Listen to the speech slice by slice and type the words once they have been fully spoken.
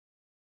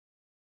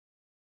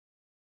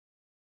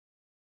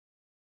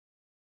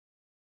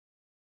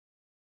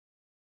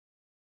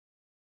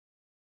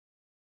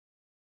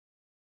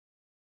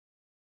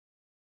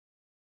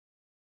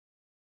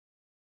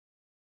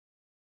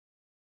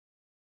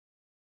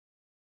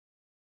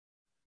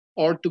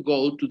or to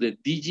go to the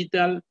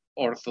digital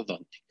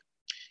orthodontic.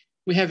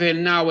 We have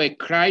now a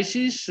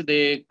crisis.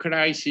 The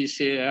crisis,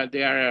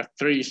 there are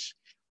three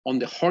on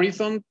the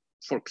horizon.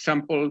 For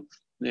example,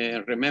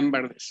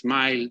 remember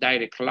Smile,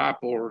 Direct Lab,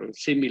 or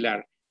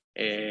similar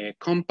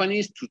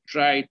companies to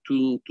try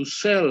to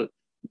sell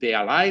the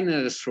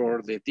aligners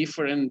or the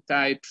different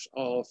types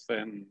of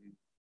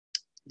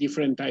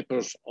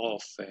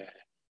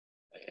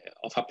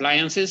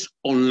appliances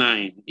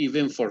online,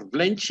 even for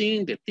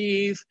blanching the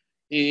teeth,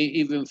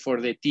 even for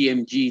the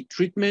TMG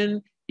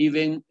treatment,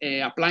 even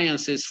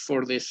appliances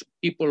for these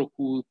people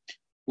who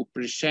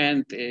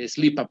present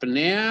sleep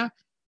apnea.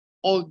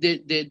 All the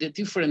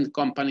different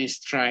companies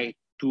try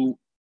to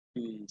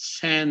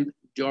send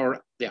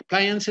the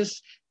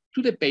appliances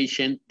to the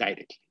patient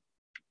directly.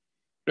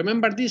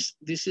 Remember this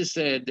is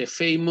the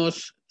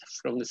famous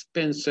from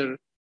Spencer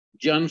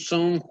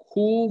Johnson,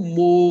 who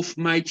moved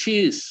my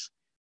cheese?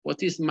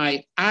 What is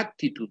my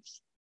attitude?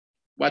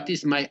 What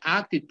is my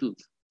attitude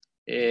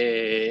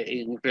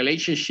in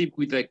relationship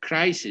with the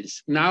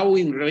crisis? Now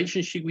in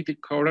relationship with the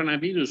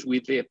coronavirus,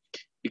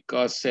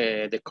 because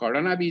the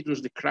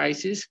coronavirus, the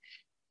crisis,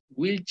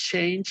 will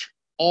change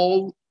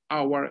all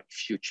our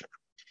future.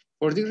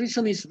 For this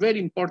reason, it's very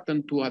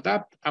important to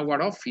adapt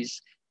our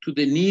office to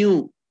the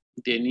new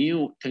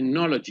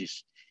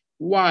technologies.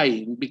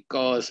 Why?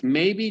 Because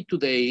maybe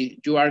today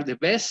you are the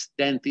best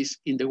dentist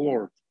in the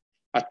world,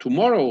 but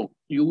tomorrow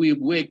you will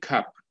wake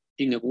up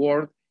in a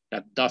world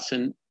that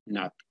doesn't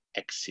not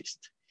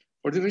exist.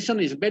 For the reason,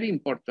 it's very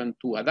important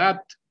to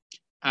adapt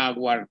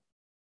our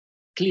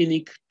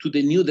clinic to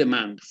the new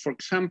demand. For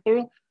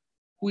example,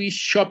 who is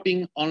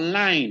shopping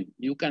online?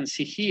 You can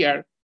see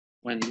here,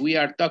 when we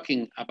are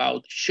talking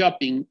about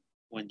shopping,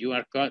 when you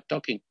are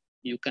talking,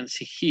 you can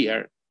see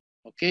here,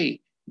 okay,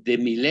 the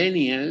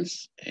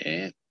millennials,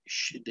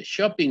 the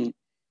shopping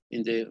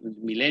in the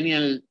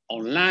millennial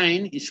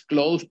online is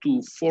close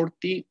to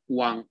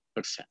 41%.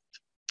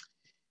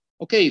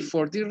 Okay,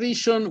 for this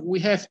reason, we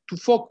have to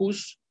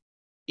focus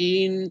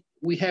in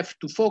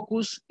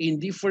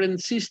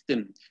different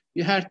systems.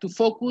 You have to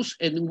focus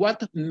on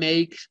what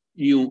makes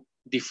you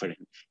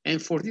different. And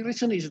for this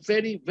reason, it's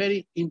very,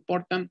 very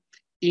important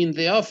in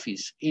the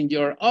office. In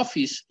your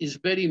office, it's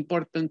very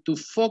important to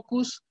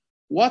focus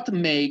what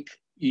makes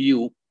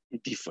you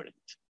different.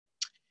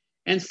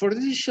 And for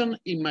this reason,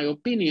 in my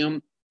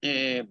opinion,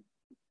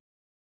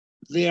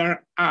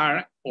 there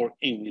are, or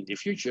in the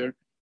future,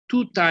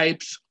 two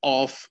types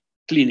of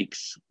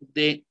clinics.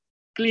 The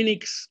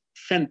clinics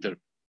center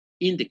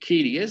in the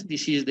caries,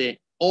 this is the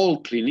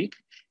old clinic,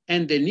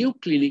 and the new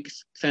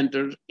clinics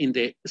centered in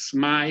the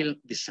smile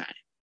design.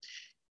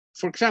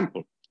 For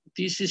example,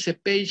 this is a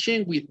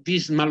patient with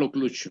this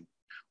malocclusion.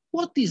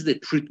 What is the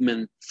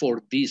treatment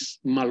for this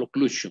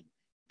malocclusion?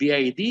 The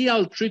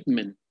ideal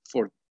treatment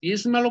for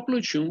this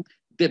malocclusion,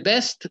 the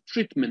best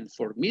treatment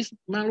for this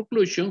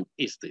malocclusion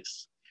is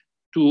this: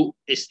 to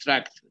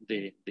extract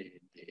the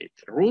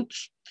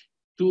roots,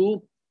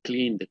 to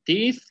clean the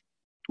teeth,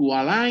 to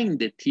align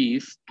the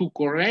teeth, to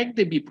correct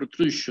the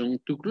protrusion,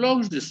 to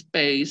close the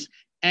space,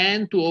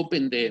 and to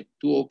open the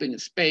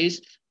space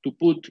to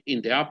put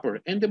in the upper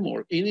and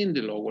the in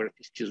the lower,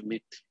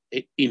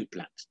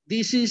 implants.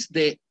 This is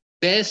the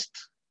best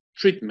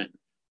treatment,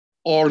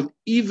 or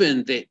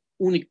even the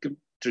unique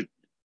treatment.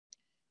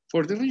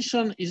 For the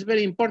reason is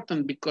very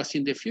important, because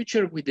in the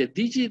future with the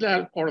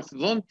digital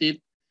orthodontic,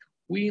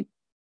 we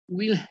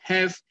will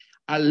have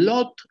a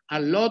lot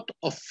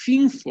of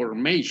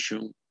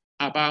information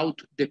about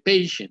the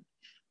patient,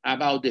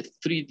 about the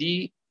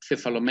 3D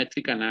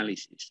cephalometric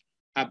analysis,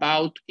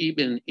 about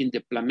even in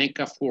the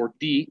Plameca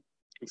 4D,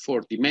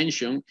 4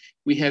 dimension,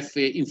 we have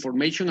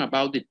information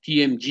about the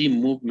TMG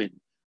movement,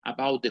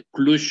 about the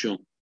occlusion,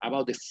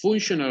 about the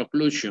functional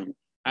occlusion,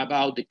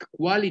 about the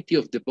quality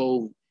of the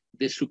bone,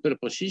 the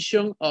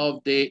superposition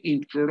of the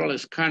intraoral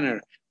scanner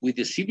with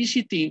the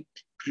CBCT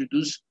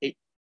produce a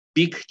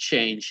big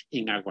change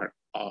in our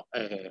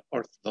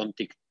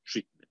orthodontic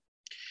treatment.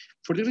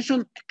 For the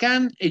reason,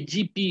 can a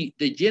GP,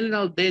 the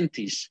general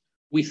dentist,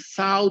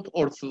 without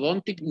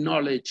orthodontic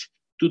knowledge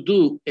to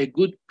do a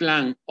good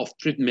plan of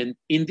treatment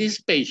in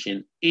this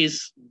patient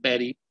is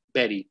very,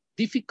 very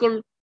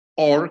difficult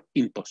or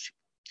impossible.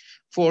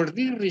 For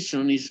this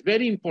reason, it's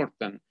very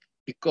important,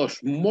 because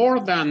more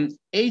than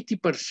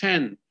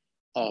 80%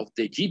 of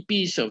the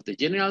GPs, of the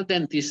general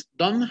dentists,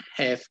 don't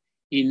have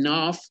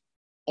enough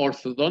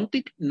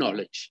orthodontic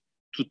knowledge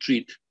to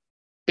treat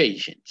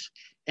patients.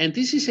 And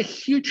this is a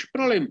huge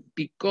problem,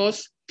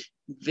 because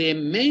the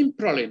main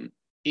problem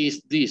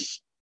is this: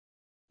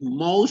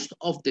 most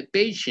of the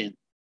patients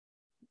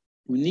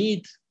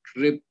need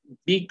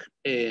big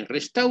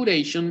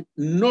restoration.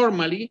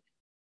 Normally,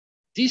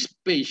 this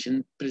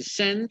patient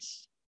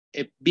presents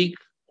a big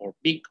or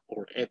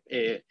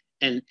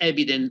an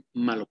evident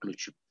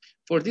malocclusion.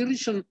 For this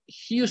reason,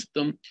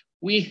 Houston,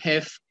 we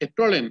have a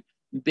problem.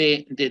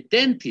 The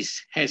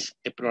dentist has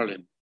a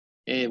problem.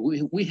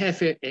 We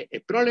have a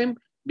problem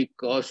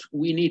because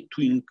we need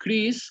to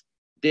increase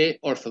the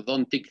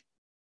orthodontic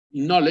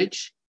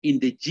knowledge in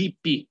the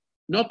GP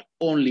not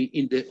only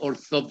in the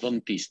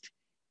orthodontist.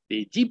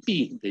 The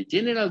GP, the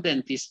general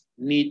dentist,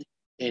 need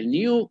a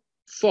new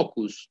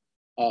focus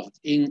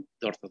in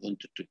the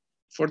orthodontic.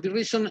 For the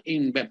reason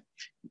in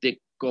the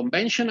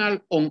conventional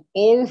on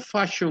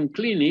old-fashioned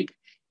clinic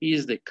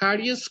is the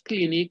caries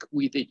clinic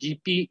with the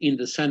GP in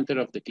the center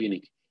of the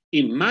clinic.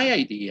 In my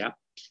idea,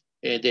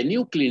 the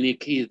new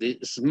clinic is the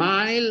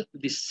Smile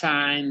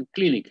Design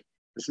Clinic.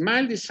 The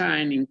Smile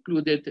Design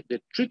included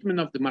the treatment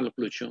of the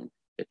malocclusion,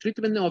 the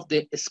treatment of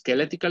the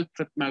skeletal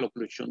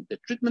malocclusion, the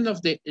treatment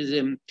of the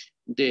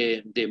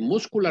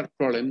muscular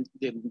problem,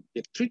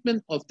 the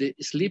treatment of the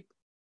sleep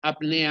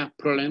apnea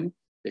problem,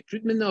 the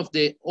treatment of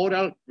the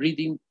oral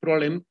reading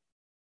problem,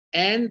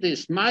 and the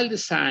Smile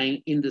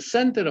Design. In the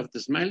center of the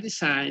Smile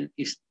Design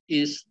is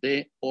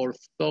the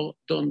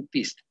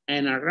orthodontist,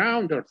 and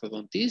around the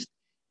orthodontist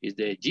is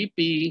the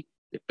GP,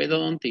 the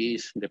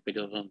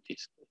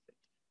periodontist.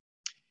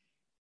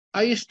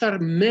 I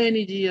started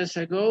many years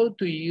ago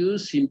to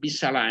use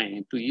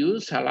Invisalign, to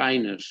use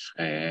aligners.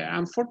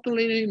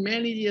 Unfortunately,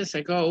 many years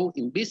ago,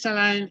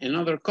 Invisalign and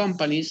other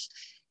companies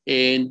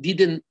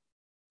didn't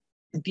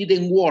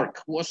work.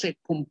 It was a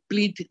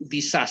complete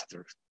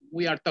disaster.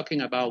 We are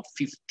talking about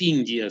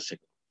 15 years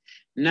ago.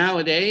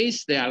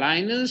 Nowadays, the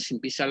aligners,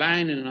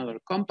 Invisalign and other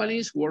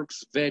companies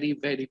works very,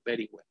 very,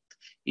 very well.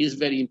 It's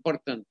very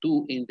important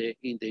too in the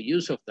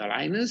use of the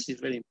aligners. It's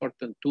very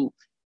important to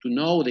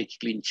know the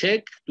clean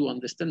check, to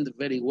understand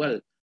very well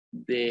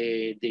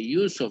the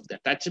use of the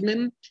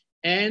attachment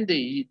and the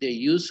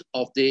use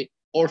of the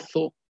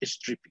ortho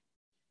stripping.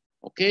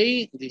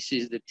 Okay, this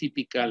is the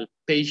typical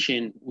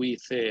patient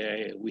with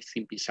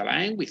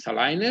Invisalign, with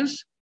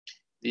aligners.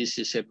 This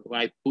is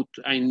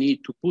I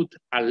need to put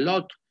a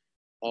lot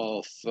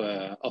of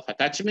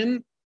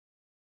attachment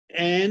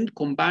and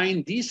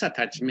combine this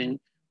attachment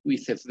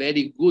with a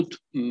very good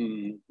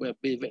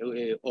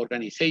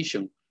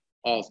organization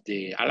of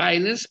the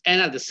aligners,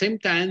 and at the same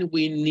time,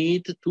 we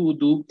need to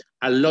do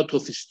a lot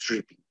of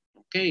stripping,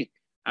 okay?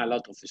 A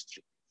lot of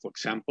stripping. For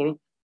example,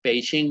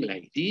 patient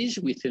like this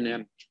within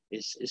a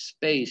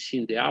space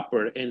in the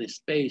upper and a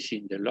space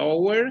in the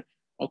lower,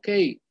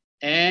 okay?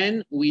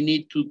 And we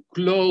need to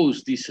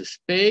close this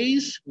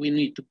space. We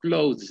need to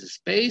close this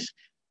space.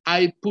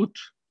 I put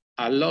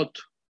a lot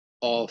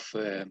of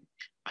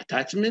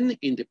attachment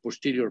in the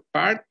posterior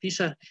part.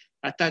 These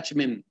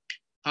attachments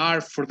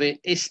are for the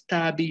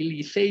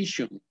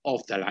stabilization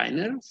of the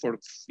liner,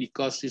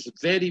 because it's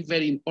very,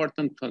 very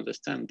important to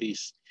understand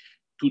this,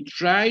 to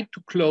try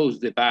to close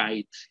the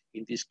bite,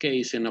 in this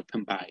case an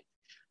open bite,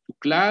 to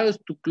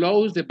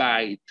close the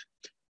bite,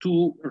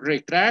 to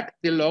retract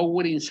the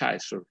lower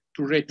incisor,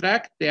 to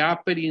retract the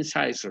upper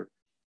incisor,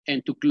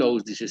 and to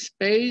close this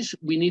space,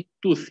 we need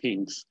two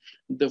things.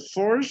 The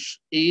first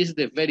is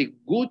the very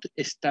good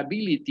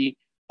stability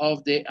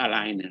of the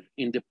aligner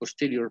in the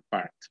posterior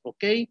part,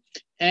 okay?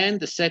 And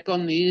the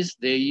second is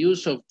the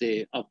use of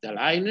the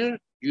aligner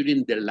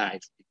during the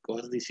life,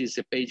 because this is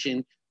a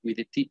patient with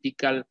a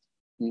typical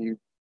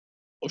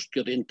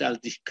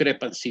osteodental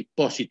discrepancy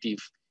positive,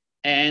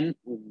 and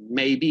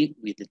maybe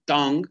with the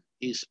tongue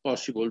is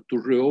possible to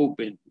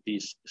reopen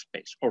this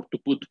space, or to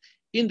put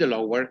in the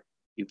lower,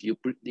 if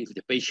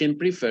the patient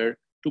prefer,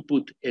 to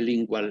put a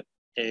lingual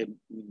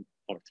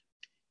order.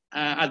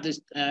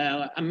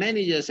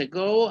 Many years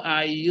ago,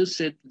 I used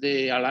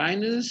the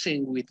aligners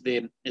and with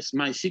the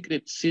Smile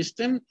Secret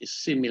system,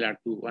 is similar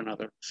to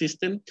another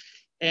system.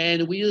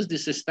 And we use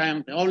this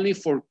system only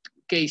for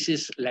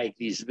cases like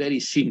this,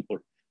 very simple.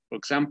 For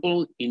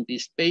example, in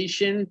this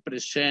patient,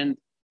 present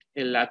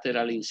a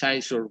lateral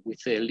incisor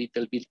with a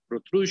little bit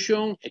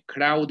protrusion, a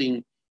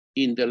crowding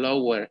in the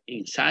lower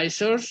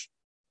incisors.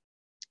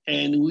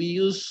 And we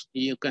use,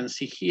 you can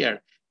see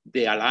here,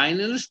 the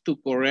aligners to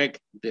correct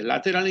the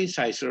lateral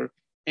incisor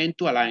and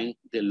to align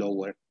the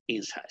lower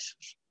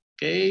incisors.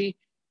 Okay,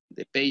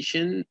 the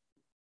patient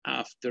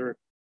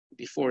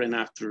before and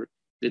after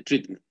the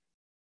treatment.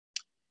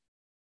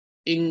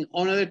 In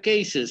other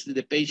cases,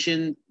 the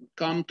patient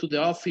come to the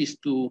office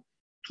to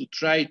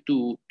try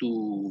to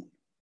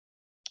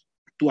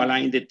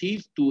align the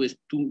teeth, to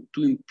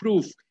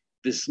improve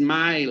the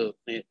smile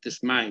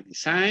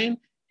design.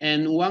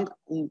 And one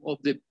of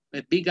the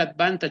big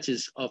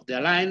advantages of the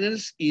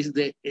aligners is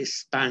the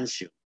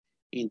expansion.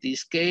 In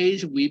this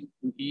case, we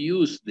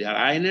use the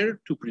aligner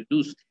to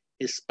produce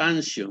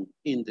expansion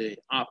in the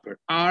upper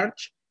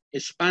arch,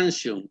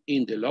 expansion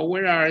in the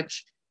lower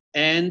arch,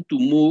 and to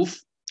move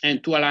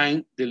and to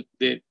align the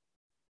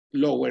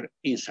lower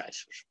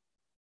incisors.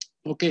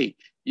 Okay,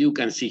 you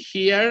can see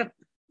here,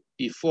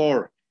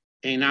 before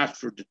and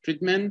after the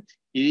treatment,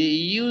 the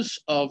use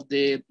of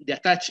the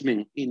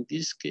attachment in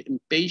this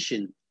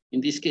patient,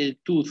 in this case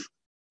tooth,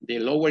 the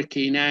lower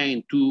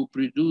canine, to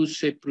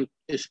produce a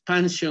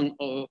expansion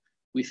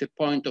with a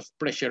point of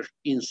pressure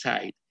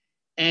inside,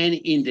 and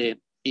to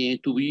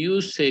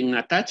use an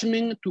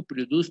attachment to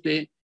produce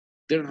the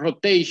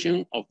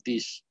rotation of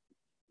this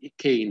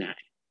canine.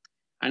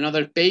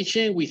 Another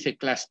patient with a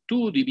class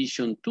 2,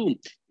 division 2.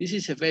 This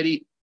is a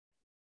very,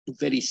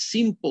 very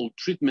simple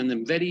treatment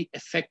and very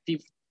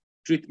effective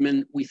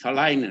treatment with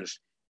aligners,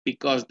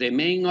 because the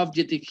main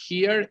objective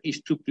here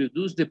is to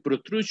produce the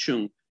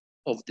protrusion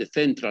of the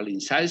central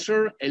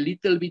incisor, a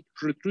little bit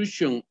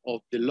protrusion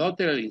of the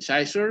lateral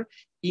incisor,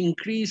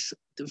 increase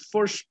the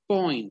first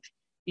point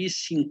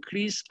is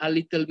increase a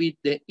little bit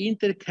the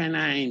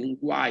intercanine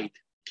width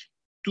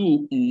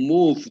to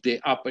move the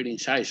upper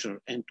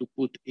incisor and to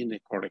put in the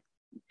correct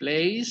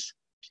place.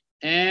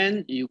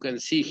 And you can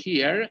see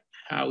here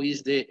how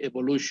is the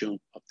evolution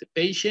of the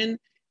patient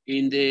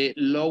in the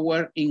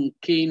lower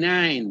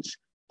canines.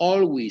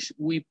 Always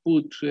we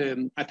put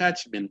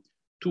attachment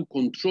to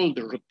control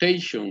the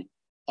rotation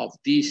of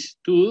this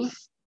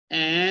tooth.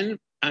 And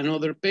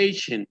another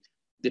patient,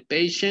 the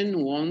patient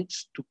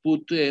wants to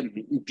put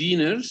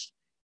veneers,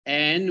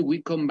 and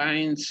we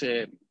combine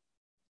to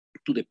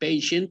the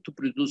patient to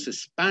produce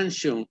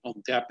expansion of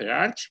the upper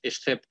arch,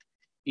 except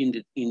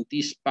in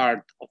this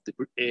part of the,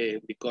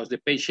 because the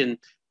patient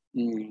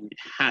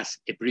has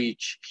a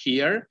bridge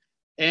here.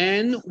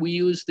 And we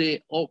use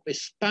the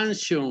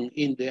expansion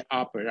in the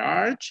upper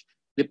arch,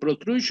 the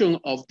protrusion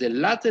of the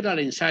lateral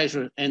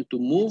incisor, and to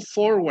move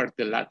forward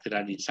the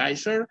lateral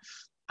incisor,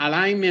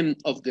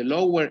 alignment of the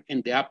lower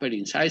and the upper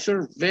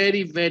incisor,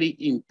 very, very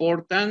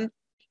important,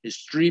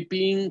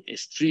 stripping,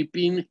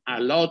 a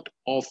lot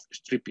of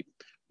stripping.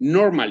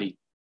 Normally,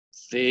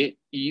 the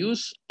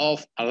use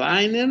of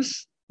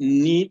aligners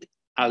need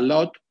a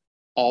lot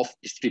of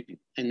stripping,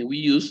 and we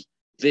use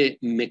the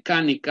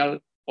mechanical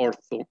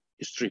ortho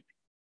stripping.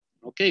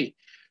 Okay,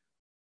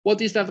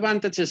 what is the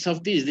advantages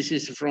of this? This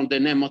is from the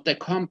Nemotech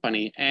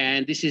company,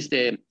 and this is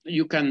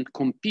you can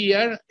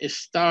compare,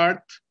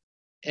 start,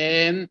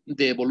 and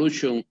the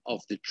evolution of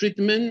the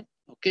treatment,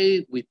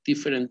 okay, with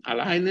different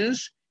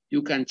aligners.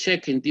 You can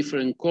check in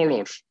different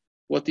colors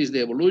what is the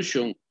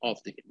evolution of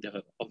the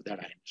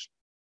aligners.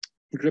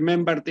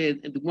 Remember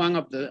that one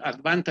of the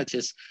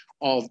advantages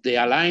of the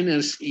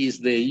aligners is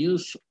the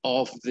use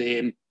of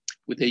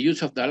with the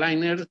use of the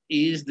aligner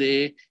is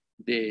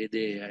with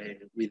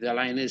the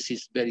aligners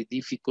it's very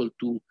difficult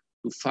to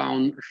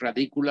find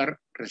radicular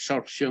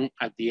resorption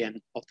at the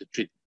end of the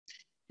treatment.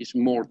 It's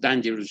more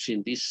dangerous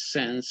in this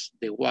sense,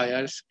 the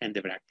wires and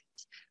the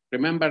brackets.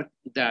 Remember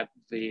that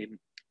the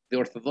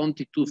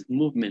orthodontic tooth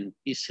movement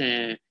is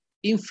an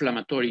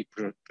inflammatory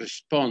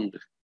response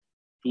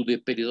to the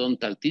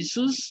periodontal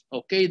tissues,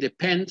 okay,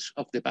 depends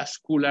of the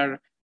vascular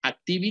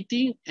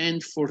activity,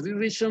 and for this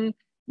reason,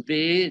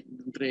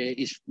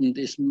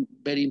 it's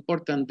very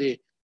important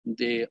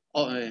the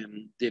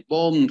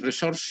bone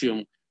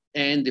resorption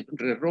and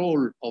the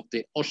role of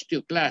the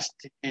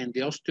osteoclast and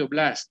the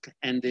osteoblast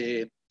and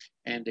the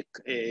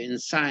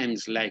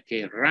enzymes like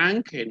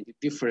rank and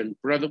different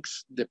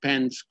products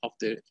depends of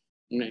the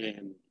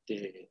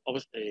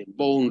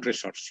bone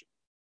resorption.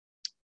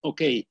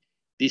 Okay,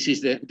 this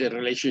is the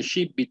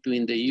relationship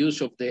between the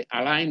use of the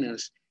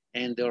aligners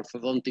and the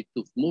orthodontic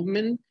tooth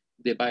movement,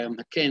 the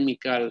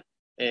biomechanical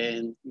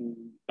and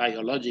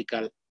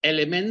biological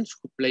elements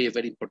who play a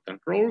very important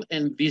role,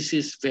 and this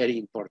is very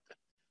important.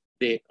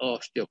 The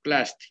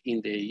osteoclast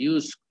in the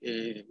use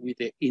with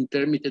the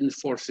intermittent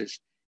forces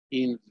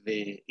in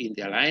the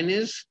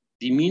aligners,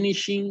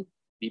 diminishing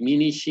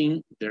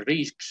the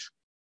risks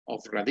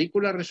of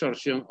radicular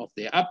resorption, of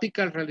the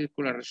apical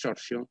radicular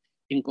resorption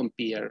in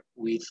compare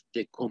with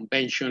the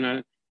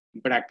conventional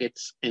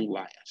brackets and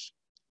wires.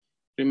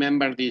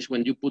 Remember this,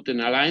 when you put an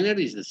aligner,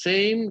 it's the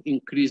same,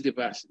 increase the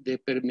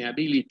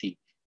permeability,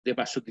 the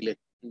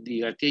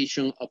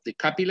vasodilatation of the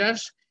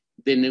capillaries,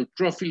 the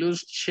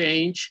neutrophils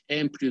change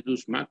and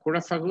produce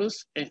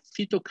macrophages and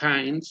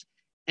cytokines,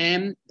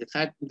 and the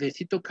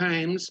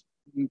cytokines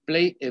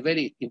play a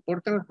very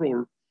important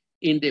role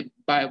in the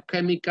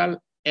biochemical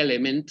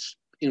elements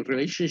in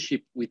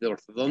relationship with the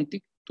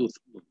orthodontic tooth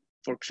movement.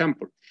 For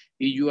example,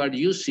 if you are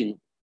using,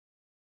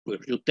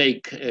 if you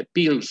take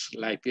pills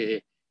like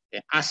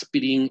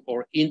aspirin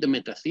or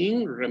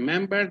indomethacin,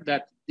 remember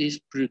that this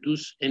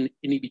produces an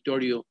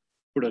inhibitory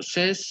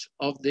process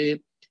of the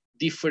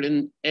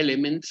different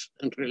elements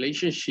in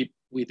relationship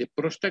with the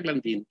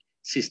prostaglandin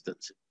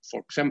systems. For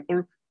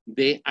example,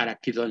 the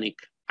arachidonic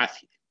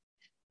acid.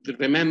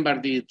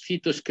 Remember, the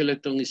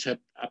cytoskeleton is a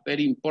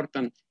very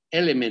important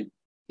element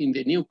in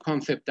the new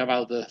concept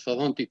about the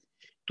orthodontic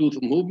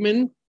tooth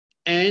movement,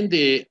 and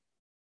the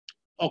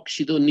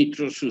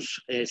oxidonitrosus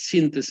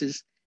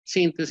synthesis.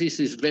 Synthesis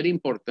is very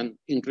important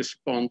in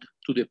response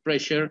to the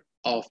pressure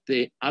of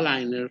the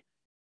aligner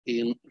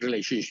in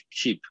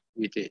relationship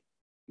with it.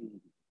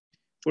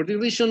 For the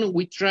reason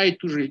we try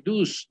to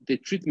reduce the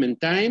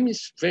treatment time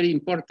is very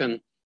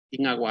important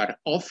in our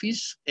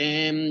office,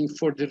 and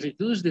for the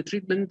reduce the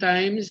treatment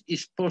times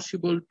is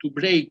possible to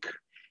break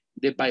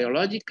the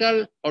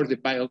biological or the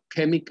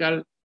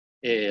biochemical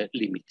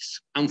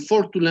limits.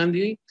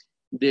 Unfortunately,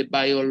 the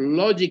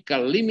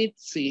biological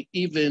limits,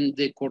 even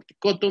the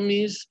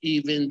corticotomies,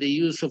 even the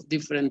use of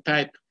different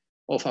type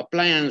of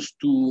appliance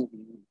to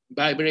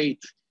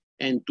vibrate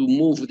and to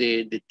move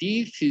the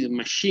teeth, the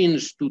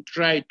machines to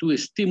try to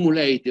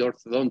stimulate the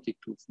orthodontic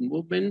tooth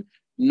movement,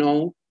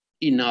 no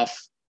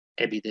enough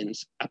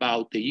evidence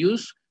about the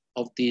use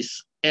of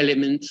these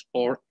elements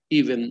or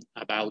even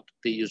about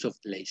the use of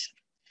laser.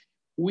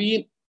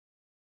 We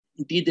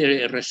did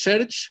a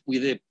research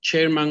with the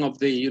chairman of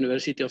the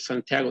University of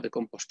Santiago de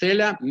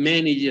Compostela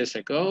many years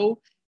ago,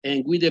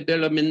 and we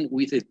developed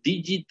with a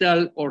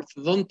digital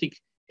orthodontic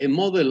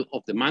model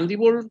of the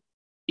mandible,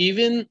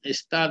 even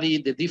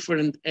study the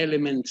different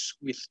elements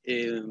with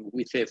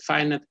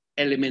finite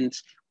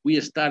elements. We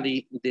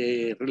study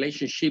the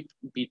relationship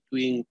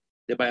between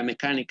the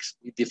biomechanics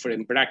with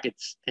different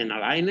brackets and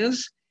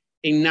aligners.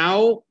 And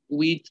now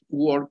we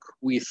work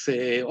with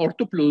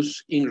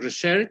OrthoPlus in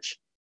research,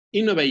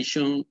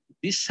 innovation,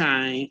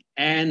 design,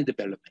 and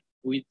development.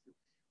 We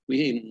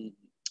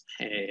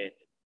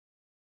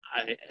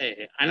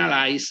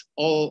analyze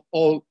all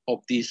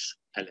of these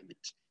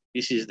elements.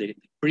 This is the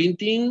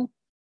printing,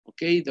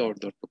 okay, the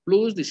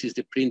OrthoPlus. This is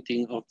the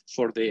printing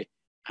for the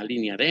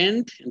Alinea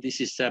Dent. And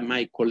this is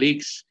my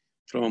colleagues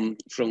from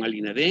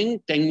Alinea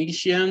Dent,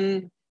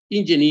 technicians,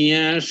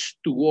 engineers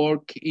to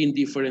work in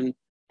different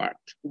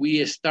parts.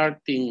 We are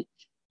starting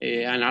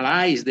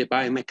analyze the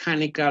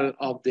biomechanical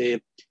of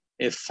the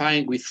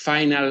with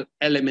final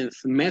element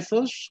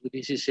methods.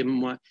 This is a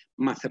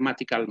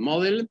mathematical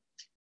model.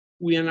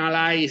 We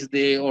analyze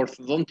the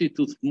orthodontic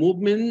tooth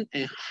movement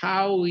and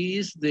how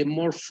is the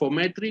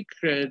morphometric,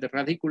 the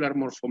radicular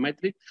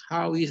morphometric,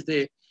 how is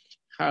the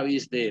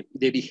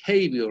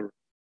behavior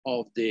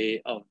of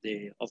the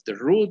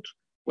root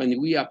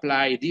when we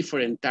apply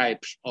different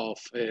types of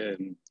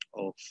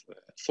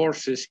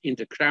forces in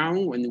the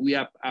crown. When we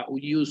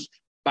use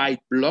bite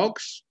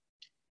blocks,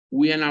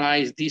 we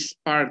analyze this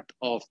part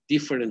of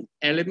different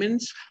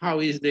elements. How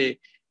is the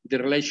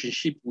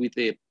relationship with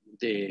the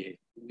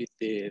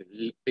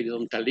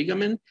periodontal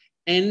ligament?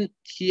 And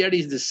here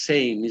is the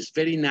same. It's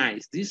very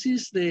nice. This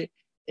is the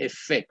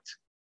effect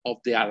of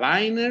the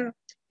aligner,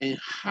 and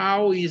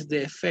how is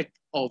the effect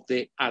of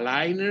the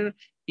aligner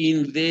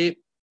in the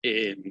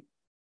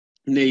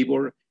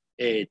neighbor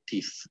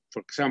teeth.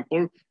 For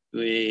example,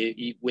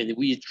 when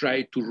we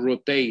try to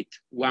rotate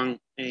one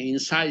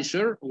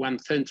incisor, one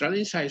central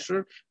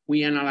incisor,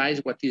 we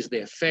analyze what is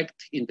the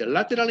effect in the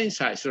lateral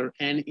incisor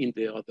and in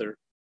the other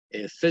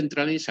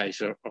central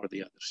incisor or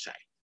the other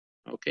side.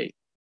 Okay.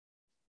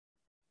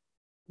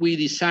 We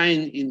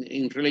design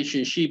in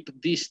relationship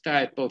this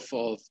type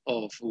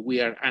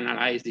we are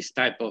analyze this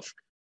type of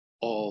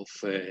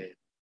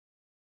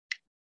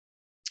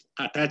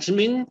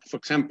attachment. For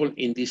example,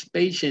 in this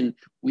patient,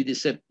 we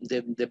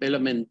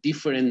development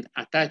different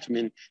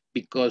attachment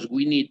because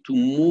we need to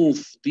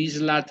move this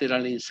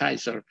lateral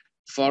incisor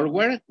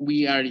forward.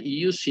 We are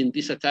using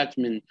this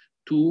attachment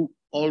to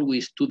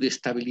always to the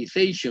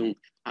stabilization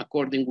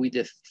according with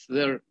the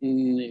third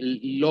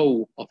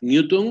law of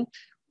Newton.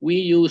 We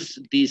use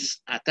this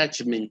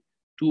attachment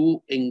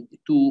to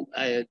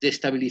the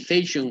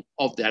stabilization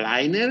of the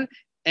aligner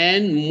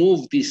and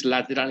move this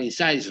lateral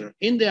incisor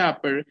in the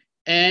upper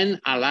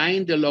and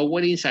align the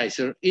lower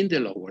incisor in the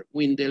lower.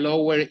 In the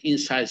lower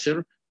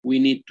incisor, we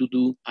need to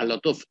do a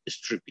lot of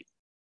stripping.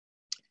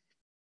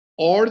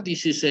 Or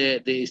this is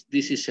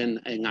an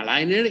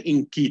aligner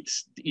in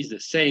kids. It's the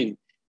same.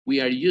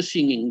 We are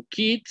using in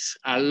kids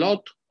a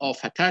lot of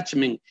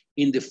attachment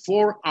in the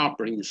four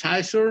upper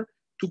incisor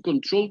to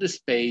control the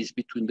space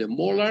between the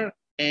molar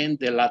and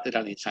the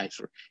lateral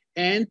incisor,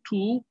 and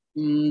to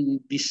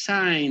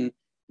design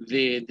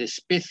the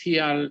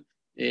special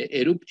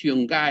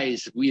eruption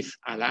guides with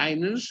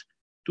aligners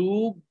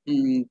to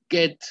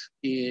get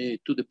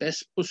to the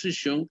best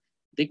position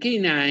the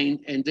canine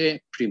and the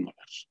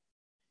premolars.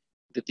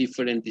 The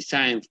different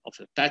designs of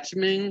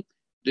attachment,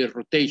 the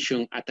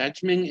rotation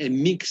attachment, a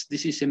mix.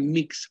 This is a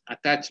mix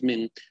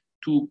attachment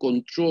to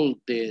control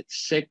the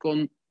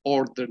second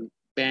order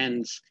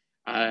bands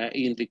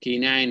in the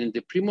canine and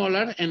the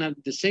premolar, and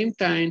at the same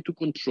time to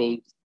control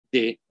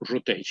the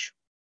rotation.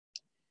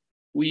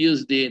 We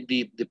use the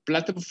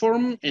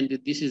platform, and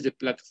this is the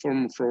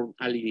platform from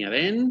Alinea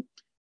Dent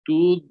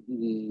to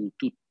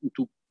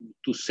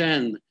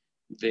send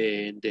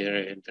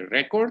the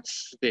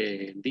records,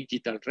 the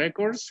digital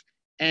records,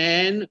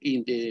 and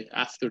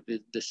after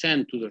the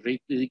send to the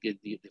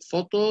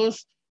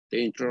photos, the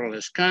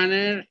intraoral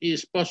scanner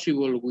is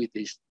possible with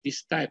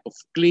this type of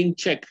clean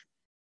check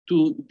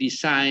to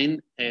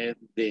design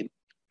the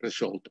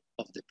result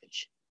of the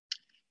patient.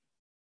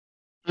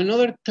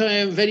 Another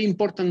very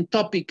important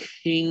topic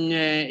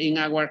in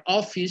our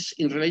office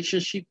in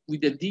relationship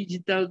with the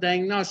digital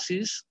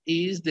diagnosis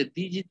is the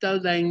digital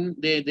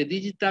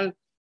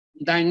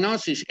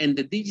diagnosis and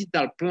the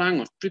digital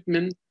plan of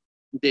treatment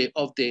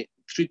of the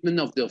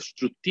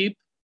obstructive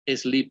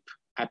sleep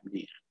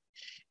apnea.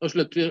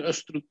 Obstructive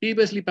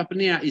sleep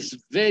apnea is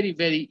very,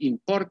 very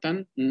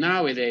important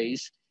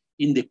nowadays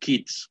in the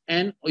kids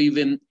and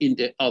even in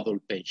the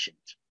adult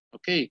patients.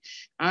 Okay,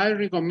 I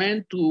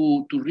recommend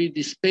to read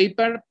this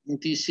paper.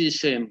 This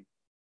is a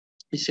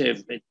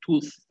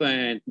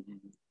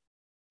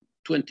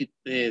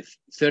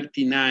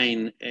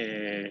 2039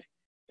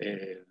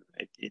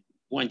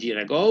 1 year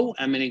ago,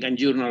 American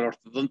Journal of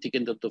Orthodontic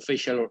and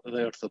Odontofacial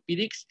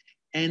Orthopedics.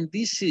 And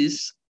this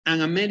is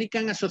an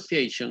American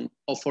Association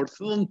of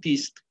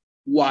Orthodontists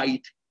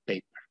white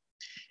paper.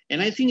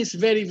 And I think it's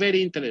very,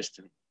 very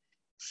interesting.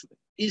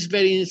 It's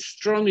very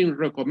strongly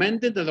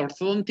recommended that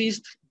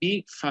orthodontists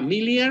be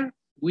familiar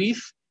with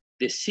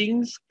the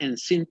signs and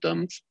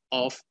symptoms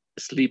of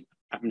sleep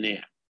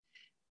apnea.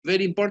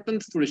 Very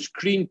important for a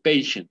screen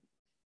patient.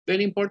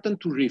 Very important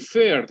to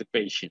refer the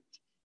patient.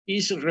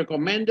 It's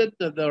recommended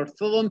that the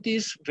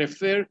orthodontist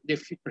refer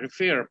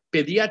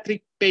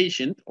pediatric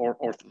patient or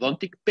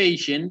orthodontic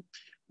patient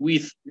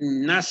with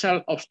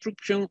nasal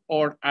obstruction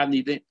or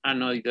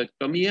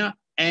aneudectomia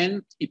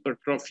and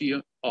hypertrophy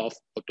of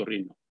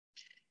otorrino.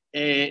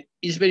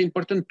 It's very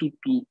important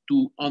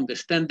to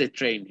understand the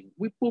training.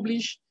 We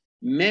published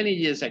many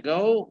years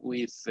ago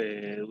with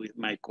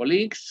my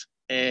colleagues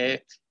a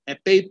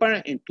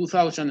paper in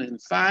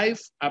 2005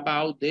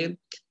 about the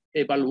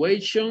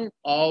evaluation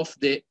of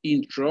the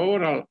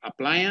intraoral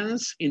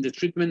appliance in the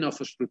treatment of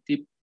obstructive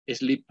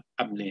sleep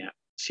apnea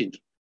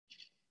syndrome.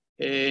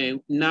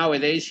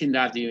 Nowadays, in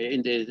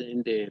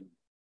the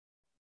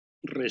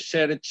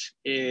research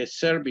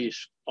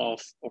service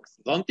of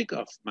orthodontic,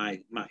 of my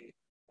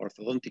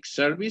orthodontic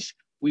service,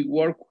 we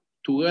work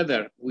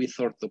together with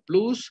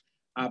OrthoPlus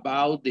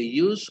about the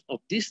use of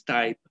this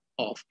type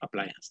of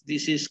appliance.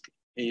 This is,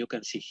 you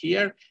can see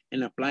here,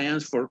 an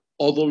appliance for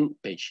adult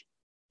patients.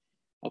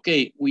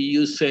 Okay, we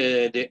use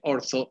the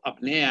Ortho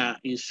Apnea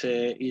is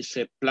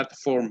a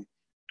platform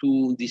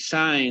to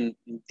design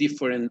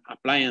different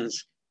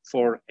appliances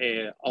for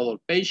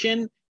adult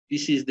patient.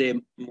 This is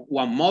the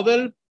one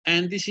model,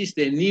 and this is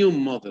the new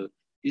model.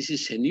 This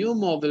is a new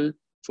model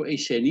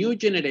it's a new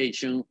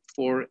generation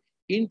for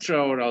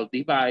intraoral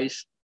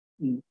device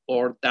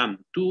or dam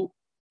to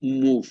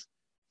move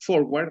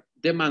forward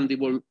the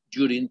mandible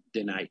during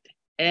the night.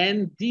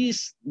 And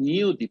this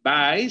new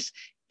device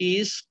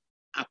is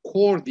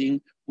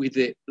according with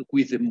the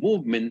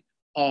movement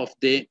of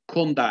the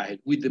condyle,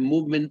 with the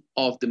movement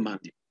of the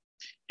mandible.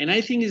 And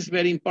I think it's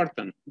very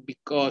important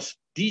because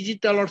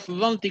digital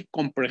orthodontic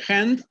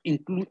comprehend,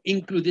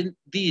 including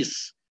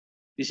this.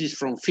 This is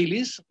from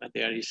Philips, but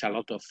there is a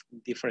lot of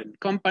different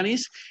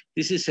companies.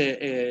 This is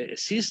a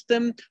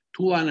system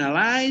to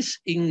analyze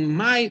in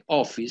my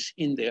office,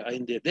 in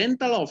the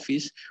dental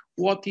office,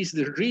 what is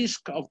the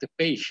risk of the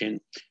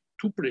patient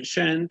to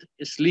present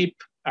sleep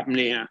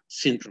apnea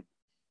syndrome,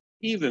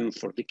 even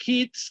for the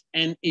kids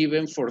and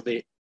even for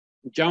the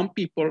young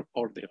people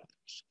or the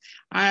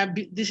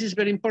others. This is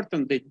very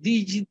important, the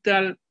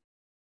digital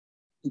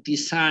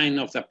design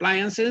of the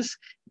appliances,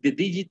 the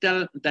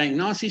digital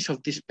diagnosis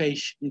of this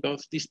patient,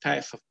 of this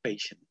type of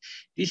patient.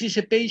 This is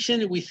a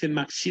patient with a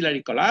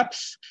maxillary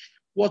collapse.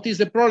 What is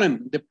the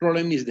problem? The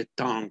problem is the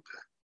tongue.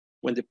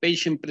 When the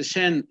patient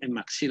presents a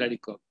maxillary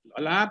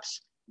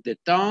collapse, the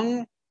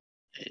tongue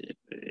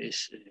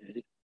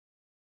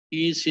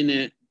is in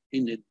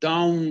a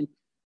down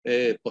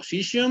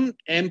position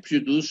and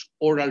produce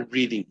oral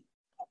breathing.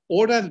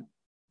 Oral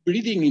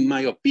breathing, in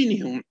my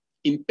opinion,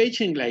 in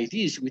patients like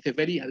this with a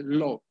very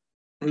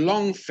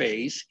long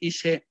face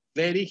is a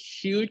very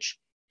huge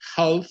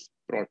health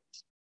problem.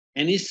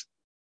 And it's,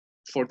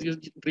 for this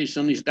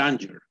reason, is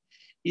dangerous.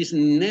 It's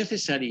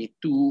necessary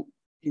to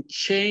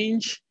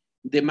change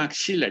the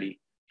maxillary,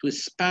 to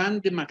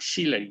expand the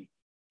maxillary,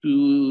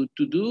 to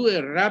do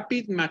a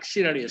rapid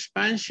maxillary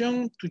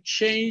expansion, to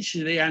change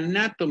the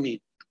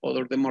anatomy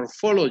or the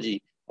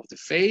morphology of the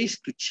face,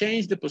 to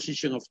change the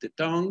position of the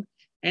tongue,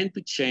 and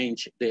to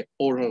change the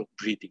oral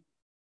breathing.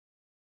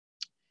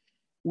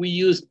 We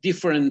use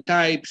different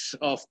types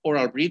of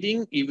oral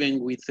breathing, even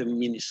with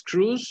mini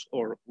screws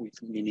or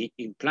with mini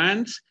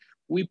implants.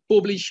 We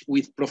published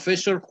with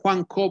Professor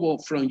Juan Cobo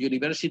from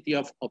University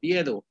of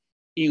Oviedo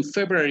in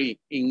February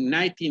in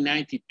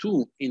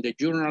 1992 in the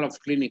Journal of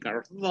Clinical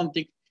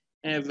Orthodontics,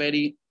 a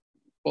very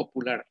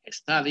popular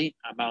study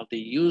about the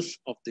use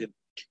of the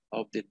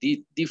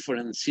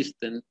different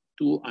systems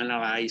to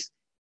analyze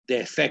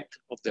the effect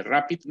of the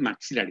rapid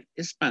maxillary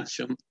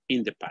expansion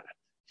in the palate.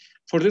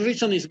 For this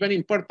reason, it's very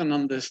important to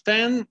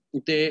understand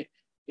the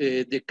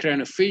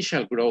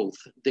craniofacial growth,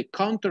 the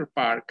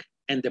counterpart,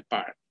 and the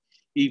part.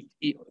 If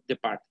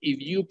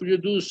you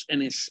produce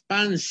an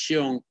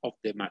expansion of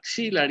the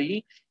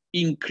maxillary,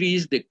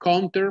 increase the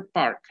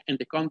counterpart, and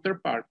the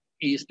counterpart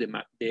is the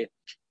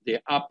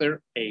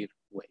upper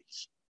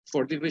airways.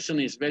 For this reason,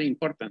 it's very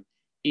important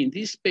in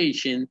this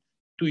patient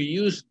to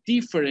use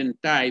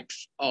different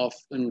types of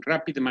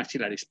rapid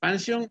maxillary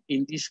expansion.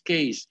 In this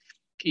case,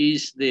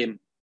 is the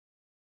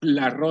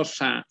La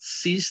Rosa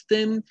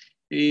system.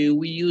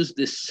 We use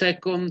the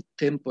second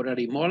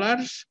temporary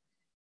molars,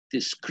 the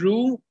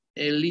screw,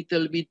 a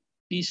little bit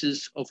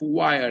pieces of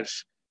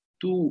wires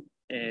to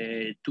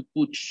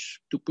push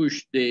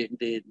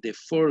the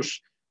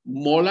first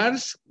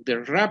molars, the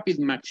rapid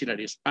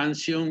maxillary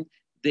expansion,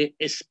 the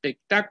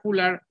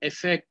spectacular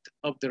effect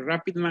of the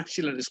rapid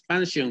maxillary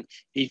expansion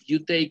if you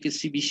take a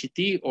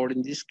CBCT, or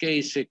in this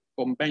case, a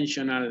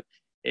conventional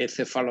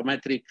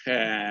cephalometric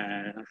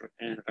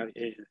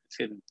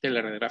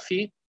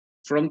teleradiography,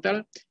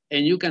 frontal,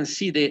 and you can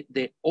see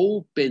the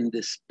open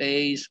the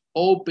space,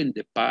 open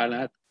the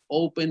palate,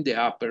 open the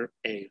upper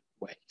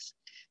airways.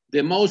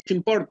 The most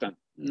important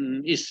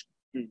is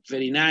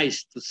very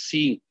nice to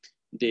see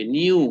the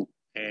new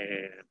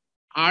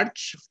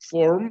arch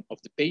form of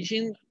the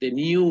patient, the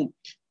new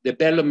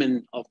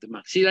development of the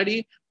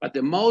maxillary, but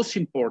the most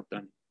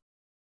important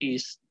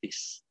is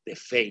this, the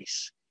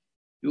face.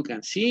 You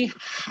can see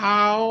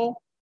how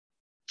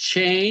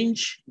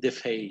change the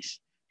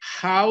face,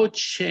 how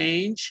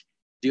change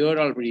the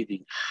oral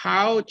breathing,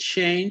 how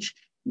change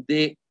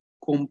the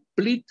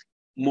complete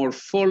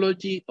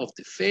morphology of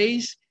the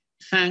face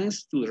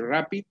thanks to the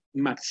rapid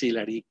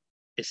maxillary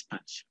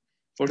expansion.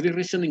 For the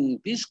reason in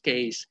this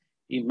case,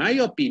 in my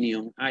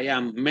opinion, I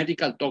am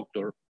medical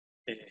doctor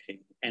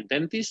and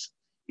dentist.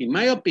 In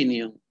my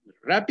opinion,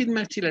 rapid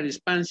maxillary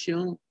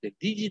expansion, the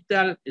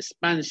digital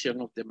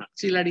expansion of the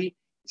maxillary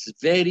is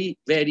very,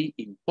 very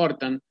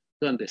important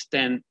to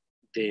understand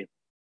the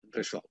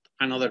result.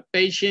 Another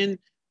patient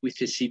with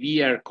a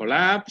severe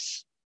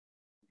collapse,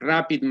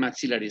 rapid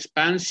maxillary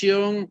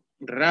expansion,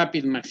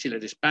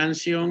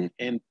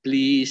 and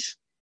please,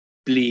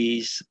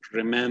 please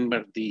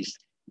remember this,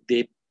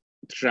 the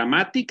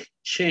dramatic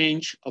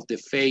change of the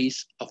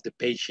face of the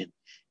patient.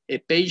 A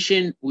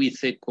patient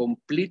with a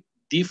complete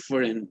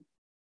different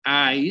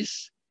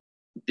eyes,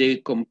 the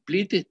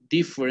complete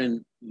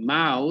different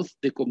mouth,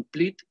 the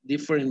complete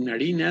different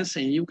narinas,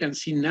 and you can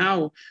see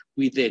now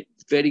with a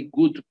very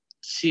good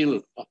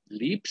seal of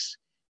lips,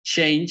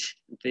 change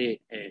the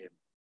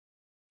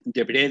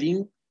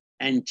breathing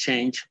and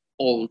change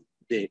all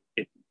the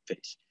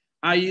face.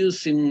 I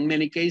use in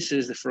many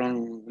cases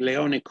from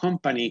Lezione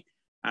company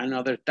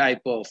another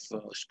type of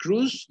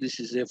screws. This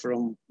is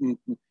from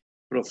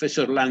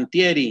Professor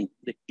Lantieri,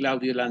 the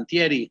Claudio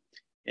Lantieri,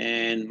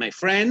 and my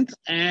friend,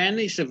 and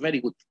it's a very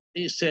good.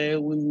 It's the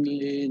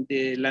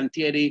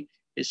Lantieri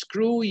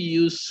screw. We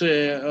use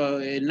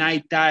a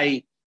night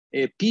tie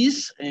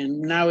piece,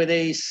 and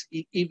nowadays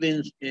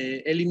even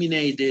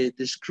eliminate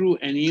the screw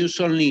and use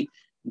only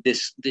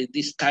this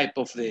type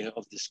of the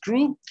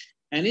screw,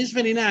 and it's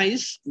very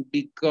nice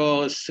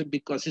because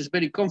it's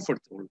very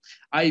comfortable.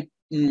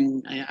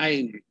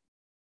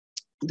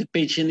 The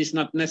patient is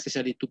not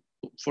necessary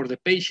for the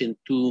patient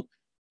to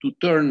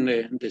turn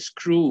the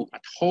screw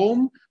at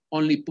home,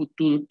 only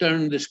to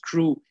turn the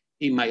screw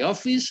in my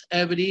office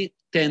every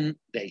 10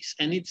 days.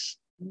 And it's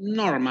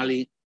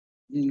normally,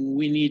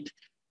 we need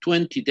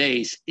 20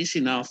 days is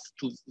enough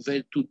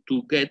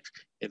to get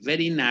a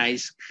very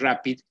nice,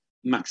 rapid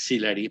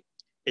maxillary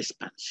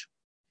expansion.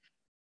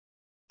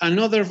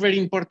 Another very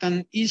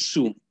important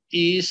issue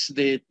is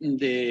the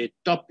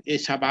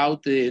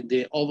about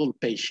the adult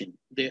patient.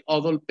 The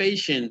adult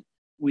patient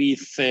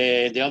with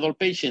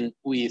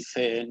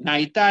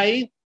night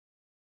eye.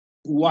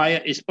 Why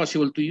it's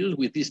possible to use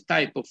with this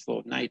type of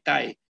night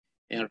eye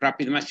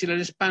rapid maxillary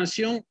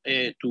expansion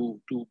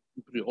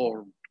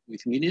or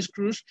with mini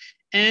screws,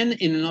 and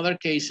in other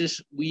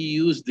cases we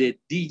use the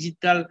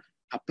digital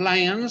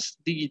appliance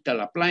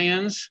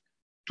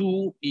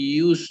to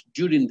use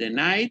during the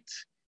night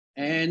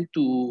and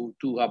to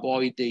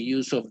avoid the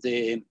use of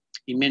in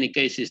many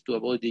cases to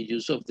avoid the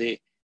use of the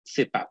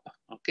CPAP.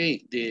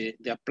 Okay, the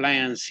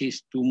appliance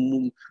is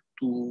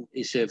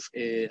is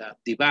a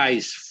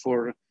device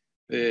for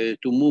to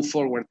move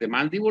forward the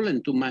mandible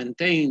and to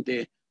maintain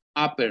the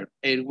upper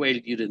airway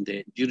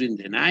during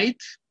the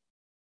night.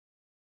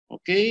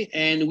 Okay,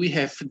 and we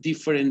have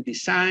different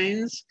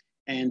designs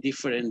and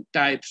different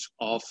types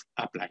of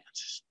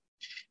appliances.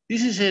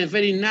 This is a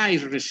very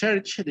nice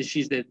research. This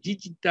is the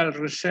digital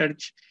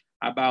research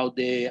about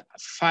the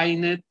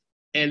finite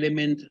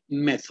element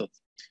method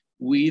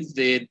with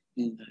the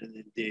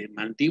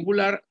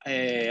mandibular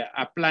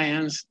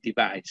appliance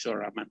device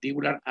or a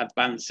mandibular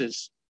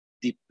advances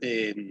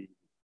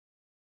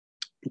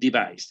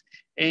device.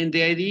 And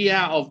the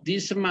idea of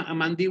this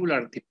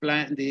mandibular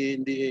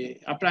the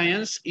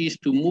appliance is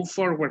to move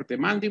forward the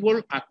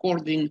mandible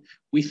according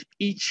with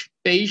each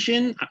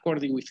patient,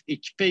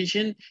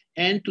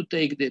 and to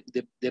take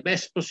the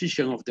best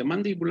position of the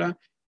mandibula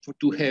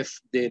to have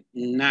the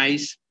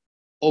nice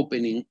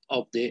opening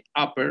of the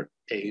upper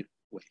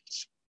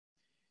airways.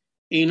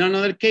 In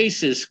other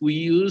cases, we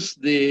use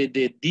the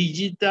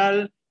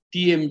digital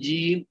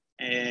TMG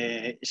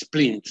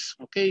splints.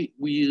 Okay,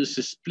 we use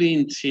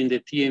splints in the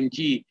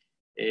TMG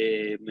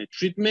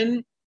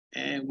treatment.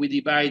 We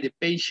divide the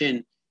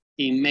patient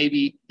in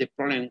maybe the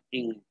problem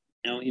in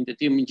the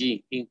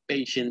TMG in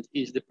patient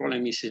is the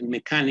problem is a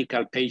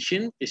mechanical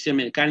patient. It's a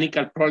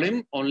mechanical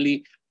problem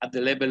only at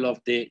the level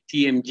of the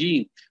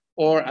TMG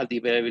or at the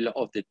level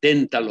of the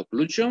dental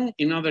occlusion.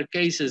 In other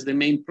cases, the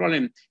main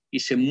problem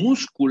is a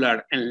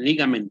muscular and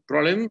ligament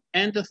problem.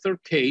 And the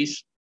third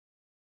case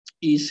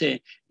is a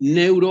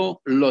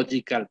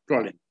neurological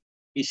problem.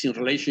 It's in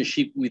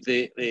relationship with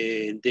the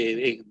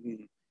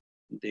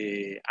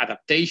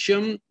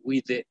adaptation,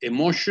 with the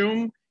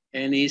emotion,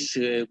 and is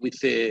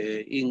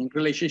in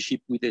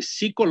relationship with the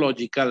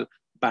psychological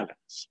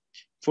balance.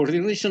 For the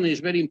reason,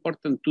 it's very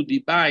important to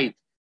divide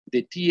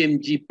the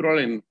TMG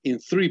problem in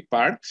 3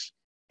 parts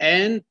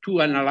and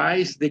to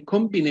analyze the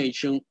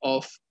combination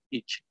of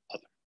each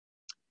other.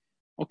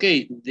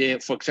 Okay,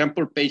 for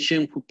example,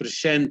 patients who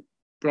present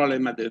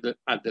problem at the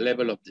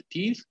level of the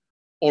teeth,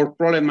 or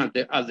problem at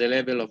the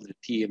level of the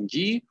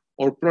TMG,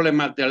 or problem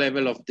at the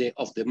level of the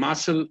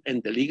muscle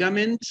and the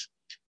ligaments,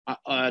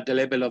 at the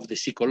level of the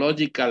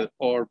psychological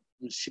or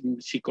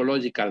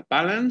psychological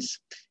balance.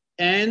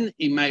 And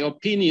in my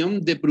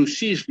opinion, the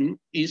bruxism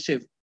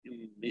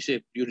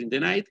during the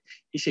night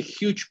is a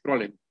huge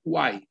problem.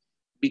 Why?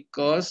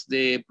 Because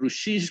the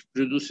bruxism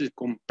produces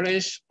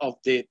compress of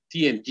the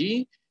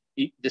TMG,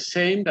 the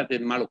same that the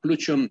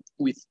malocclusion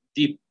with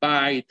deep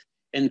bite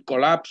and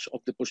collapse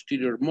of the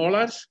posterior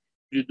molars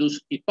produce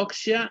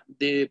hypoxia.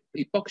 The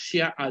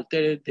hypoxia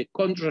altered the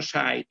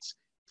chondrocytes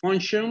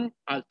function,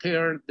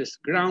 altered the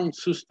ground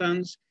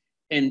substance,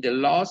 and the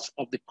loss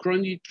of the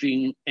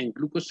chronotrine and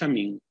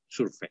glucosamine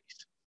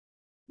surface.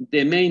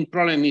 The main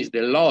problem is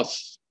the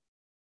loss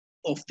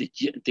of the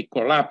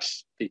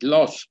collapse, the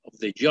loss of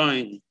the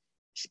joint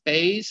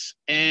space,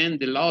 and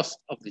the loss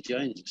of the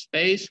joint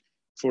space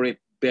for a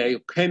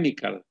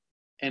biochemical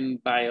and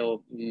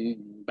biomechanic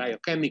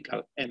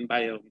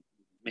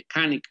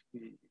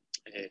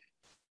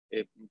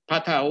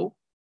patho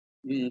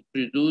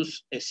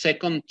produce a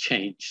second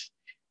change.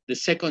 The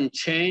second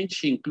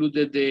change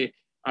included the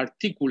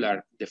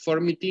articular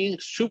deformity,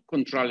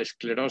 subchondral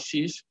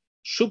sclerosis,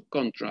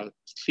 subchondral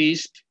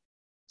cyst,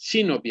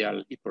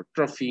 synovial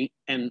hypertrophy,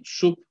 and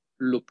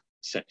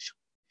subluxation.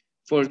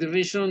 For the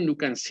reason you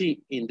can see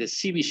in the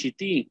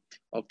CBCT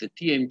of the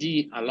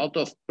TMG, a lot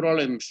of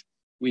problems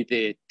with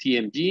the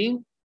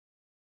TMG.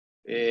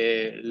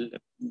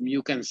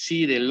 You can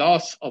see the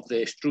loss of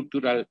the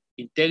structural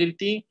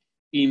integrity.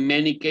 In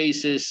many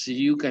cases,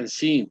 you can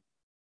see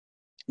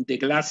the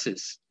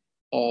glasses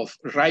of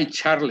right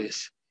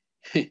Charles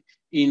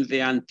in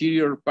the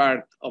anterior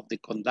part of the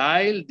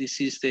condyle. This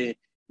is the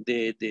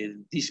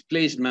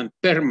displacement,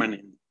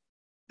 permanent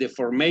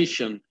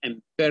deformation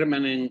and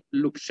permanent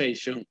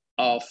luxation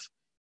of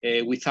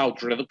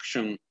without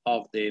reduction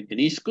of the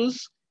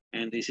meniscus.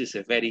 And this is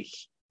a very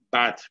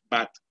bad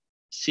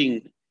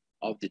sign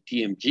of the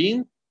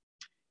TMG.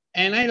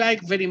 And I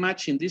like very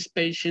much in this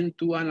patient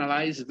to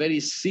analyze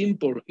very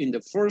simple in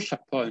the first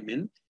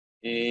appointment.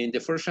 In the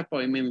first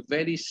appointment,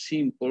 very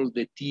simple,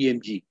 the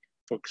TMG.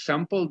 For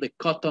example, the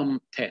cotton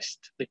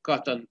test. The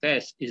cotton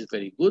test is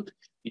very good.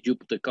 You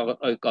put a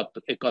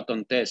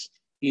cotton test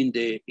between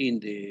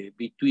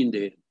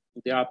the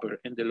upper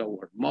and the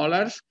lower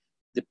molars.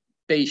 The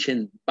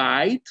patient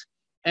bite,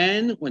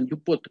 and when you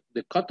put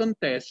the cotton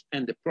test,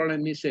 and the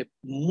problem is a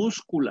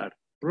muscular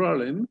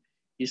problem,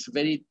 is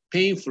very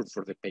painful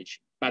for the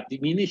patient, but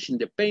diminishing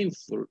the pain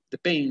of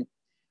the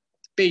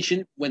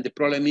patient when the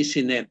problem is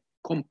in a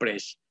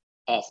compress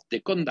of the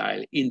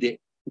condyle in the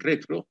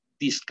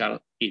retrodiscal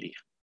area.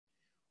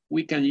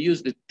 We can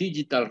use the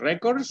digital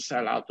records,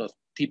 a lot of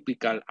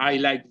typical, I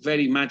like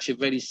very much a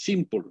very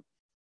simple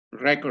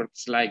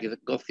records like the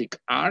Gothic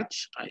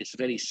arch. It's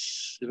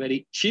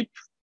very cheap,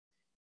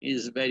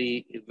 is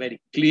very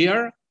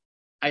clear.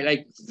 I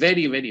like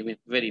very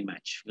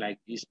much. Like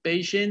this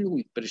patient,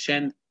 we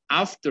present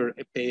after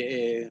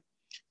an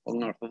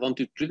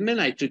orthodontic treatment.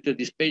 I treated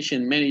this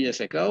patient many years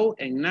ago,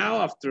 and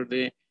now after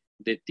the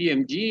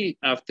TMG,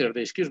 after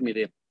the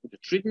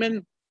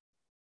treatment,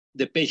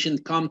 the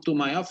patient come to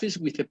my office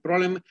with a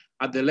problem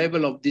at the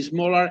level of this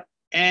molar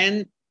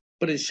and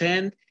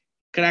present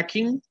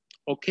cracking,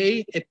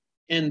 okay,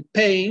 and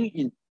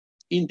pain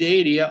in the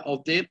area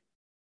of the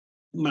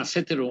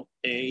massetero,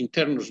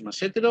 internus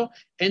massetero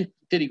and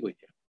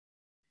pterygoidea.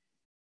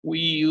 We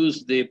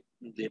use the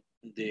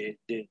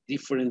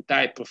different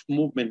type of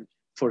movement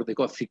for the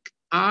Gothic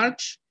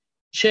arch,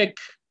 check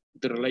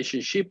the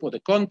relationship or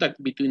the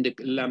contact between the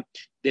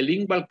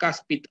lingual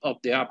cuspid of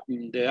the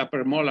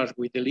upper molars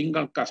with the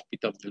lingual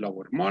cuspid of the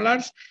lower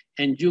molars.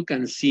 And you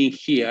can see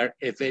here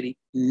a very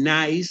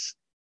nice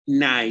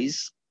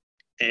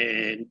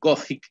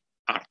Gothic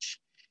arch.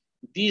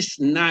 This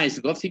nice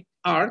Gothic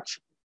arch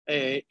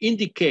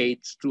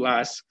indicates to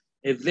us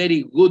a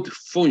very good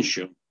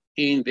function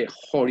in the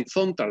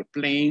horizontal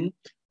plane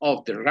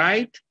of the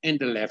right and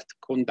the left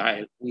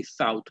condyle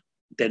without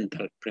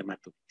dental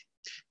prematurity.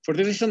 For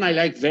the reason I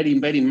like very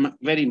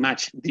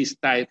much this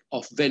type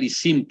of very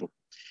simple.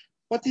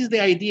 What is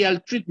the ideal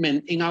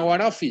treatment in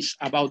our office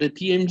about the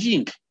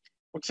TMG?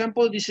 For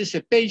example, this is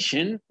a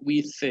patient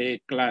with a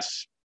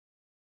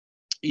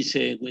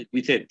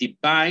with a deep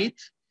bite,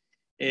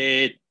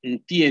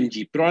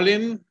 TMG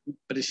problem,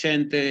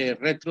 present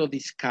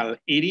retrodiscal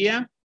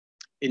area,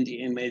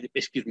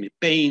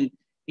 pain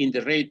in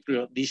the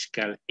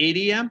retrodiscal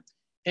area,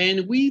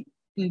 and we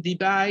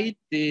divide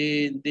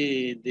the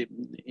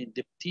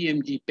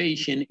TMG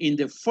patient in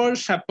the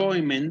first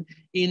appointment,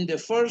 in the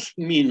first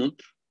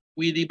minute,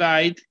 we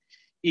divide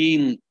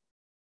in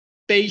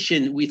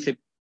patient with a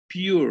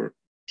pure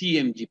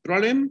TMG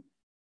problem,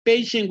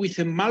 patient with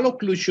a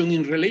malocclusion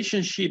in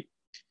relationship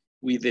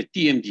with the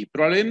TMG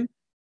problem,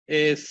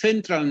 a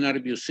central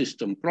nervous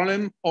system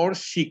problem or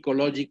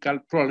psychological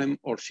problem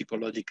or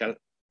psychological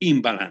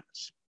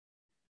imbalance.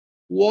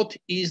 What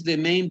is the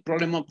main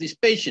problem of this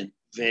patient?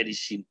 Very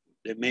simple.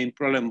 The main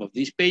problem of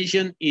this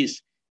patient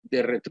is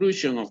the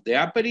retrusion of the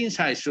upper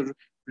incisor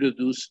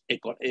produce a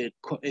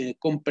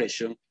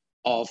compression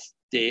of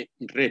the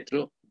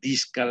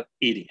retrodiscal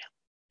area.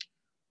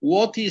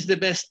 What is the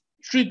best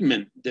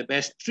treatment? The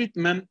best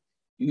treatment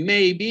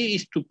maybe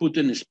is to put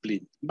in a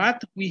splint,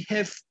 but we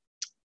have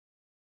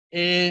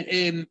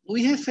a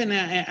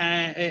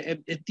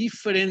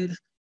different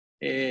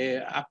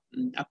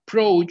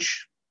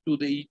approach to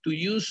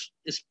use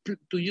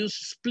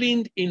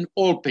splint in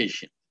all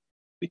patients,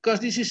 because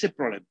this is a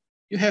problem.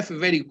 You have a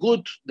very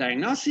good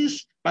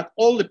diagnosis, but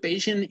all the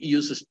patients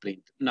use a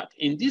splint. Not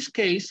in this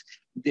case.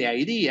 The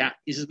idea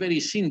is very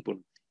simple.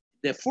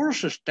 The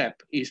first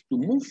step is to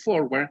move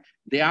forward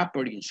the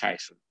upper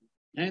incisor.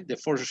 The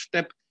first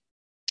step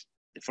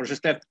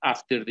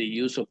after the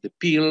use of the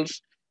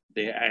pills,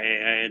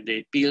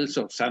 the pills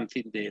or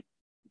something, the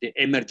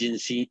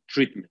emergency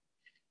treatment.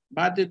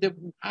 But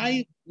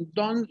I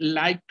don't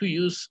like to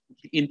use,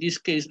 in this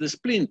case, the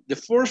splint. The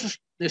first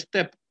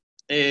step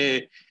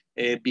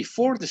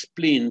before the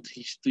splint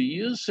is to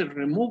use a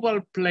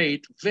removal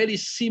plate, very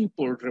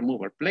simple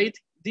removal plate.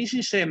 This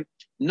is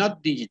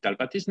not digital,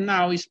 but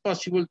now it's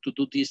possible to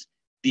do this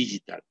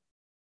digital.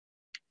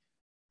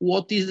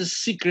 What is the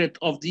secret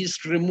of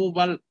this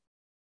removal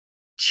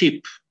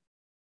chip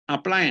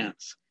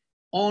appliance?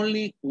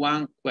 Only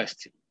one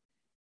question.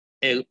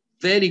 A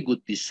very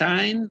good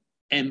design,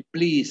 and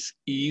please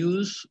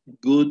use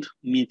good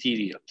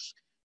materials.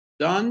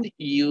 Don't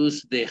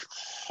use the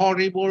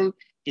horrible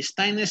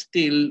stainless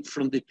steel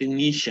from the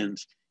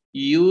technicians.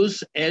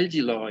 Use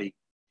LG-Loy.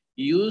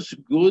 Use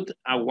good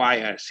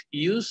wires.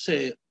 Use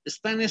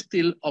stainless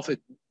steel of a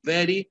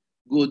very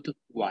good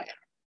wire.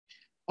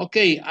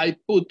 Okay, I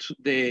put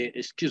the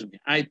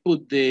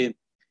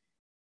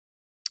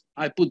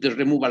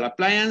removal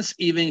appliance.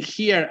 Even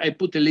here, I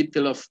put a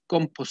little of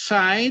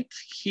composite.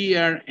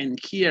 Here and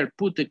here,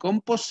 put a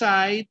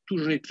composite to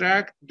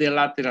retract the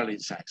lateral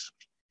incisor.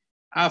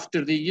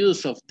 After the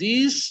use of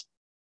this,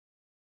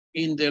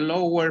 in the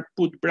lower,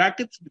 put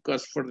brackets,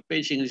 because for the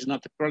patient it's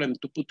not a problem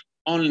to put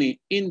only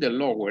in the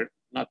lower,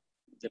 not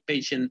the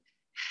patient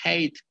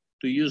hate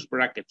to use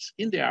brackets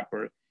in the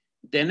upper.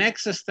 The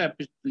next step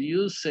is to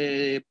use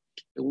a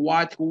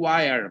white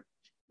wire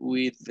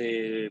with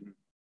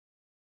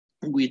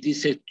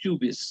these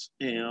tubes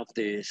of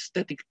the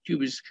static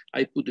tubes.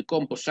 I put the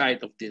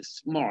composite of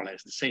this more or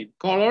less the same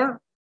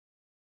color,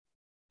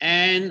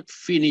 and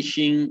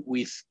finishing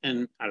with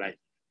an aligner.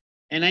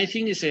 And I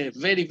think it's a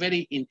very,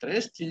 very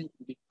interesting,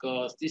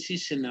 because this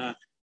is a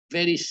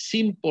very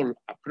simple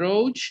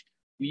approach,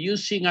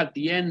 using at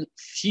the end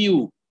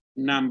few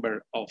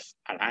number of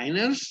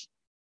aligners,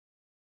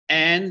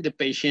 and the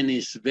patient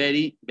is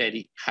very,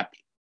 very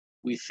happy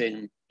with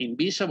an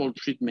invisible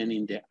treatment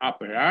in the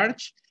upper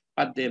arch.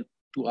 But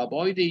to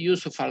avoid the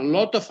use of a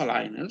lot of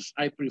aligners,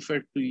 I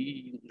prefer to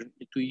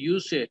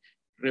use a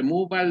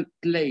removal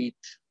plate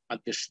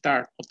at the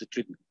start of the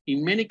treatment.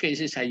 In many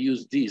cases, I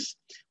use this.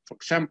 For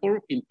example,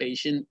 in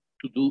patients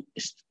to do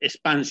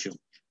expansion,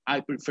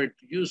 I prefer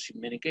to use, in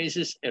many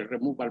cases, a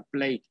removal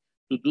plate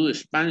to do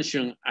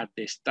expansion at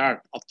the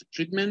start of the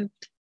treatment,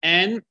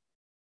 and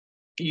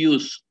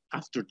use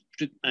after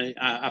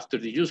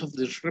the use of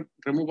this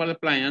removal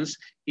appliance,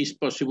 is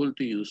possible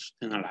to use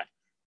an aligner.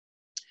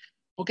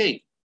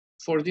 Okay,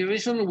 for the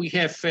reason we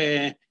have,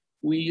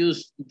 we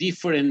use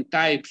different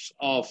types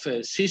of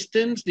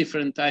systems,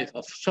 different types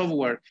of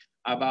software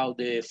about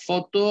the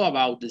photo,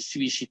 about the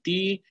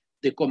CBCT,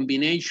 the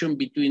combination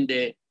between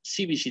the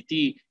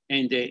CBCT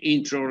and the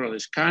intraoral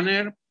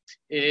scanner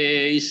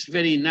is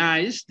very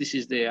nice. This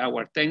is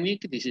our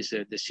technique. This is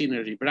the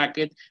synergy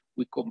bracket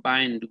we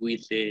combined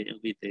with the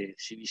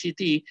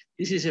CBCT.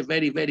 This is a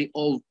very, very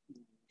old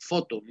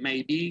photo,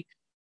 maybe,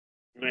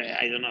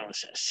 I don't know,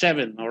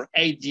 7 or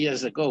 8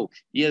 years ago.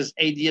 Yes,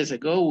 8 years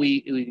ago,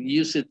 we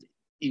used it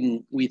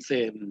with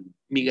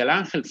Miguel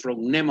Angel from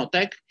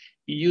Nemotech.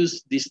 He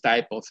used this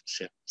type of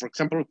cell. For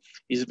example,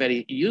 it's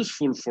very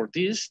useful for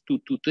this to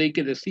take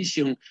a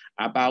decision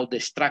about the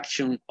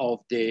extraction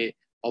of the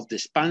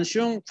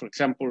expansion. For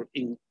example,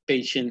 in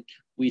patient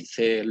with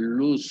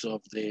loss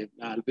of the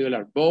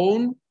alveolar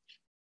bone,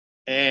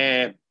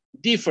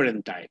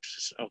 different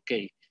types.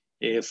 Okay,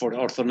 for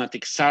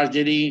orthodontic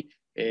surgery.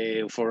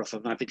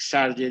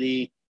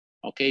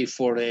 Okay,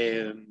 for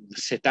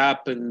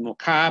setup and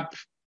mock-up,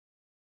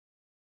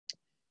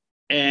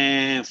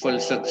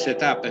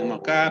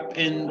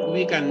 and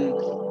we can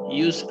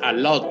use a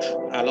lot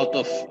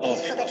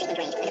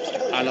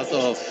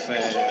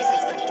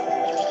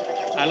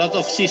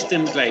of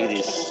systems like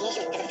this.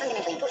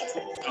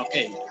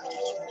 Okay,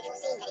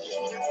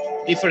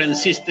 different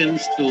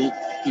systems to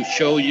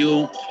show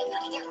you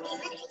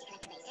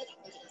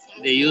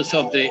the use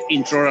of the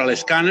intraoral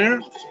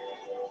scanner.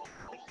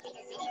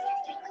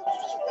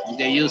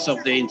 The use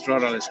of the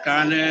intraoral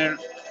scanner.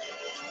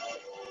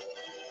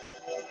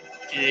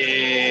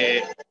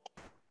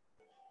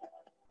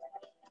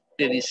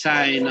 the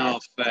design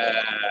of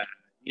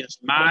your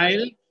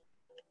smile.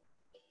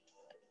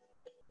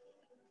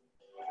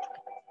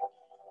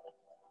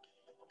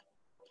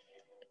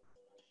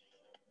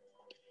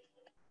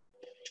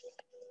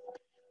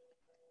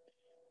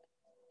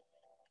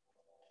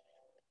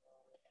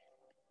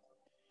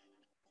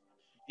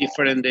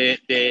 Different,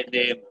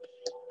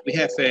 we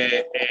have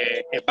a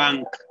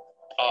bank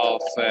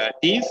of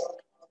teeth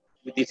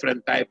with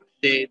different types.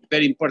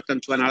 Very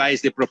important to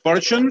analyze the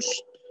proportions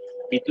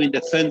between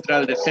the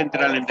central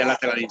and the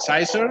lateral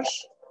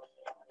incisors.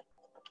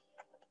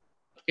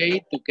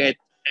 Okay, to get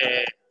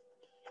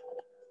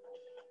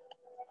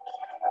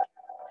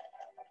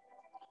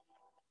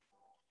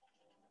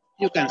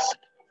you can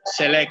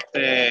select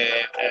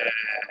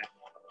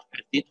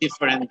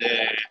different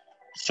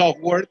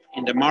software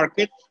in the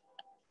market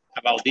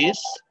about this.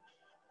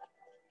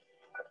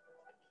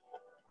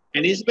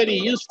 And it's very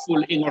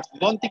useful in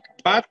orthodontic,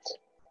 but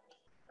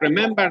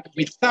remember,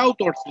 without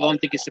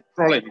orthodontic is a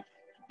problem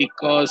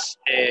because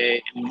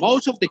in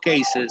most of the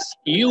cases,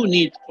 you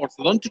need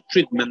orthodontic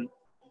treatment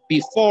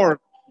before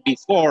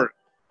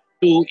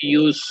to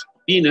use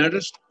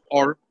veneers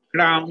or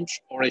crowns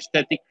or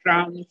aesthetic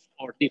crowns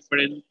or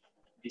different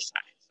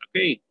designs,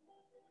 okay?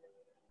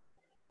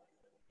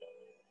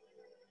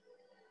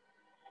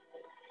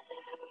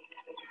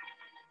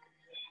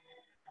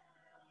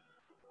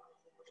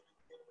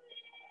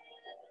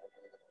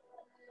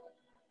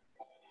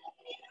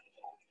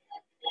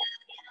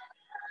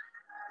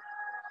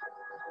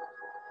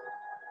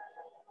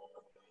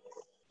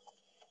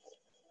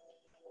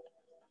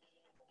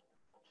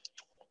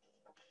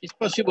 It's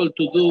possible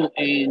to do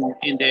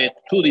in the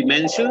 2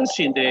 dimensions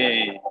in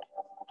the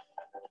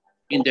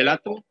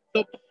laptop,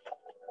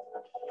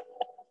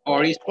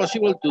 or it's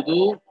possible to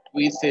do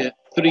with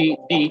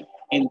 3D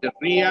in the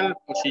real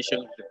position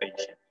of the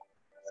patient.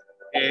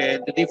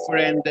 The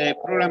different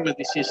programs.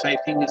 This is, I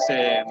think, is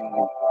I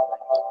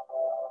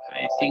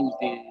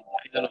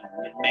don't know.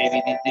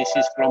 Maybe this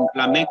is from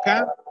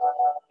Plameca.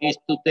 Is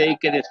to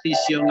take a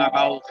decision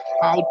about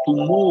how to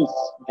move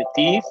the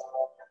teeth.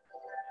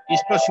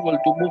 It's possible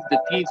to move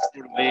the teeth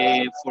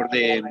for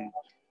the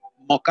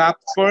mock-up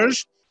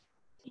first,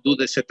 to do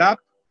the setup,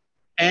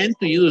 and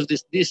to use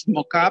this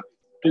mock-up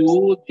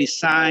to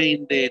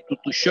design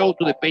to show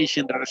to the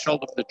patient the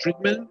result of the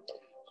treatment,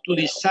 to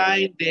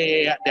design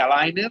the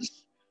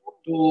aligners,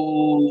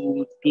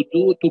 to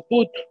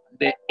put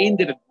the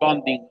indirect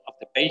bonding of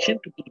the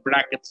patient, to put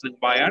brackets and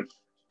wires.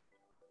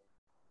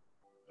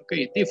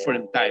 Okay,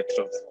 different types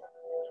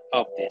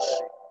of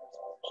this.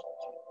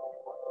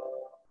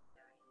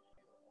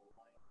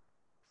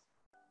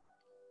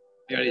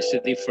 There is a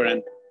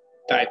different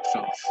types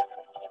of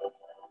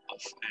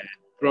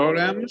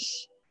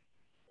programs.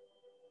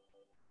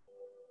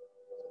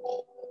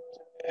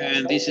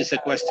 And this is a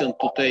question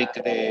to take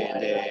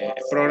the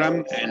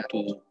program and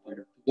to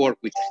work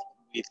with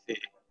it.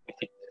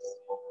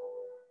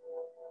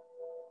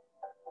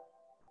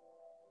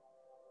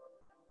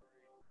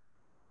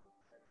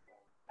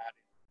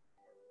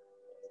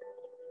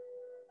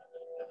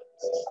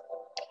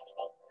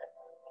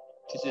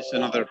 This is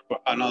another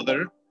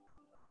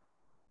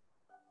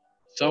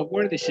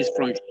software. This is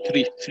from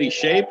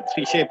 3Shape.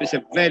 3Shape is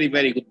a very,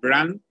 very good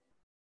brand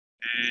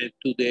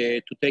to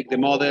take the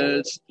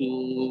models,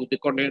 to the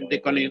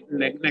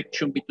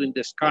connection between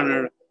the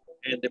scanner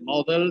and the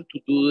model, to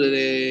do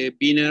the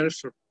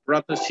veneers or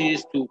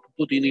prostheses, to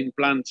put in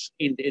implants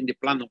in the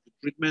plan of the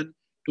treatment,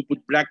 to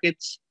put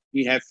brackets.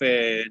 We have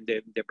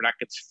the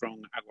brackets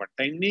from our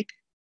technique.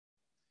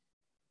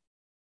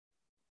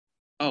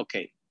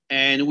 Okay,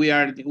 and we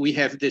have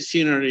the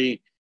synergy.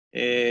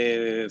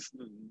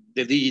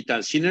 The digital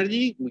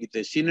synergy with the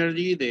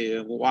synergy,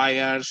 the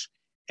wires,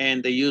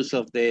 and the use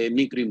of the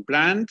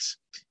microimplants.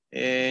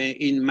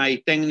 In my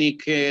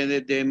technique,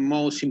 the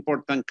most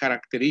important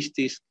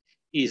characteristics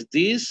is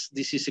this.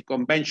 This is a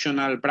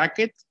conventional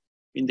bracket.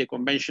 In the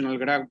conventional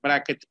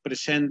bracket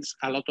presents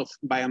a lot of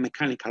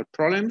biomechanical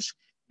problems.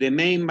 The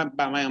main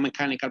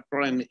biomechanical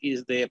problem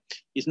is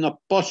not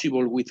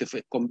possible with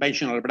the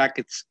conventional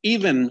brackets,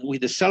 even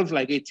with the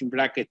self-ligating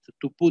bracket,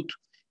 to put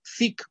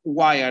thick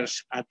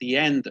wires at the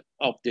end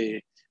at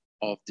the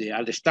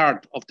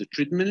start of the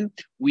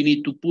treatment. We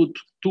need to put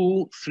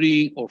 2,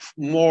 3, or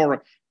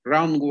more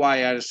round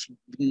wires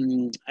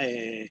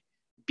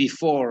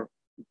before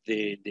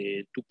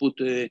to put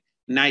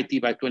 90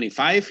 by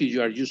 25. If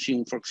you are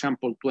using, for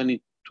example,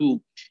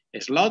 22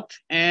 slot,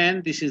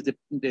 and this is the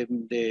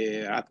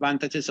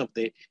advantages of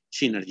the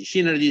synergy.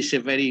 Synergy is a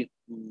very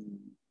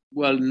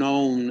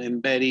well-known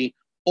and very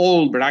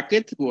old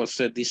bracket. It was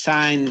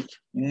designed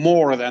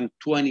more than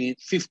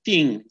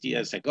 15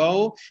 years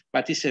ago,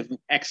 but it's a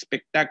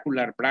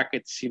spectacular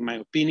bracket in my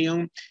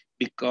opinion,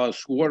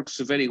 because works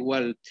very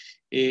well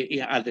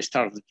at the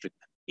start of the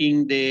treatment.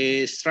 In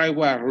the strike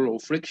wire low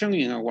friction,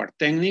 in our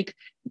technique,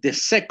 the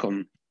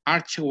second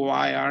arch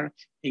wire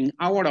in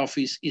our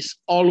office is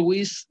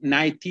always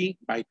 90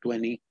 by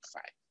 25.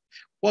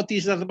 What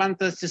is the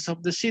advantages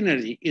of the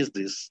synergy? Is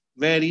this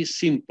very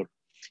simple.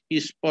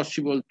 it's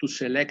possible to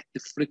select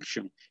the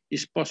friction.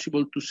 It's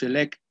possible to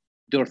select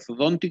the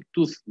orthodontic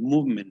tooth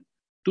movement,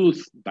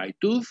 tooth by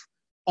tooth,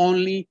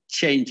 only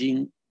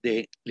changing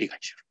the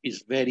ligature.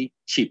 It's very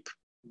cheap,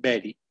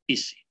 very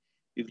easy.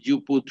 If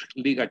you put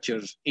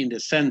ligatures in the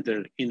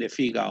center, in the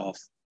figure of,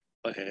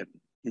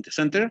 in the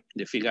center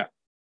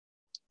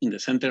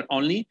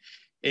only,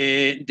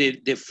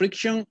 the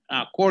friction,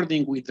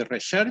 according with the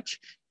research,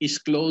 is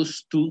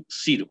close to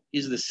 0.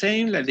 It's the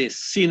same like the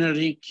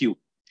synergy cube.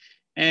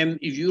 And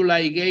if you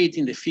ligate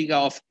in the figure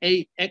of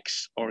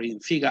AX or in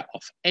figure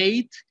of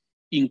 8,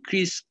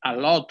 increase a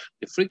lot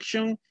the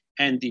friction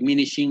and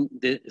diminishing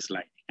the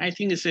sliding. I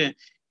think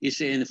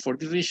for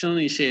this reason,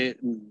 it's a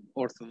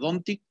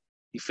orthodontic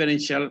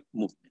differential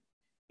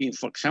movement.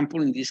 For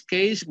example, in this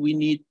case, we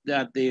need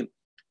that the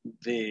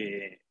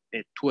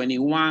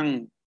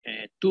 21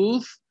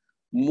 tooth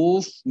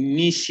move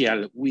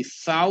mesial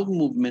without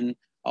movement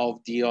of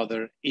the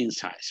other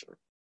incisor.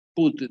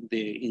 Put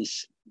the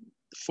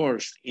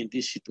first in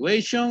this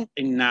situation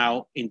and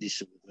now in this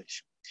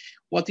situation.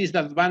 What is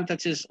the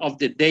advantages of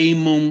the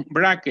diamond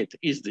bracket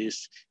is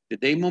this. The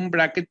diamond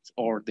bracket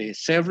or the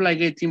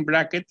self-ligating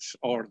brackets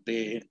or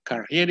the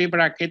Carriere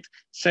bracket,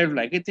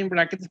 self-ligating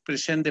brackets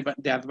present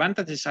the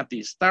advantages at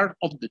the start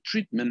of the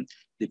treatment,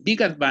 the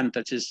big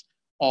advantages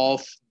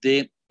of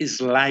the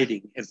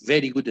sliding, a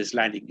very good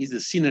sliding. Is the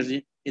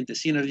synergy, and the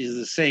synergy is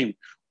the same.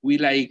 We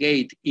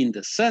ligate in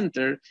the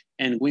center,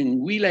 and when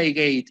we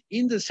ligate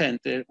in the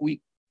center,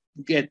 we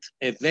get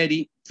a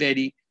very,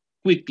 very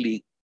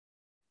quickly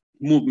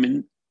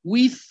movement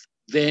with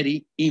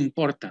very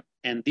important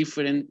and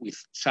different with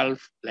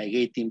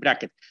self-ligating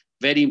bracket.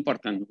 Very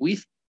important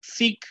with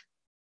thick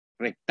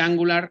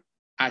rectangular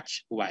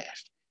arch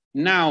wires.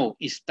 Now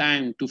it's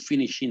time to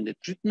finish in the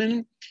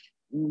treatment.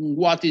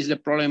 What is the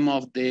problem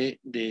of the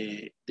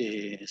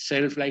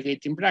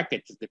self-ligating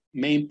brackets? The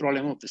main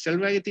problem of the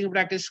self-ligating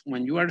brackets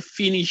when you are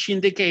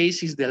finishing the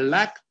case is the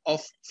lack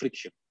of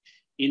friction.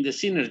 In the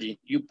synergy,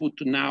 you put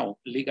now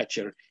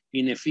ligature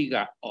in a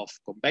figure of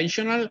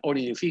conventional or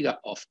in a figure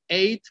of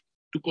 8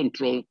 to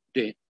control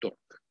the torque.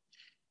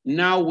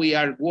 Now we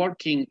are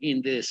working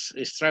in this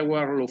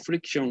structural low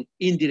friction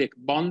indirect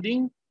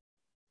bonding.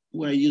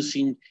 We're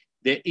using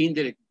the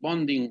indirect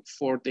bonding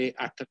for the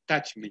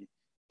attachment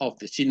of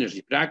the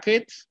synergy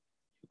bracket.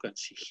 You can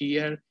see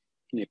here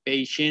in a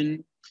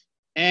patient.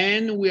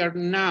 And we are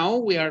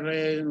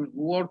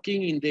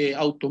working in the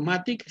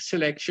automatic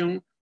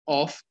selection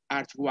of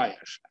arch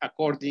wires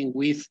according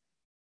with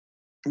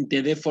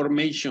the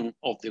deformation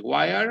of the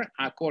wire,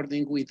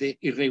 according with the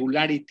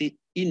irregularity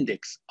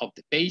index of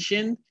the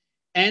patient,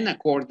 and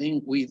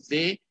according with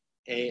the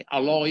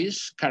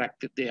alloys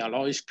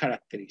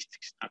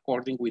characteristics,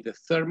 according with the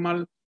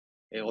thermal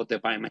or the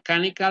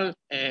biomechanical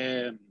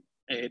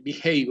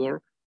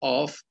behavior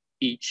of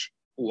each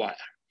wire.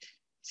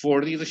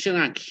 For the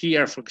reason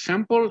here, for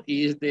example,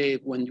 is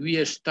when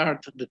we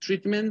start the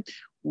treatment,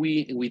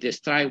 with the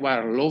strike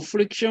wire low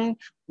friction,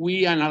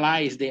 we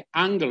analyze the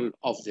angle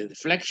of the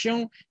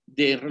deflection,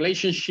 the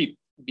relationship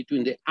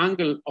between the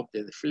angle of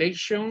the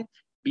deflection,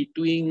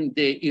 between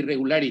the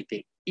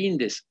irregularity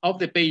index of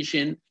the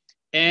patient,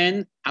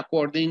 and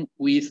according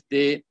with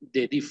the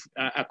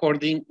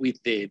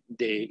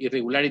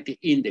irregularity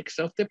index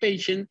of the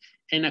patient,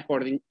 and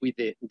according with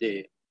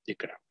the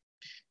crown.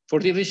 For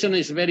this reason,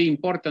 it's very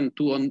important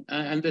to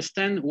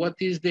understand what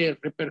is the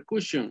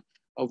repercussion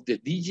of the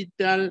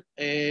digital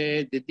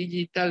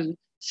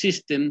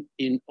system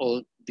in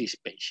all these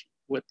patients.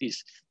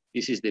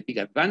 This is the big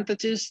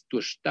advantages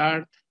to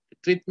start the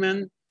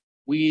treatment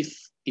with,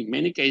 in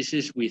many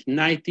cases, with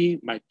 90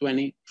 by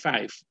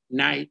 25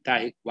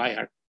 night-type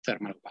wire,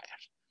 thermal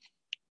wires.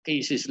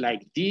 Cases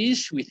like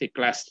this with a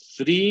class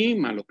 3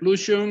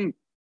 malocclusion,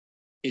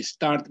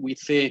 start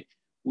with a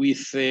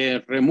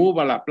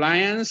removal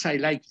appliance. I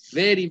like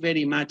very,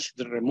 very much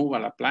the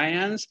removal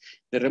appliance.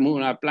 The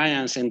removal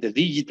appliance and the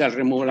digital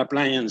removal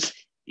appliance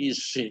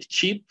is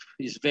cheap,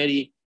 is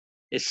very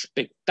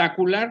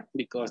spectacular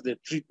because the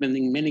treatment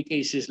in many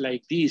cases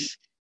like this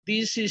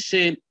is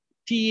a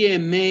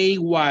TMA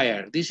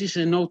wire. This is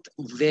a not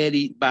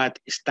very bad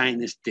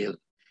stainless steel.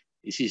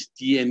 This is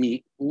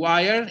TME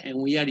wire, and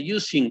we are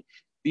using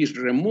this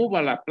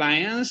removal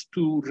appliance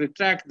to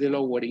retract the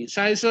lower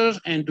incisors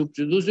and to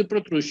produce the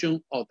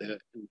protrusion of the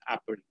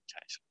upper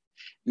incisor.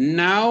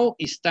 Now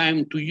it's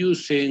time to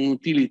use an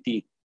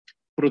utility,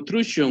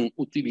 protrusion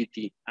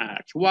utility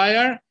arch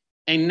wire,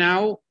 and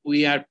now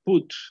we are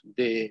put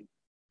the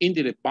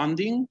indirect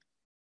bonding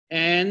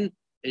and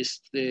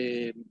it's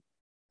the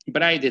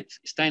braided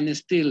stainless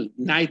steel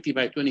 90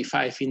 by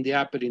 25 in the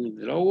upper and in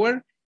the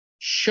lower,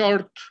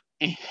 short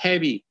and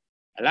heavy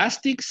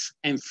elastics,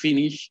 and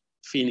finish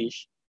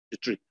the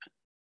treatment.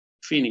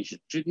 Finish the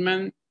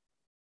treatment.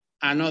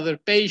 Another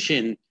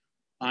patient,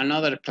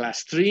 another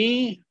class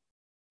 3,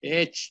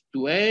 edge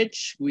to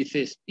edge with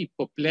a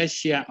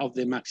hypoplasia of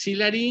the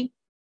maxillary.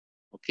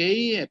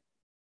 Okay,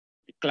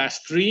 class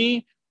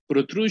 3,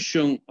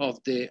 protrusion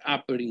of the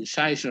upper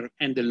incisor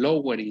and the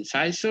lower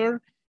incisor,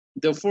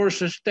 The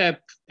first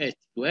step, edge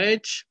to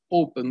edge,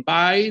 open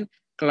bite,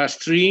 class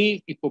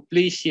 3,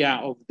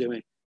 hypoplasia of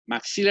the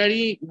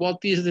maxillary.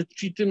 What is the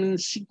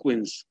treatment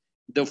sequence?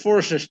 The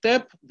first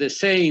step, the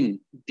same,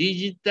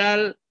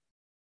 digital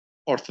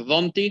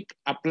orthodontic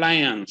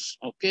appliance,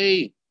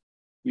 okay?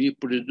 We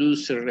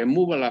produce a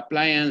removal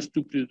appliance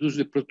to produce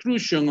the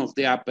protrusion of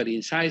the upper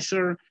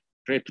incisor,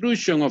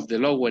 retrusion of the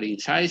lower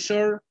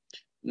incisor.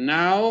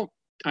 Now,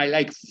 I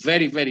like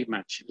very, very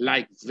much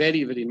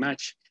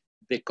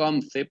the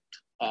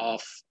concept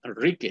of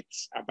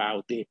rickets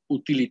about the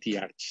utility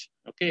arch.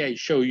 Okay, I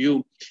show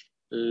you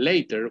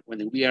later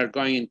when we are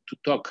going to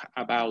talk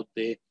about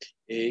the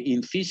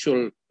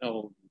incisal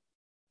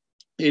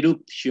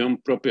eruption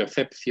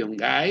proprioception,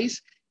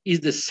 guys, is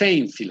the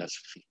same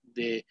philosophy.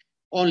 The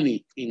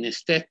only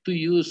instead to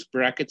use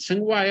brackets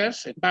and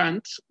wires and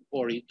bands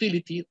or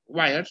utility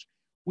wires,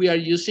 we are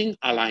using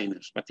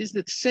aligners, but it's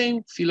the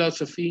same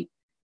philosophy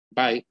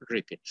by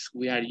rickets.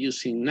 We are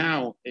using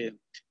now a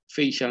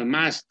facial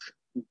mask.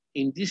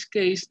 In this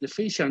case, the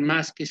facial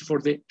mask is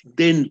for the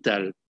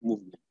dental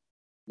movement,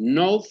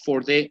 not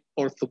for the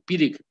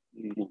orthopedic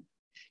movement.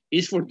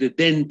 It's for the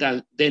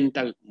dental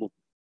movement.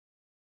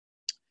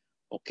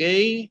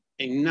 Okay,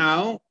 and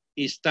now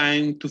it's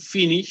time to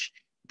finish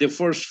the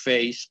first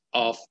phase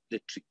of the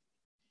treatment.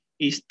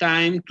 It's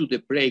time to the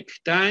break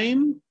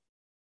time,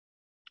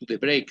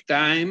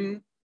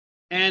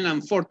 and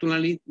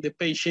unfortunately, the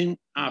patient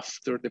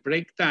after the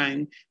break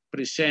time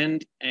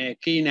present a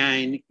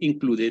canine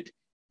included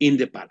in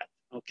the palate.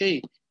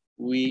 Okay,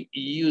 we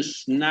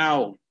use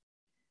now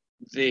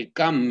the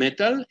gum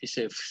metal. It's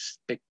a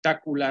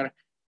spectacular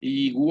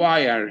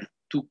wire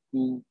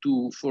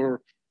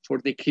for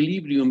the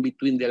equilibrium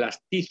between the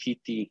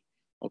elasticity,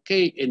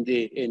 okay, and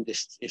the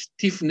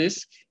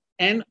stiffness,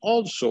 and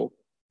also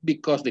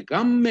because the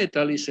gum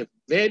metal is a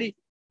very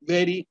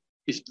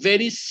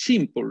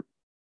simple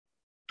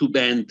to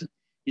bend.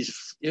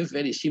 It's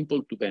very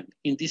simple to bend.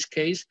 In this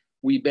case,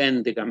 we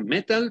bend the gum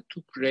metal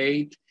to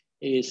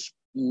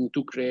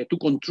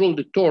control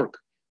the torque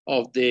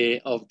of the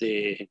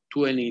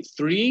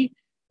 23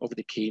 of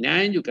the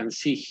canine. You can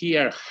see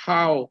here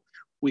how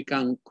we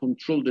can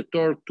control the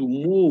torque to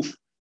move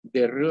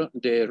the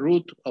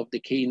root of the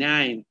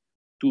canine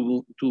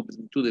to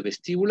the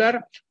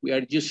vestibular. We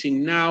are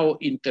using now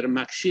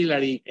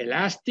intermaxillary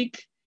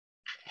elastic,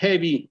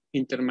 heavy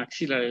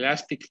intermaxillary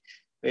elastic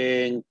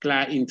in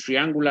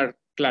triangular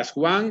class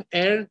 1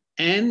 and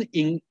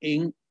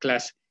in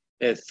class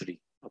 3.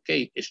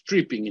 Okay,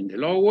 stripping in the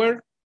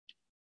lower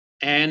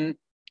and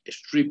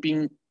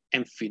stripping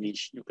and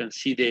finish. You can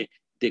see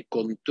the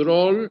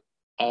control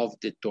of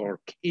the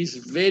torque is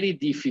very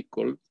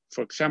difficult,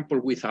 for example,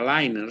 with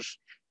aligners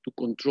to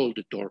control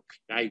the torque.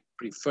 I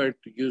prefer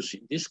to use,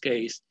 in this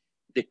case,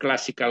 the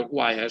classical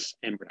wires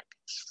and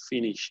brackets.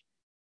 Finish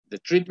the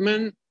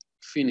treatment,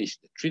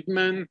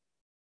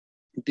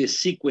 the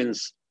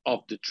sequence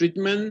of the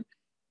treatment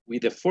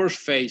with the first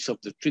phase of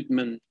the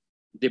treatment,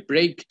 the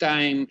break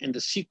time and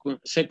the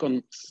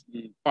second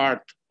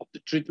part of the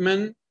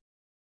treatment,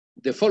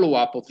 the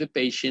follow-up of the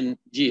patient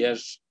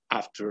years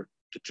after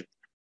the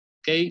treatment,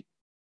 okay?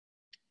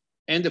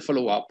 And the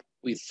follow-up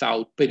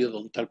without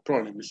periodontal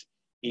problems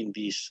in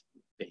this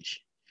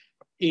patient.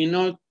 In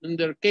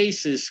other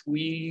cases,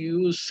 we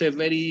use a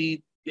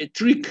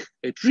trick,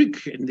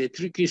 and the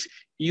trick is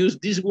use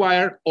this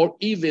wire, or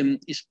even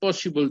it's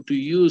possible to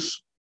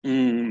use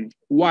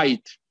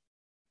white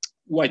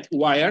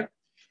wire,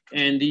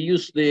 and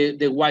use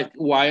the white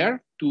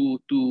wire to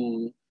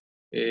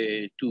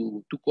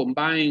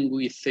combine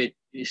with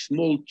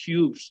small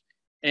tubes,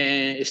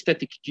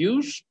 static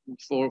tubes,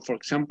 for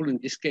example, in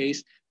this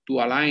case, to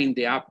align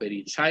the upper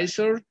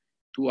incisor,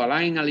 to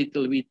align a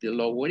little bit the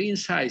lower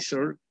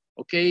incisor,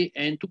 okay,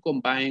 and to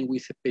combine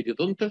with a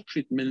periodontal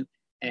treatment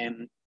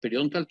and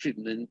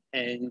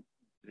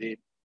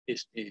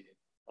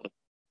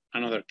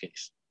another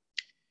case.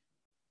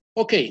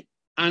 Okay,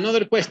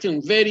 another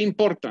question, very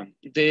important,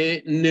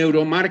 the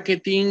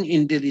neuromarketing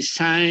in the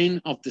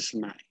design of the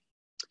smile.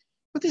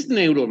 What is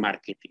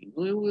neuromarketing?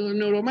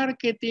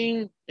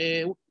 Neuromarketing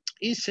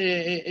is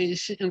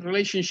in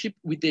relationship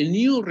with the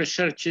new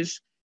researches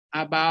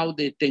about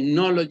the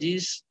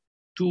technologies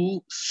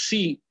to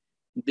see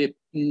the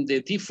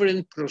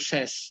different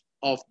process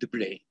of the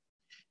brain,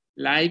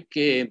 like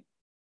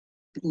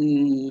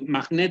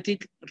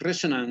magnetic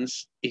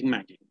resonance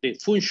imaging, the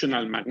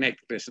functional magnetic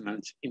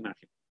resonance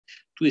imaging,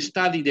 to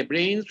study the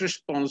brain's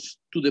response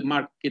to the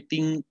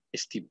marketing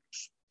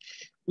stimulus.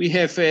 We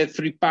have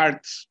 3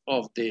 parts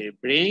of the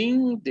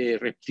brain, the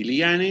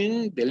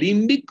reptilian, the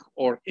limbic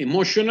or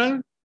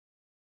emotional,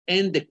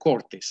 and the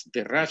cortex,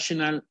 the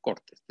rational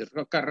cortex. The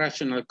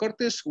rational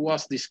cortex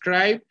was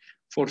described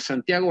for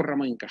Santiago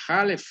Ramón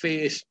Cajal,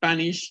 a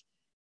Spanish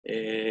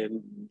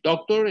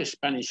doctor,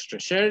 Spanish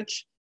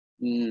research,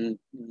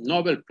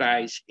 Nobel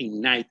Prize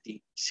in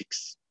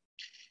 1996.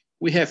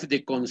 We have the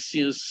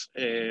conscious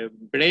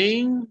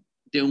brain,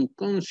 the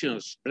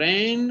unconscious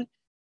brain,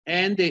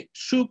 and the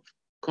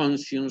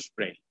subconscious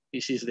brain.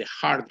 This is the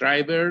hard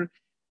driver,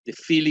 the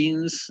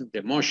feelings, the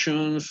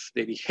emotions,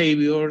 the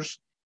behaviors,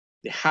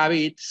 the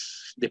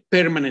habits, the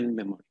permanent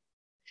memory.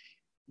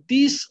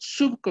 This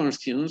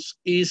subconscious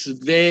is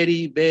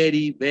very,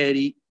 very,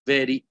 very,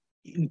 very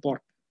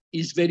important.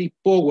 It's very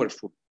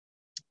powerful.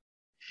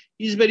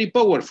 It's very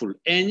powerful.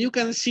 And you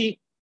can see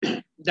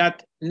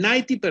that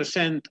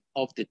 90%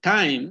 of the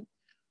time,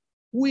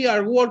 we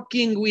are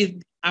working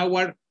with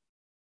our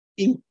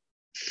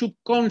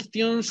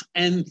subconscious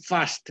and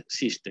fast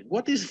system.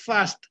 What is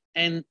fast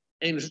and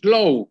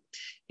slow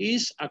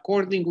is,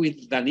 according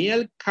with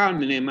Daniel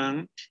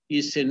Kahneman,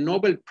 is a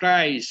Nobel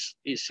Prize,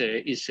 is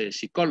a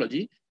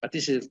psychology, but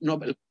this is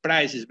Nobel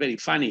Prize is very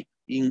funny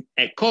in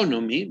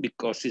economy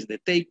because it's the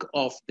take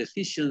of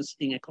decisions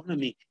in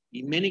economy.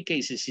 In many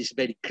cases, is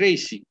very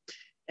crazy.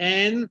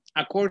 And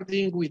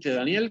according with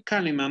Daniel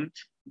Kahneman,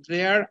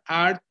 there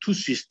are two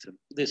systems.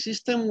 The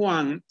system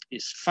one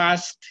is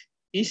fast,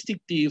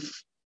 instinctive,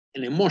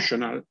 and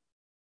emotional.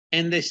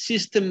 And the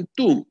system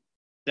two,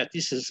 that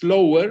is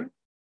slower,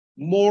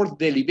 more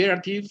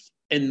deliberative,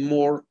 and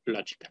more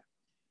logical.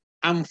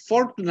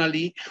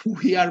 Unfortunately,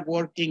 we are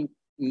working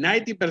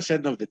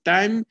 90% of the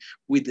time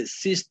with the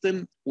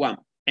system one.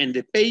 And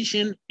the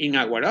patient in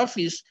our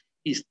office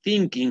is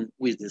thinking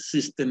with the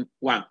system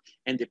one.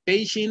 And the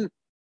patient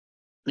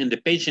and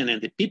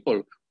the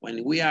people,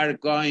 when we are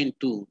going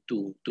to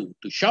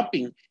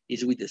shopping,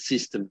 is with the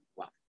system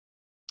one.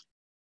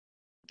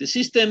 The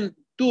system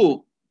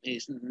two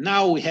is,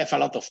 now we have a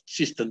lot of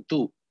system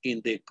two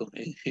with the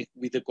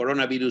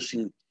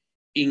coronavirus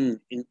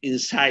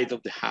inside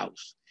of the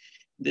house.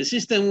 The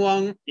system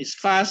one is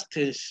fast,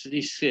 is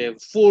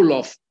full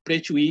of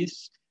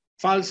prejudice,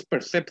 false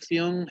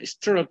perception,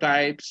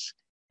 stereotypes,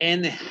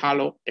 and a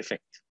halo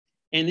effect.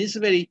 And it's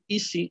very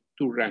easy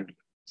to wrangle.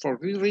 For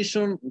this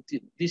reason,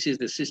 this is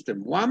the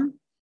system one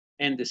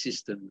and the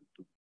system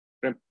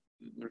two.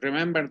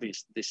 Remember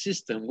this, the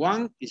system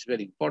one is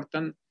very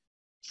important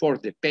for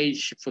the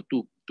patient,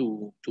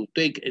 to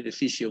take a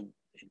decision,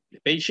 the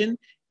patient,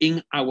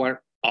 in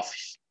our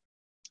office.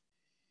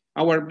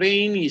 Our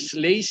brain is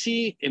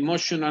lazy,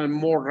 emotional,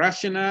 more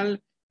rational.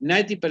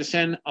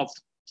 90% of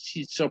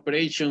its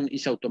operation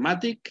is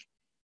automatic.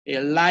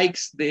 It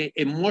likes the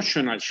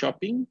emotional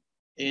shopping,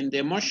 and the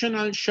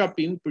emotional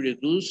shopping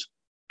produces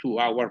to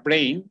our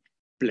brain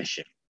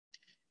pleasure.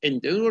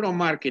 And the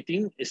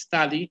neuromarketing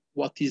study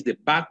what is the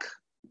back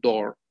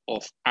door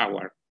of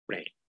our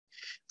brain.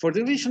 For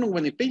the reason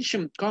when a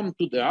patient comes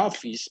to the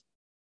office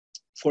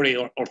for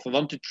an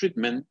orthodontic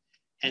treatment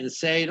and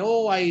say,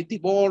 oh, I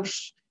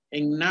divorced,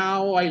 and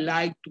now I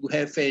like to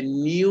have a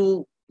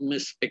new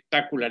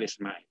spectacular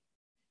smile.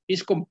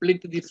 It's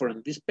completely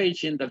different. This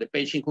patient than the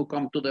patient who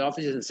comes to the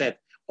office and said,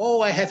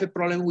 oh, I have a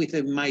problem with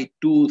my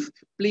tooth.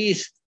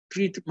 Please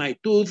treat my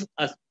tooth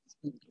as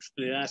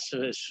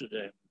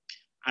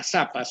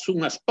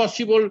soon as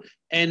possible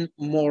and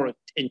more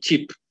and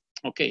cheap.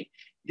 Okay,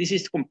 this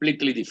is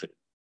completely different.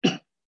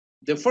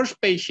 The first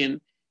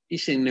patient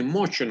is an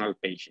emotional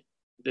patient.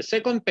 The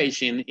second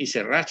patient is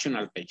a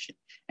rational patient.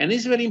 And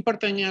it's very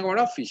important in our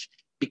office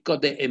because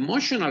the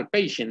emotional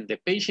patient, the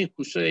patient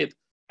who said,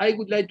 I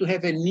would like to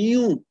have a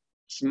new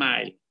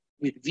smile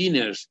with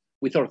veneers,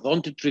 with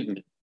orthodontic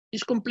treatment,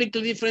 is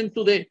completely different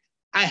to the,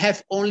 I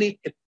have only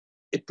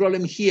a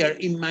problem here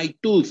in my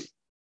tooth.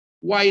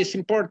 Why is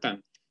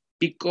important?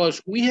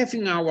 Because we have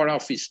in our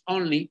office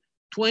only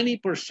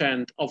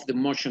 20% of the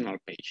emotional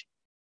patient.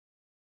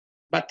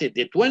 But the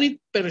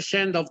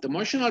 20% of the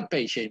emotional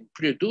patient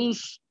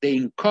produce the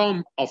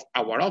income of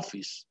our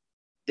office,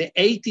 the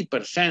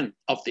 80%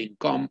 of the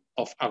income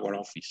of our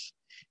office.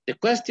 The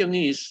question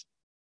is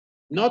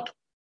not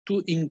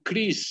to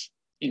increase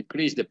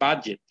the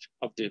budget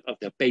of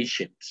the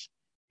patients.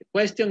 The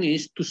question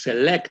is to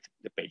select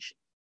the patient.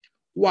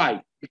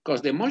 Why?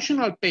 Because the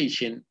emotional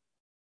patient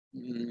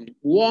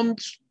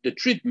wants the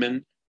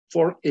treatment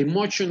for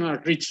emotional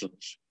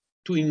reasons,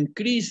 to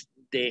increase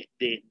the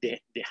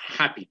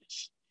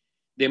happiness.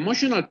 The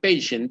emotional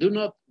patient do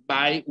not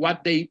buy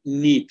what they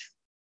need,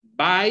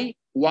 buy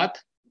what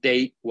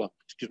they want.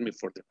 Excuse me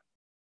for that.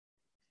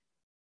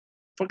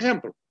 For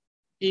example,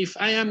 if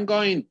I am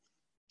going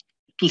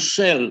to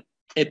sell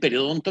a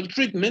periodontal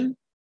treatment,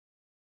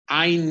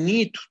 I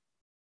need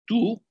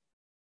to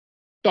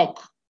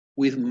talk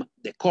with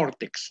the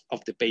cortex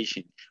of the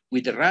patient,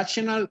 with the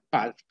rational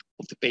part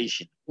of the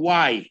patient.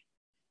 Why?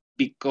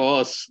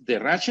 Because the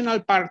rational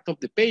part of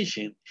the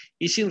patient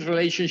is in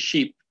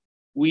relationship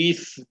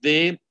with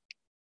the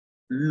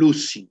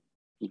losing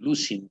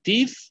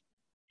teeth,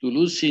 to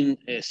losing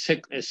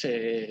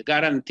a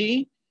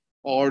guarantee,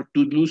 or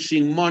to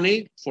losing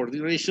money. For the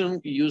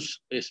reason,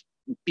 use a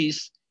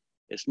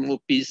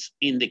small piece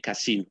in the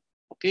casino.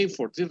 Okay,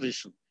 for this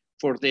reason,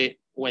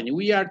 when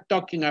we are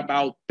talking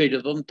about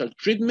periodontal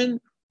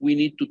treatment, we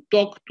need to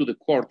talk to the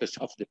cortex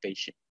of the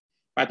patient.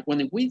 But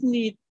when we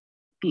need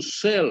to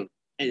sell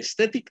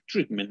aesthetic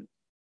treatment,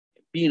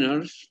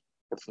 veneers,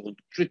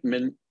 orthodontic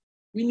treatment,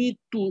 we need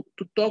to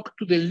talk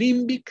to the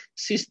limbic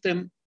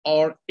system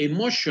or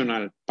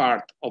emotional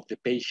part of the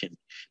patient,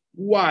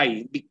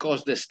 Why?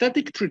 Because the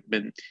static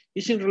treatment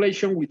is in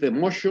relation with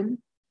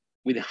emotion,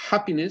 with the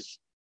happiness,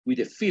 with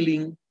the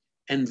feeling,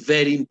 and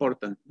very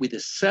important, with the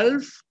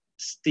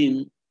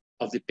self-esteem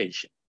of the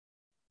patient.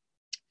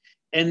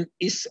 And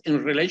is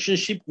in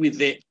relationship with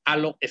the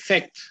halo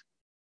effect.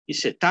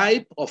 It's a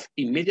type of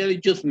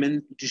immediate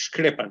judgment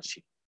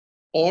discrepancy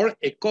or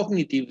a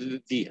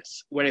cognitive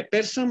bias, where a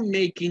person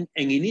making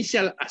an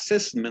initial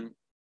assessment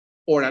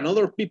or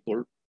another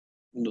people,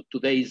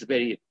 today is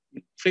very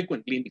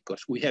frequently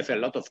because we have a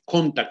lot of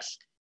contacts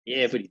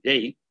every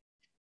day,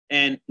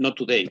 and not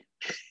today,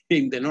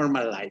 in the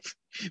normal life,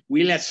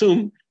 we'll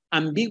assume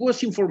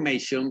ambiguous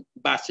information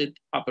based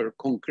upon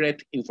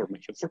concrete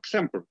information. For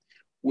example,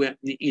 when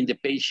in the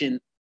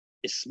patient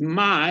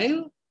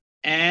smile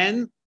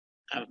and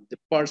the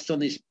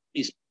person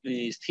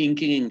is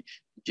thinking in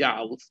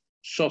youth,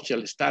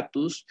 social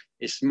status,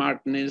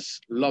 smartness,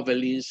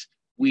 loveliness,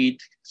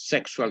 wit,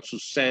 sexual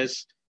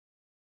success,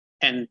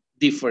 and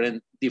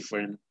different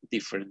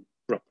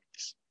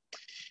properties.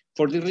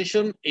 For the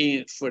reason,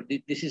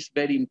 this is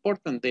very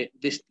important.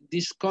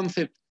 This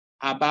concept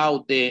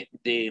about the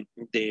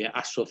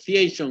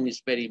association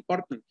is very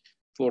important.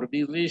 For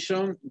this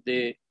reason,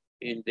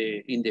 in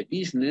the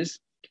business,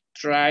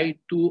 try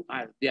to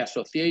the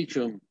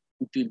association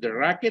between the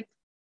racket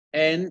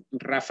and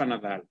Rafa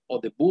Nadal, or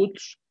the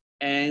boots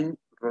and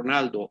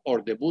Ronaldo,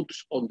 or the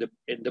boots on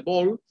the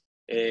ball,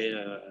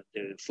 the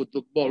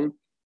football ball,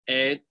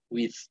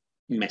 with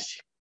Messi.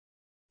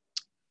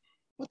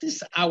 What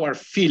is our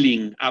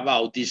feeling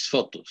about these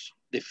photos?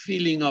 The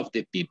feeling of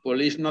the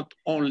people is not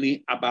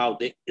only about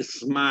the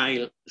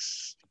smile,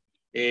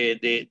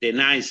 the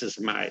nice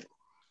smile.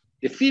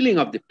 The feeling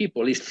of the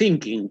people is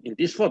thinking in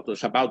these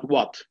photos about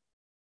what?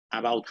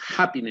 About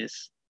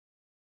happiness,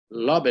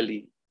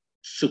 lovely,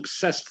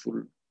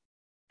 successful,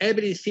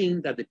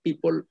 everything that the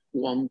people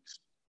want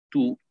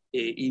to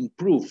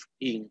improve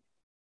in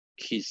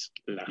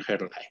her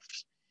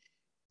lives.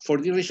 For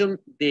the reason,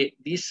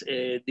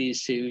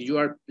 you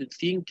are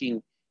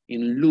thinking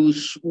in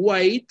lose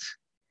weight,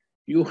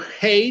 you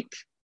hate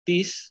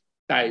this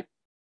type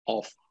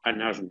of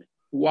announcement.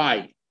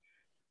 Why?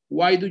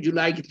 Why do you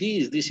like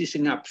this? This is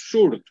an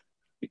absurd,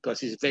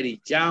 because it's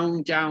very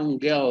young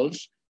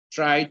girls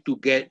try to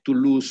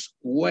lose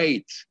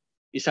weight.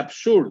 It's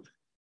absurd,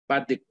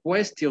 but the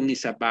question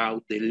is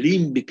about the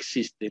limbic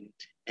system,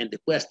 and the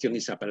question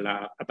is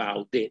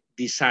about the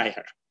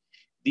desire.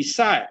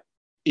 Desire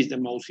is the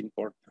most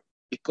important,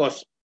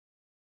 because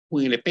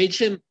when a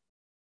patient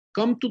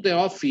comes to the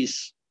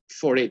office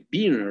for a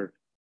dinner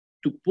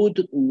to put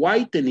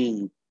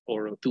whitening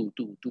or to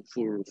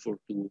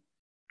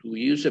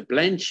use a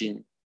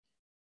blanching,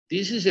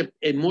 this is an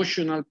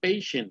emotional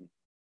patient.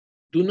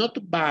 Do not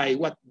buy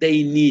what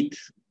they need,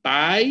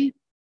 buy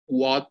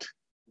what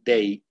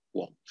they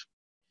want.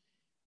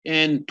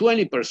 And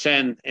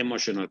 20%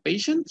 emotional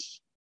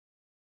patients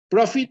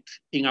profit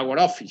in our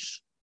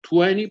office.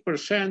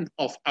 20%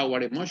 of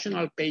our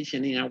emotional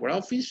patients in our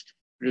office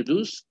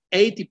produce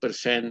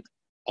 80%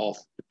 of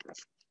the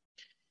profit.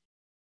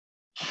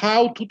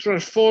 How to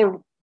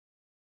transform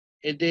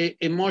the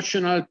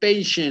emotional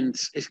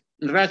patients,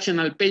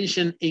 rational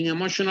patient in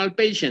emotional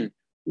patient?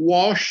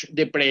 Wash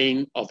the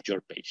brain of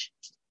your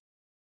patients.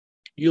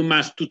 You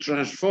must to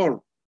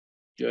transform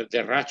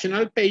the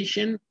rational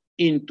patient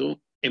into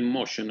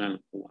emotional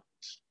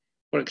ones.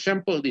 For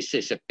example, this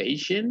is a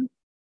patient.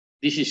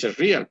 This is a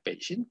real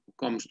patient who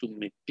comes to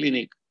my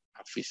clinic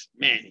office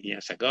many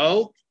years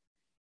ago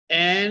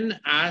and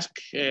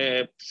asks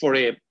for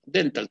a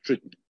dental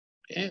treatment.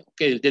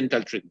 Okay,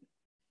 dental treatment.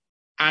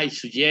 I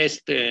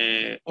suggest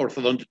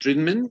orthodontic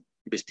treatment,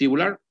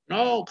 vestibular.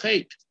 No,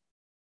 hate.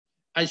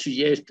 I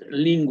suggest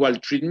lingual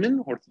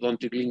treatment,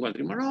 orthodontic lingual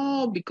treatment.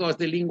 No, because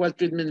the lingual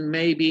treatment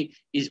maybe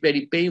is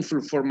very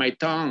painful for my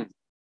tongue.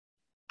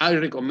 I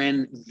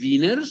recommend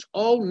veneers.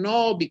 Oh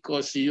no,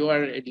 because you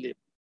are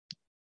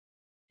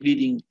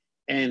bleeding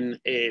and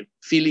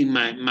feeling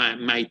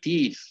my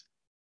teeth.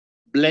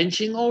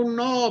 Blanching. Oh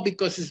no,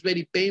 because it's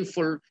very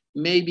painful.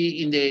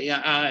 Maybe in the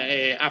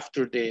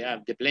after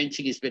the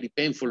blanching is very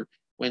painful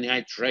when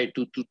I try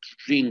to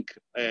drink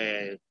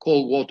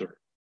cold water.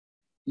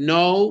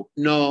 No,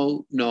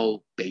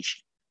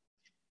 patient.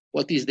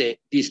 What is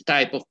this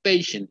type of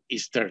patient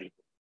is terrible.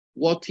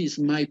 What is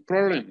my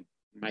problem?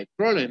 My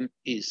problem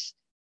is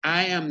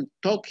I am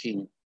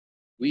talking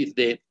with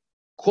the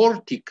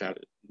cortical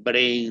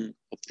brain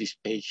of this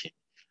patient.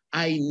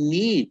 I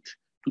need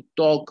to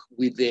talk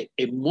with the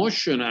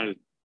emotional,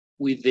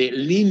 with the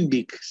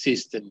limbic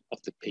system of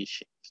the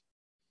patient.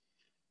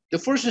 The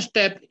first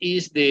step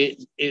is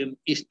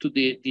to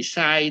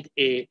decide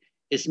a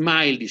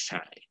smile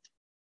decide.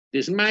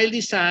 The smile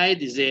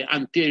decide is the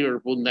anterior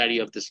boundary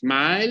of the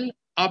smile,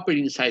 upper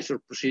incisor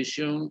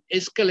position,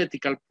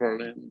 skeletal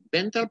problem,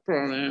 dental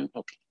problem.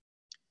 Okay.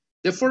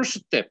 The first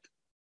step,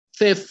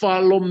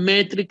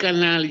 cephalometric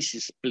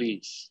analysis,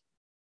 please.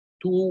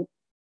 To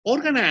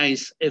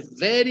organize a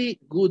very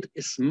good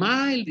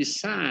smile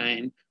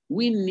design,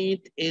 we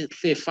need a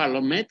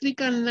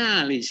cephalometric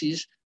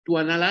analysis to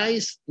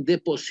analyze the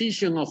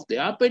position of the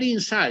upper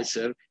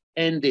incisor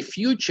and the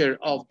future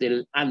of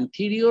the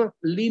anterior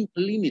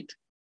limit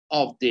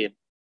of the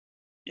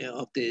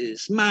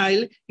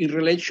smile in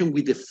relation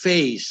with the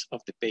face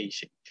of the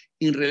patient,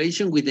 in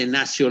relation with the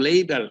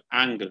nasolabial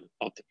angle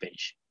of the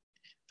patient.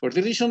 For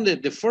the reason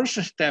that the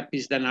first step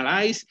is to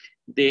analyze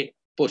the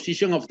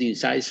position of the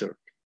incisor.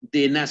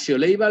 The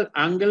nasolabial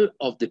angle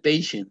of the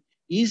patient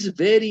is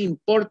very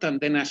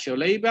important, the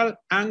nasolabial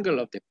angle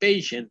of the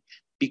patient,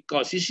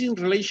 because it's in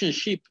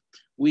relationship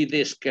with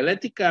the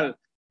skeletal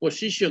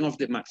position of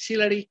the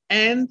maxillary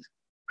and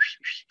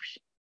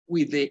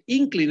with the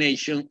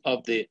inclination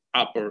of the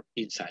upper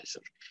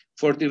incisor.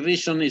 For the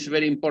reason it's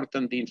very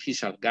important the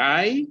incisal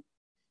guide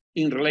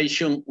in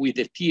relation with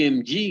the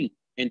TMG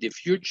in the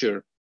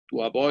future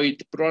to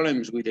avoid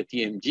problems with the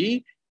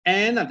TMG,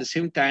 and at the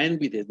same time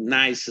with a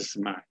nice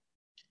smile.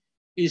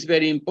 It's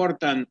very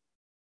important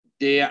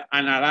to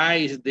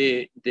analyze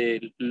the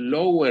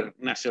lower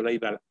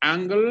nasolabial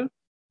angle,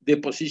 the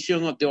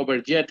position of the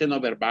overjet and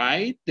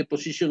overbite, the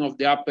position of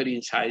the upper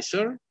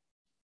incisor.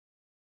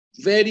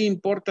 Very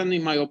important,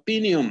 in my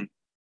opinion,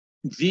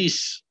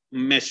 this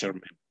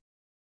measurement.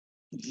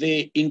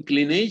 The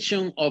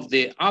inclination of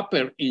the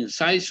upper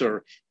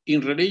incisor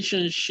in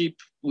relationship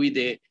with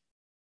the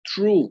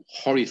true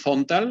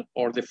horizontal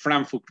or the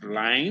Frankfurt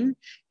line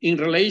in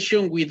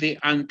relation with the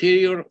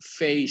anterior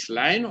face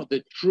line or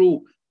the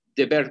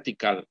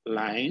vertical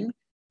line,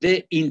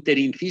 the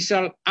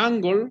interincisal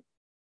angle,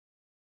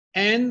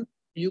 and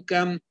you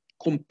can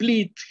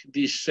complete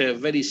this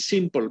very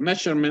simple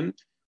measurement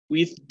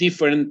with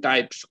different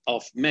types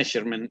of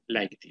measurement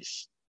like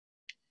this.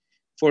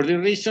 For the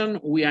reason,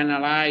 we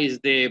analyze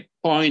the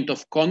point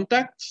of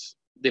contacts,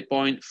 the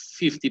point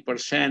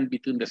 50%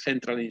 between the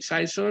central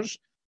incisors,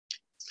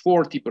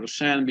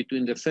 40%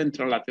 between the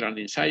central lateral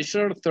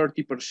incisor,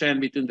 30%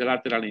 between the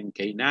lateral and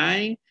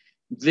canine,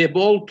 the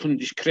Bolton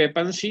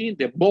discrepancy,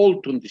 the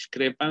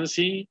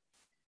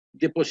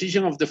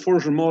position of the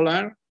first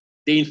molar,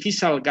 the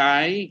incisal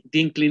guide,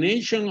 the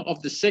inclination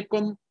of the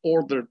second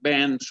order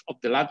bands of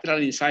the lateral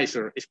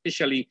incisor,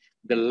 especially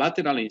the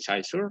lateral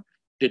incisor,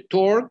 the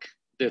torque,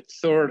 the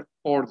third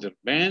order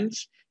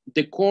bands,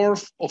 the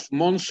curve of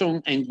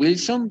Monson and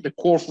Wilson, the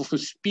curve of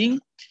spin,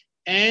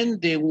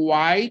 and the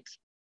width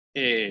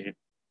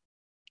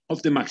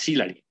of the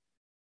maxillary,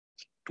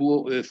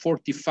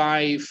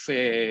 45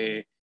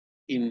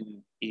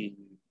 in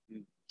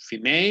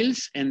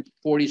females and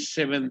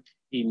 47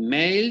 in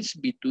males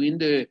between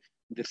the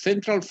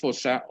central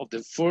fossa of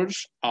the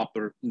first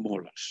upper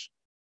molars.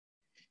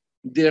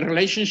 The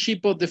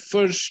relationship of the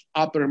first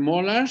upper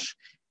molars,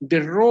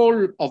 the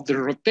role of the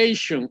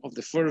rotation of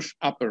the first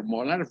upper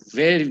molar,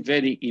 very,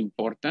 very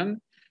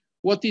important.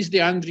 What is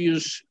the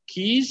Andrews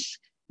keys?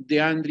 The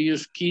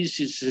Andrews keys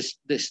is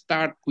the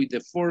start with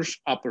the first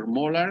upper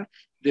molar,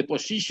 the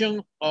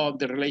position of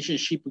the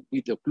relationship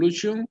with the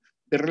occlusion,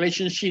 the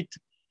relationship,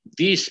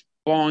 this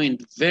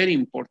point, very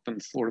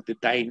important for the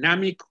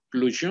dynamic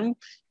occlusion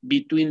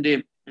between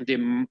the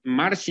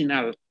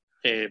marginal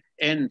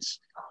ends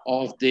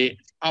of the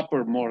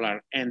upper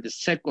molar and the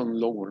second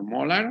lower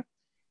molar,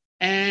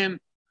 and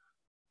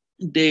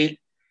the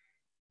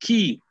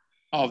key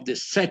of the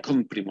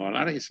second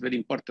premolar. Is very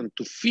important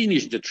to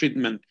finish the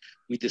treatment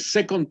with the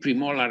second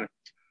premolar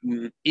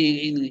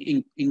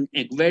in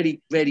a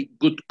very, very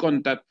good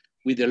contact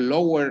with the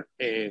lower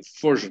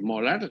first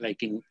molar,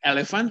 like in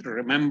elephant.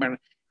 Remember,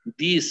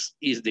 this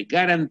is the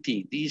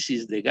guarantee. This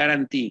is the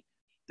guarantee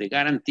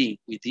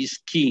with this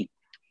key,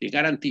 the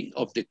guarantee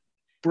of the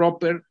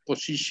proper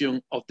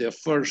position of the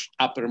first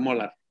upper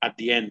molar at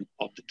the end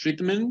of the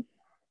treatment.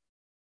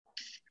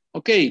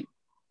 Okay,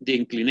 the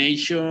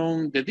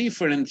inclination, the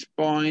difference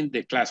point,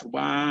 the class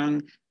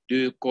 1,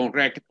 the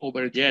correct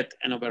overjet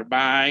and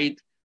overbite,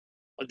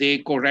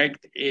 the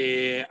correct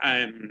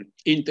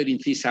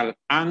interincisal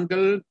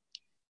angle.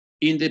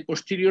 In the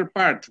posterior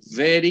part,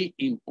 very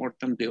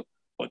important,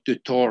 the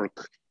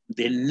torque,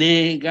 the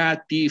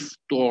negative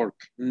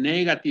torque.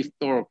 Negative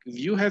torque. If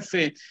you have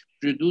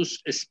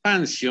produced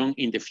expansion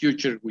in the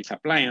future with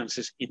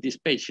appliances in this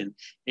patient,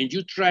 and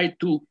you try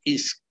to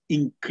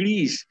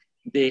increase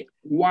the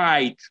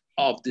width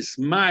of the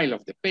smile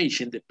of the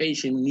patient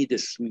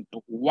needs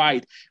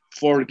wide.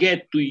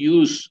 Forget to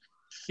use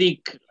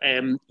thick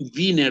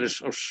veneers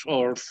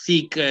or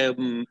thick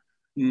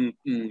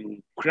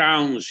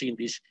crowns in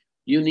this.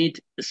 You need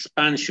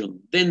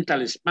expansion,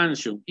 dental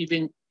expansion,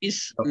 even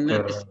is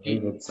Dr.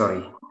 David,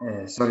 sorry,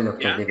 Dr.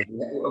 Yeah? David.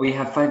 We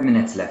have 5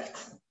 minutes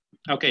left.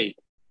 Okay.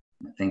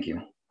 Thank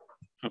you.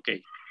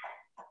 Okay.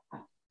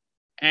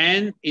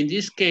 And in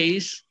this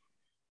case,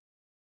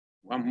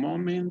 one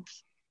moment.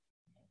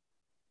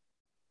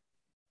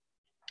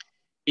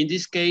 In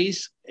this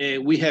case,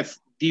 we have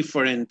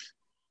different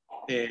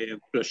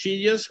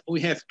procedures.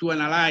 We have to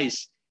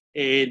analyze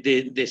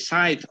the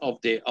side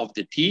of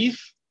the teeth.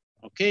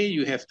 Okay,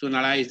 you have to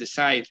analyze the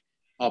side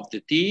of the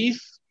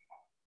teeth.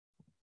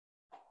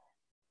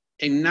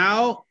 And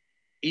now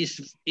this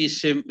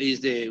is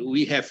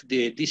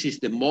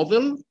the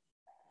model.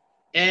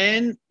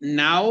 And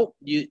now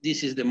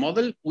this is the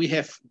model. We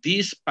have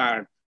this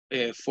part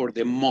for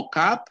the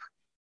mock-up,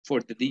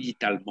 for the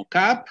digital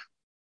mock-up.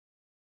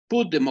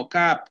 Put the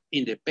mock-up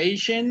in the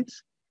patient.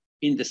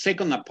 In the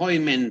second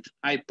appointment,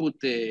 I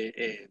put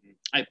a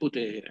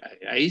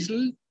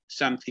easel,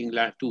 something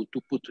like to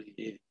put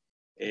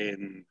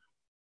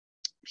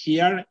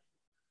here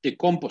the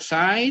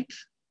composite.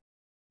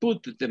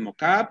 Put the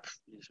mock-up.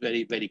 It's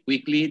very, very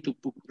quickly to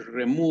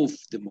remove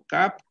the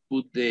mock-up.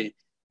 Put the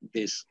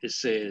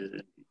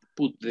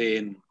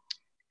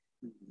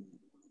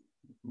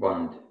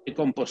bond, the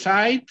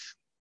composite,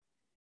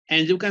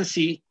 and you can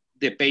see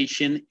the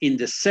patient in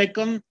the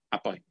second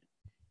appointment.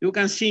 You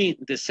can see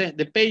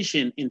the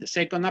patient in the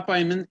second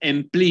appointment,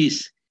 and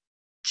please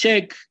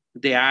check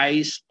the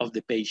eyes of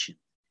the patient.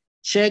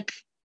 Check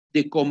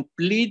the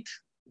complete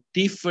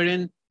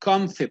different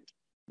concept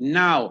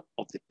now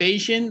of the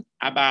patient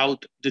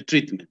about the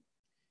treatment.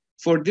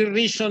 For this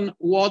reason,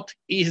 what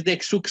is the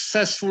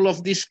successful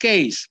of this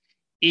case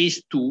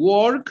is to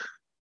work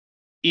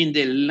in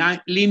the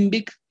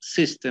limbic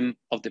system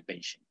of the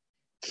patient,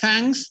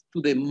 thanks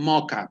to the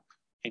mock-up.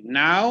 And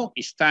now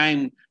it's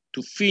time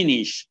to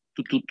finish,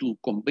 to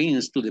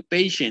convince to the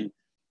patient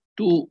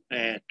to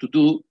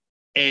do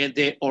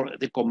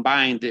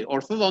combine the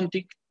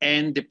orthodontic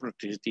and the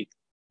prosthetic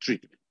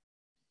treatment.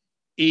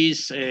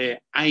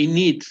 I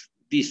need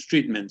this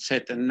treatment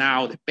set and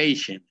now the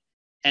patient.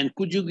 And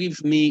could you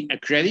give me a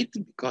credit?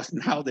 Because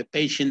now the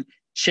patient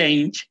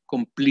changed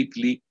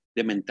completely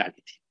the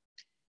mentality.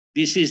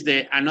 This is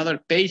another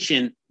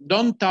patient.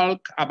 Don't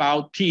talk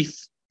about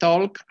teeth,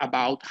 talk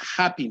about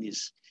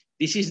happiness.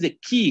 This is the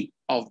key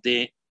of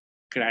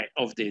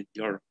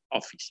your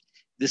office.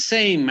 The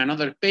same,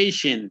 another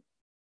patient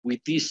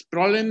with this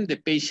problem, the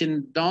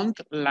patient don't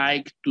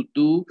like to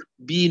do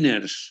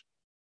beginners.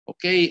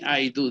 Okay,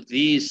 I do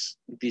this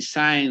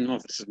design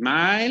of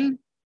smile.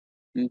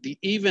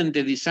 Even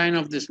the design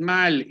of the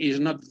smile is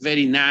not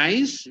very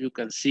nice, you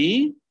can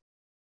see.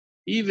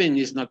 Even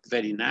is not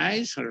very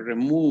nice. I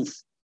remove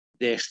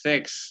the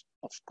effects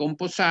of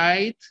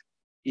composite,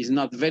 is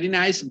not very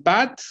nice,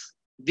 but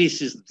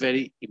this is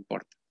very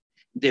important.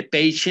 The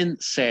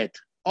patient said,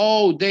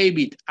 "Oh,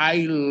 David,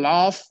 I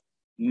love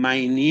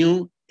my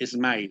new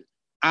smile.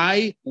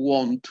 I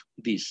want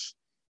this."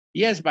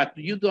 Yes, but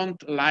you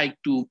don't like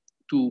to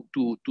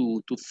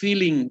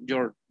feeling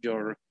your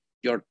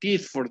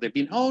teeth for the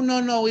pin. Oh,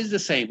 no, it's the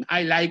same.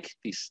 I like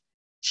this.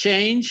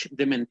 Change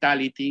the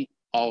mentality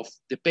of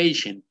the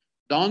patient.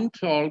 Don't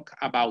talk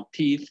about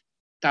teeth,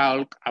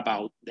 talk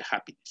about the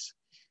happiness.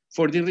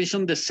 For the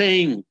reason the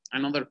same,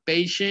 another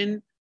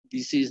patient,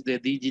 this is the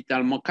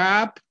digital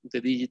mock-up.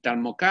 The digital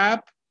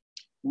mock-up,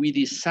 we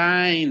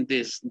design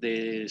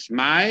the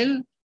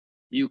smile.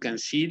 You can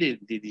see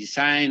the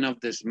design of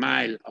the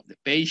smile of the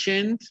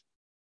patient.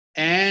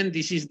 And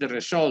this is the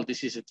result.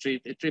 This is a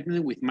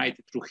treatment with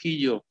Maite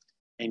Trujillo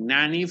and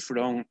Nani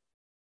from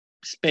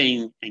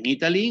Spain and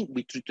Italy.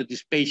 We treated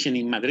this patient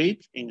in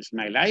Madrid, in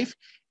Smile Life.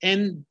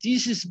 And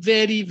this is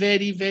very,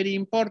 very, very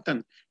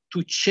important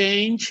to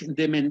change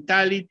the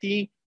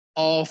mentality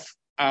of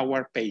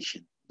our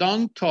patient.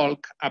 Don't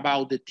talk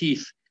about the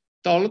teeth,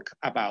 talk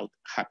about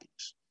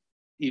happiness.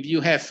 If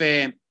you have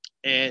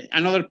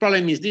another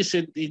problem is this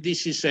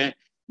is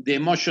the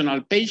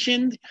emotional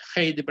patient,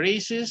 hate the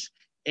braces,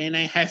 and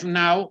I have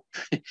now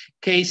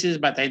cases,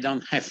 but I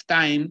don't have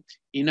time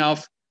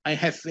enough. I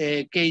have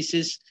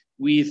cases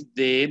with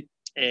the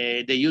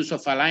use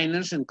of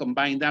aligners and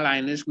combined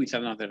aligners with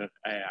another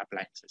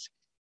appliances.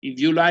 If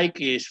you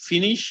like, is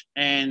finish,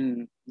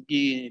 and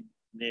if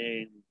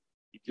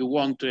you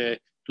want to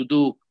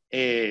do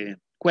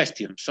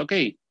questions,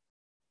 okay?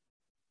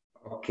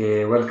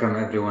 Okay, welcome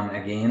everyone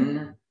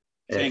again.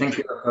 Thank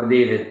you, Dr.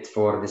 David,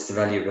 for this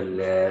valuable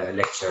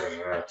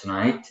lecture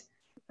tonight.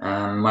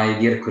 My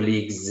dear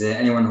colleagues,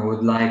 anyone who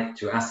would like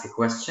to ask a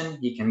question,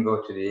 he can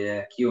go to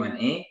the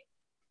Q&A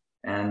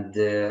and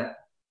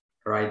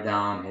write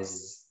down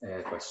his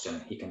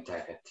question. He can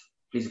type it.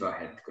 Please go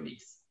ahead,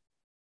 colleagues.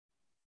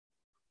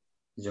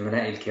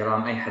 زملائي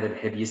الكرام، أي حدا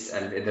بحب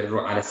يسأل بيقدر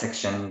يروح على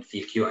سكشن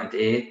في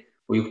Q&A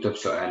ويكتب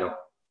سؤاله.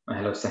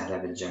 أهلا وسهلا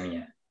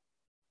بالجميع.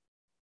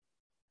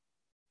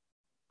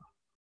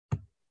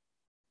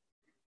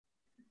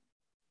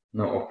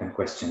 No open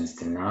questions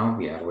till now.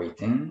 We are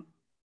waiting.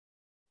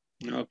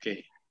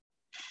 Okay.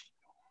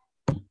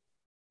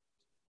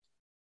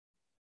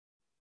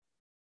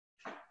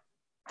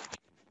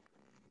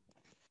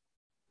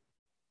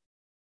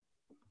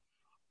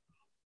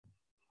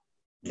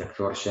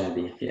 دكتور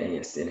شادي، في أي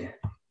أسئلة؟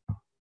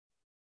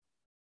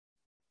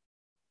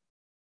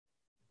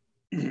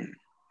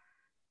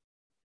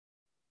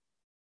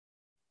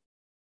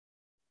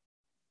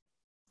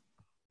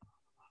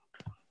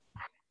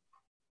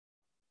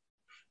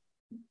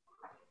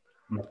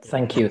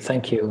 Thank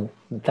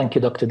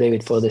you, Dr.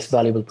 David, for this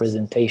valuable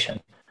presentation.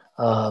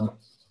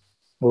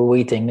 We're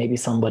waiting. Maybe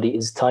somebody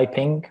is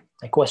typing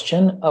a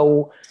question,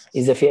 أو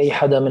إذا في أي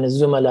حدا من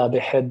الزملاء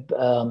بحب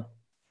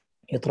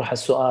يطرح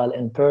السؤال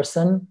in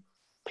person,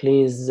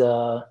 please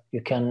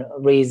you can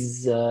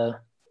raise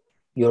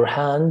your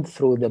hand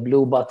through the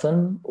blue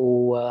button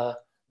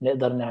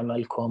ونقدر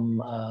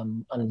نعملكم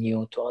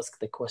unmute to ask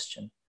the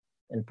question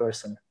in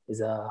person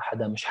إذا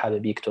حدا مش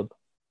حابب يكتب.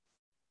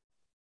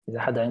 إذا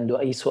حدا عنده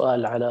أي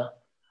سؤال على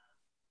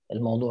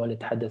الموضوع اللي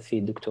تحدث فيه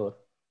الدكتور.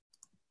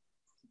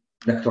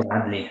 دكتور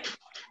عدلي.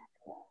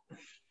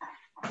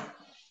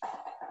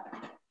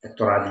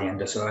 دكتور عدلي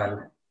عنده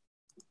سؤال.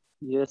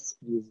 Yes,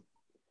 please.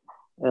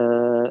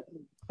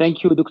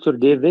 Thank you, Dr.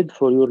 David,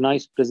 for your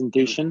nice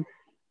presentation.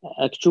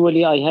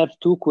 Actually, I have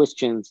two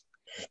questions.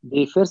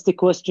 The first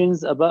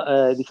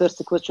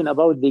question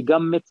about the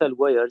gunmetal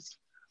wires.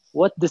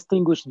 What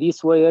distinguish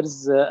these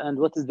wires and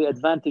what is the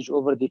advantage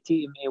over the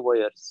TMA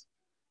wires?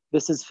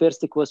 This is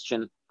first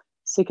question.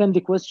 Second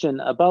question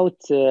about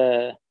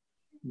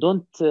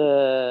don't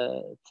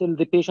tell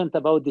the patient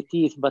about the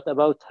teeth, but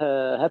about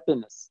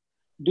happiness.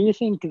 Do you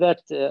think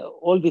that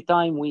all the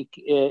time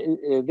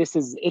this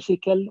is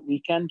ethical? We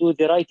can do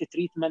the right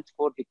treatment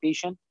for the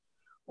patient,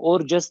 or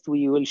just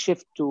we will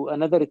shift to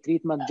another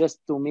treatment just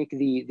to make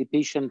the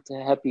patient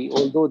happy,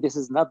 although this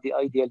is not the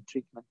ideal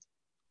treatment?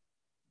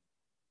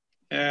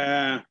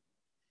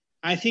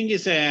 I think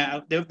it's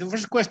the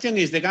first question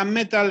is the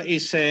gunmetal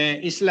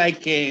is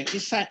like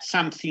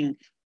something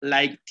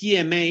like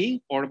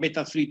TMA or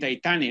beta-3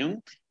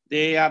 titanium.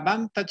 The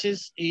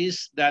advantages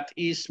is that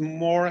it's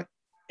more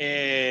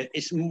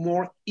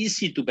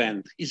easy to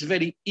bend. It's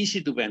very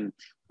easy to bend.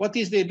 What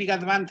is the big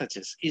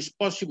advantages? It's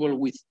possible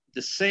with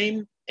the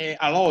same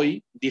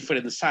alloy,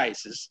 different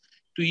sizes,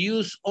 to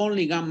use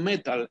only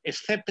gunmetal,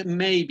 except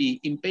maybe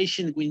in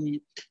patients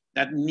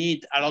that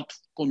need a lot of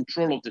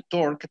control of the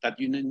torque, that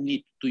you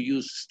need to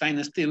use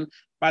stainless steel.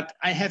 But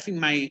I have in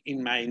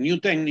my new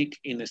technique,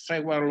 in the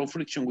strike wire low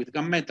friction with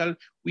gunmetal,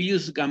 we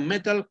use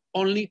gunmetal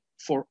only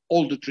for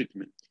all the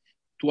treatment.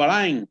 To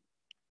align,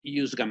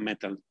 use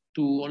gunmetal.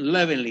 To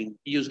leveling,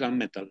 use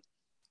gunmetal.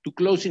 To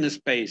closing a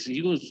space,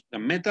 use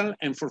gunmetal,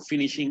 and for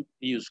finishing,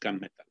 use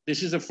gunmetal.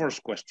 This is the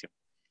first question.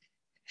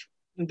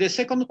 The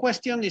second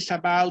question is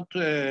about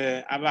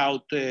the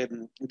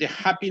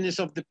happiness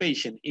of the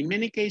patient. In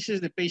many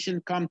cases, the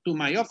patient come to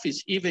my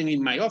office, even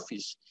in my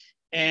office,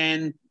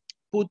 and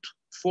put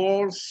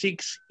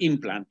 4-6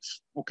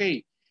 implants,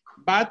 okay?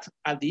 But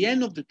at the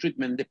end of the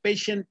treatment, the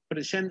patient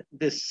present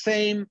the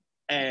same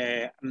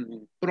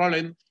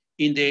problem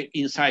in the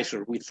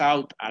incisor,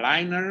 without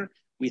aligner,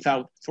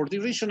 for the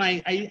reason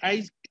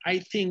I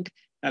think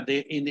that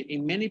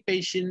in many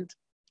patients,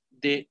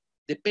 the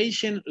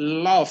patient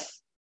love,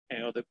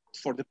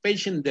 for the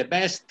patient, the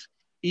best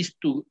is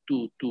to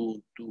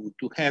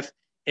have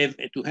a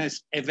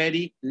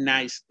very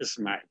nice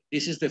smile.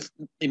 This is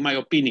in my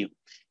opinion,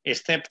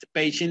 except the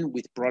patient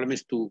with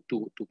problems to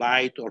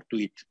bite or to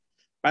eat.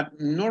 But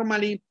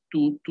normally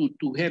to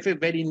have a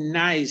very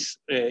nice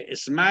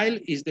smile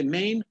is the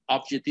main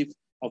objective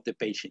of the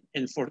patient.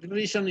 And for the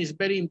reason it's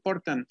very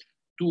important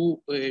to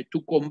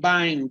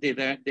combine the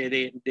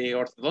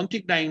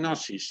orthodontic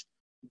diagnosis,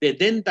 the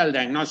dental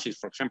diagnosis,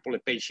 for example, a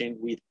patient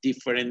with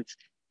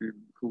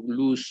who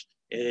lose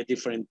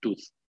different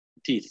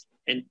teeth,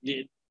 and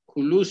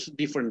who lose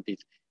different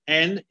teeth,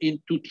 and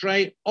to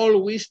try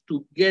always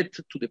to get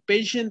to the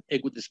patient a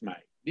good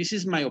smile. This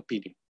is my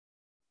opinion.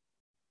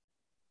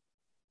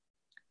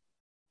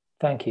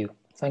 Thank you.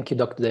 Thank you,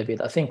 Dr.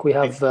 David. I think we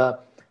have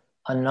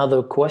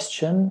another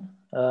question.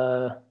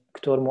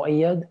 Dr.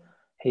 Muayyad,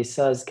 he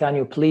says, can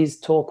you please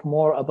talk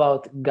more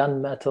about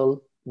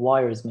gunmetal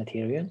wires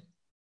material?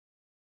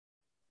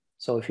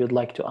 So if you'd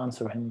like to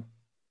answer him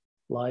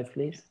live,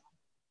 please.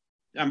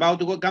 About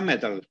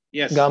gunmetal,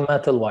 yes.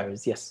 Gunmetal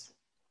wires, yes.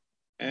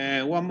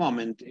 One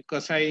moment,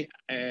 because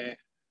the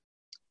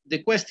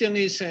question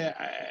is,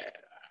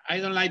 I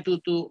don't like to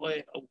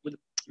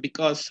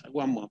because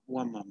one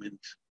moment.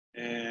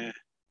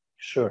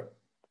 Sure.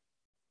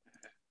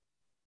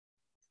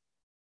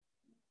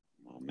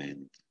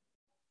 Moment.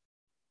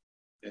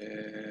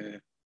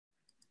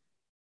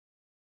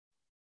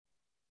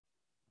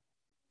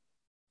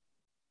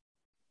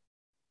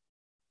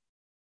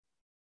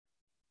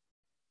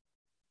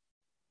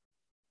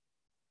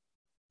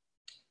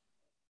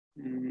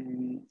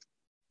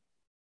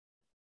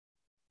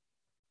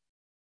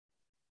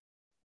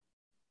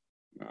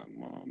 One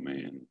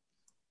moment.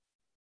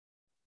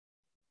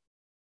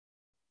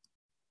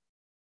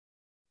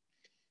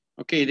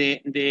 Okay,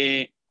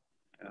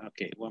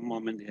 okay, one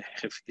moment, I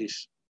have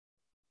this.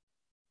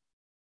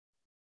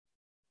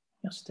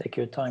 Yes, take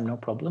your time, no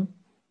problem.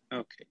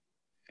 Okay.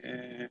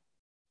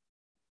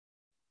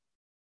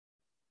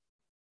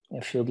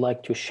 If you'd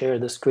like to share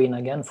the screen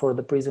again for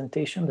the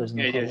presentation, there's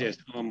no problem. Yes,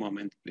 one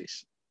moment,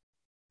 please.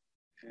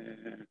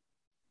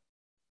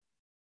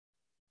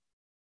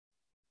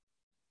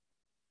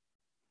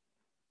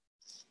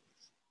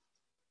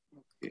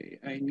 Okay,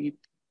 I need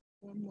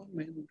one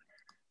moment.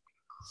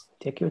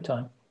 Take your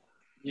time.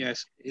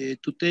 Yes,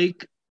 to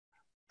take,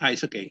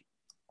 it's okay.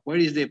 Where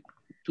is the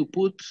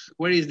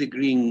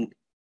green?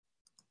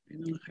 I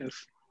don't have.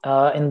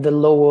 In the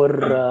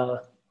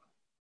lower.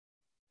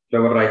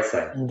 Lower right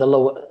side. In the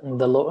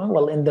lower,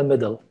 well, in the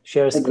middle.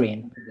 Share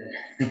screen.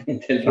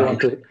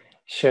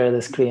 share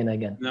the screen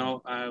again.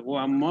 No,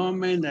 one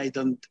moment. I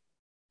don't.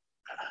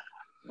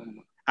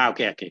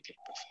 Okay.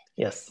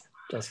 Yes,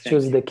 just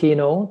choose the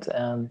keynote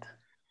and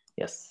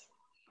yes.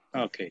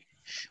 Okay.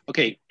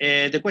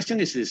 The question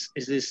is this.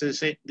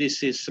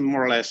 This is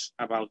more or less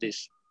about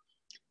this.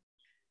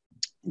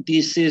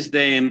 This is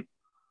the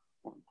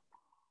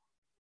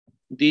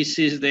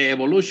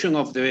evolution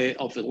of the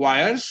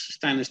wires.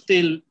 Stainless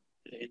steel,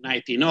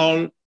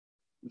 19-all,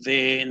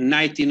 the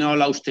 19-all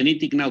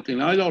austenitic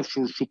 19-all or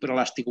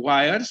superelastic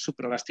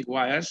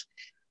wires.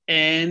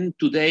 And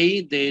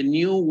today the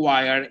new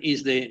wire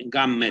is the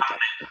gunmetal.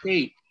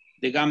 Okay,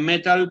 the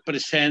gunmetal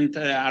present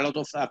a lot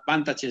of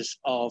advantages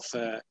of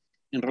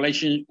in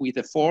relation with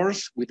the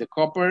force, with the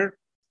copper.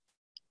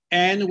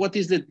 And what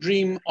is the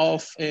dream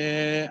of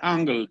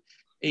Angle?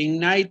 In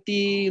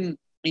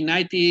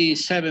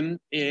 1997,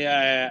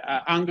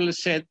 Angle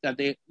said that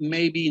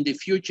maybe in the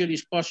future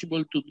it's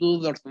possible to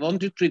do the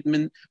orthodontic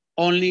treatment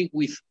only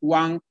with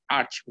one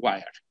arch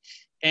wire.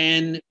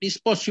 And it's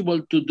possible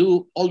to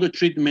do all the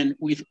treatment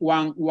with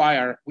one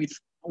wire, with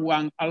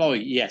one alloy,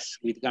 yes,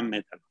 with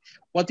gunmetal.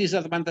 What is the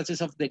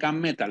advantages of the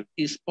gunmetal?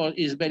 Is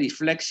very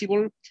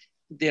flexible.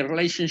 The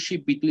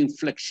relationship between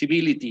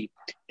flexibility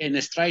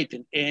and strength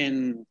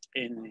and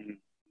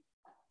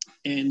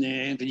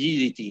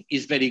rigidity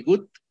is very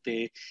good.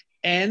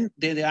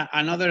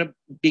 Another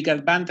big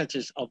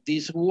advantages of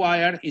this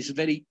wire is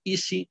very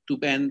easy to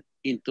bend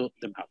into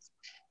the mouth.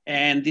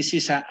 And this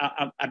is a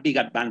big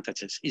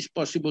advantage. It's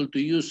possible to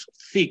use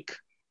thick,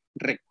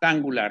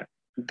 rectangular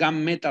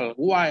gunmetal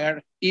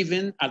wire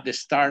even at the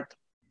start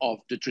of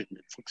the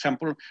treatment. For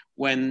example,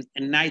 when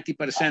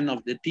 90%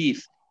 of the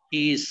teeth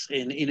is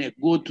in a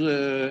good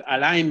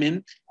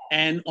alignment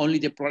and only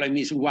the problem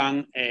is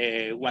one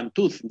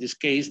tooth, in this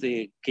case,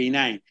 the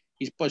canine,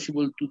 it's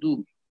possible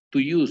to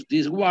use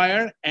this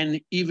wire,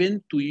 and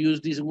even to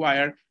use this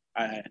wire,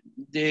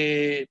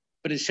 they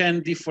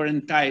present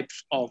different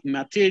types of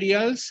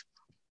materials.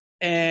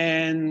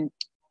 And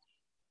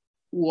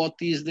what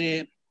is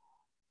the,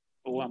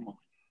 one moment.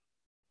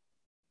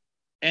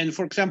 And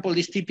for example,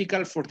 it's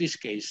typical for this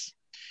case.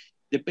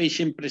 The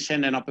patient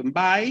present an open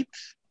bite.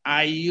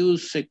 I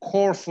use a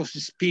curve of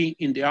SP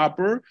in the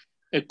upper,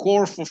 a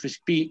curve of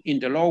SP in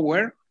the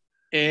lower,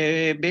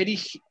 a very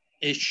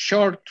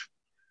short,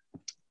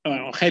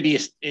 heavy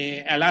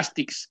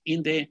elastics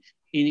in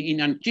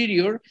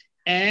anterior,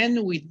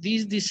 and with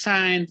this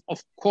design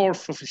of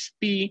curve of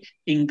SP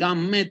in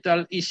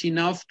gunmetal is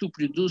enough to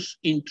produce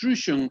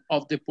intrusion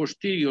of the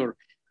posterior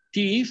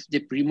teeth,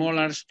 the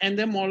premolars and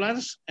the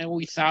molars,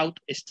 without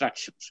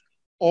extractions.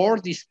 Or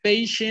this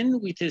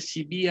patient with a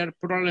severe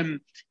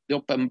problem, the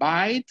open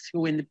bite,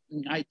 when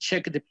I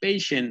check the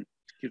patient,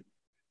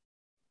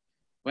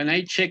 in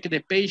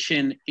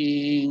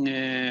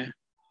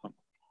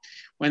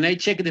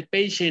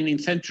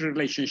central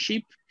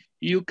relationship,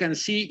 you can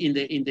see in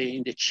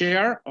the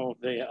chair of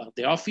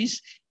the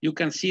office, you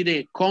can see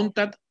the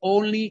contact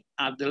only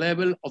at the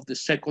level of the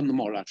second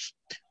molars.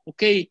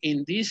 Okay,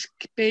 in this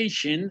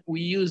patient, we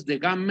use the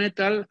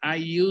gunmetal. I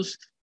use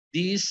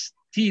these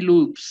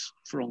T-loops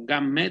from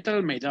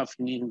gunmetal, made of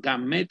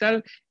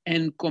gunmetal,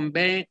 and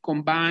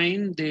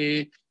combine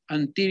the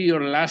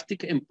anterior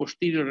elastic and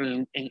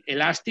posterior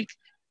elastic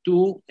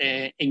to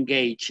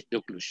engage the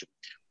occlusion.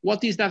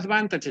 What is the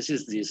advantages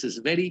is this? It's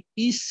very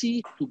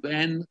easy to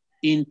bend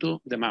into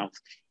the mouth.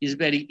 It's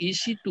very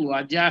easy to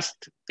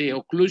adjust the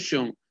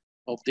occlusion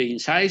of the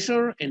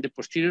incisor and the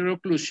posterior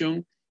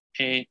occlusion,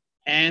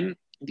 and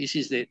this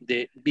is the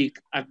big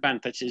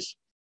advantages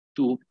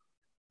to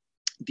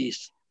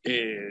this,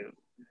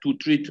 to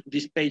treat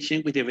this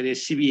patient with a very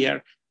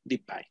severe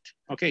deep bite.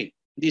 Okay,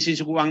 this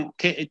is one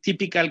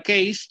typical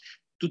case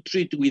to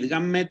treat with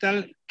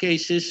gunmetal,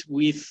 cases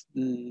with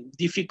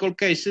difficult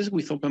cases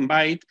with open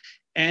bite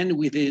and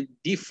with a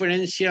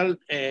differential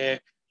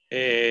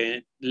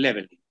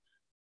leveling.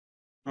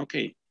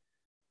 Okay.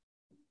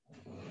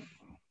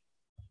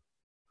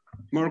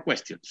 More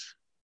questions.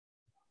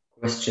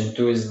 Question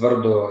 2 is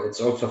برضو,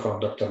 it's also from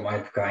Dr.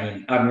 Mike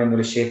Kain. Are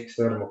memory-shaped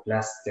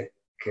thermoplastic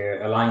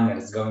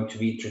aligners going to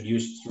be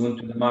introduced soon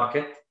to the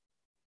market?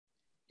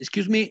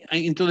 Excuse me,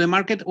 into the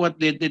market? What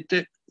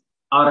the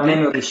Are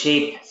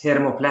memory-shaped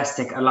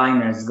thermoplastic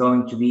aligners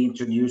going to be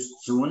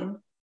introduced soon?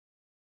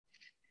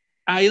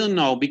 I don't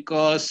know,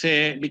 because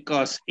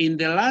in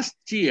the last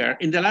year,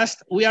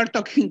 we are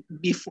talking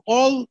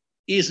before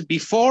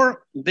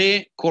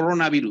the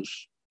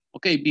coronavirus.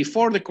 Okay,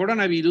 before the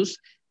coronavirus,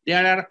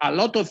 there are a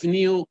lot of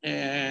new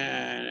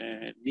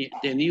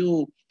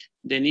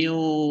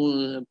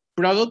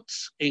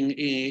products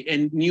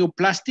and new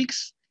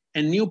plastics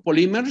and new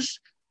polymers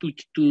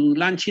to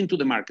launch into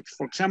the market.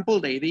 For example,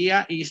 the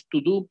idea is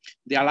to do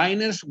the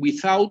aligners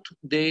without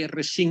the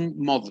resin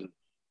model.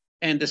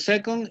 And the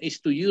second is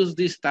to use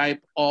this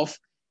type of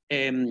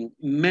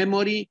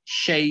memory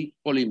shape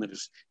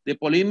polymers. The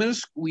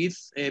polymers with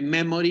a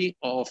memory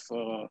of,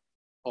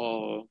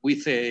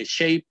 with a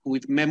shape,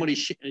 with memory,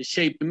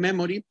 shape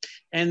memory.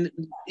 And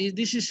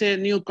this is a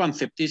new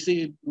concept.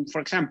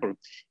 For example,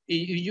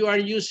 if you are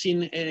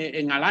using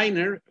an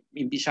aligner,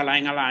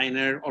 Invisalign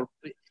aligner, or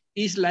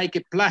is like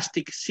a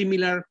plastic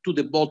similar to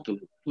the bottle,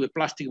 to a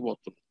plastic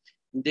bottle.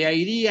 The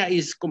idea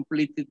is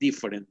completely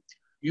different.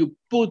 You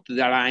put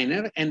the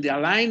aligner, and the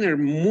aligner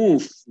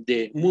move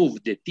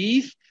the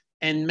teeth,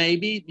 and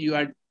maybe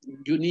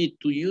you need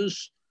to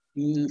use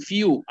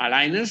few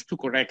aligners to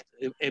correct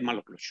a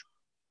malocclusion.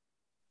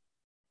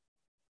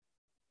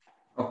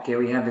 Okay,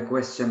 we have a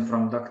question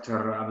from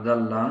Dr.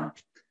 Abdullah.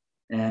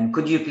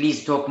 Could you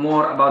please talk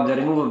more about the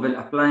removable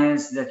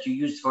appliance that you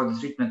used for the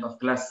treatment of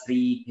class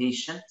 3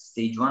 patient,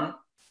 stage 1,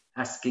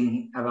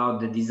 asking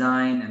about the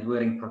design and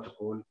wearing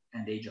protocol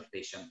and age of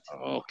patient?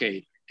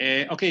 Okay,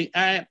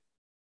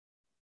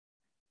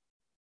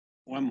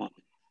 one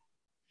moment.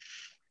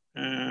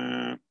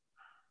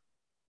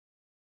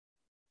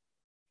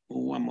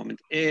 One moment.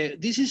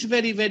 This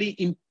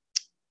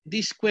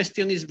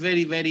question is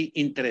very, very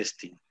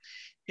interesting.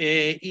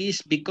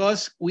 Is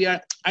because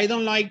I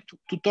don't like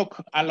to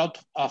talk a lot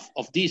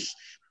of this,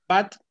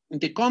 but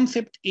the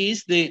concept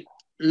is the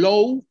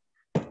low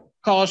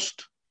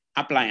cost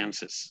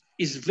appliances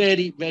is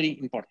very, very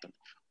important.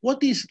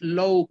 What is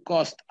low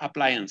cost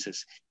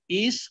appliances?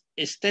 Is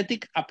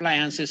aesthetic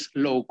appliances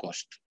low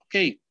cost?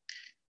 Okay,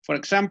 for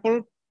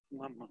example,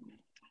 one moment.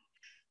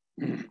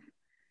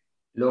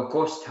 Low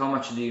cost, how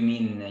much do you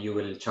mean you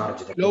will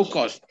charge the low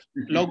cost?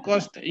 Low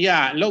cost,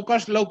 yeah, low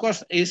cost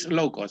is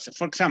low cost.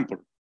 For example,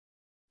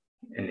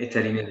 in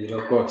Italy, maybe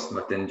low cost,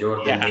 but in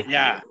Jordan,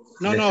 yeah.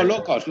 No,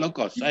 low cost.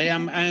 I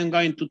am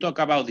going to talk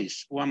about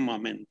this. One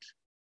moment.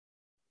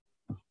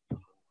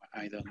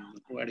 I don't know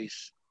where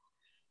is.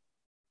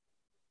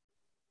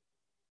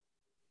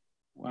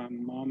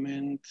 One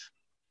moment.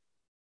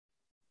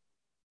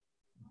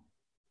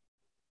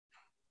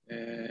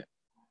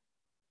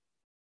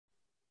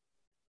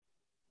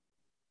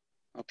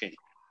 Okay.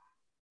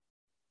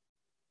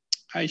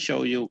 I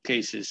show you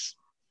cases.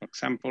 For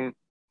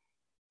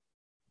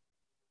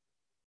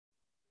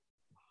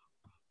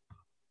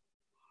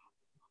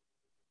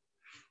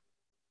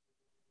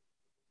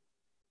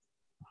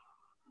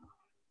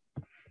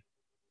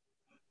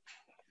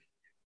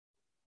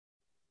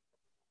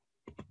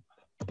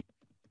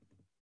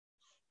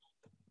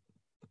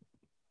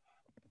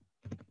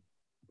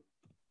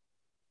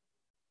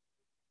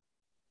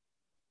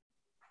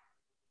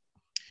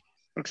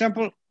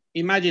example,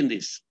 imagine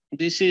this.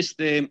 This is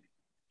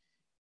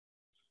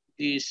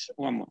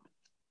one moment.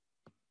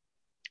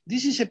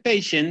 This is a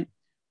patient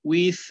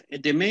with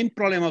the main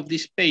problem of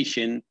this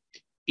patient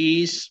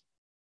is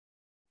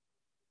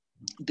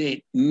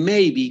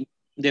maybe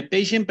the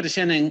patient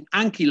presenting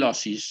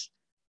ankylosis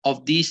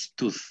of this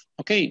tooth.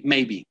 Okay,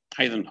 maybe,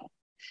 I don't know.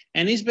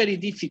 And it's very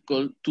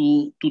difficult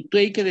to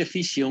take a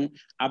decision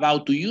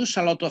about to use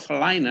a lot of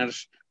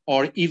aligners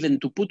or even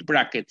to put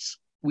brackets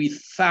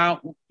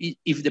without,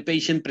 if the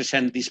patient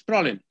presents this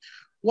problem.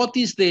 What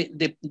is the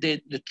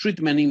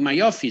treatment in my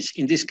office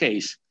in this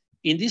case?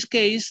 In this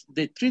case,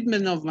 the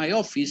treatment of my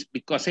office,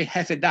 because I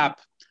have a doubt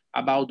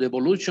about the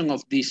evolution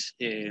of this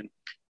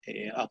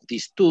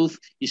tooth,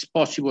 is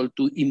possible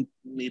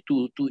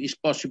is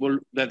possible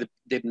that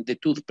the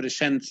tooth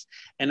presents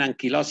an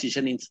ankylosis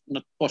and it's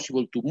not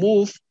possible to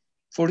move.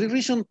 For the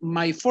reason,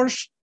 my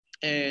first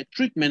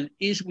treatment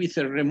is with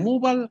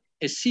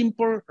a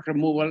simple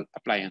removal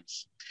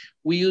appliance.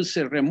 We use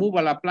a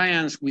removal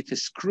appliance with a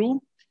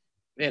screw,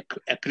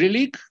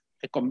 acrylic,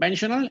 a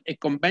conventional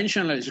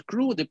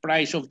screw. The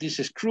price of this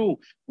screw,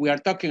 we are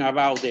talking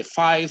about the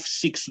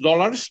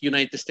 $5-6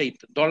 United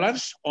States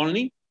dollars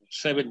only,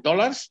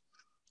 $7.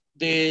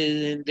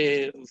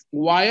 The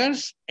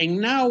wires, and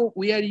now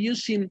we are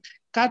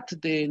cut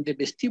the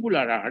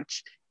vestibular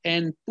arch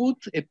and put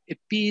a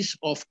piece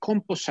of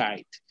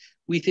composite.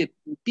 With a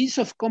piece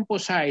of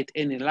composite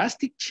and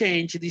elastic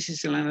change, this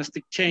is an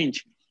elastic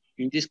change,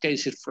 in this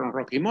case it's from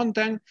Rocky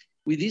Mountain.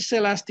 With this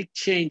elastic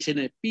change and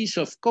a piece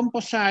of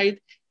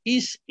composite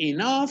is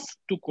enough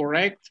to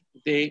correct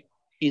the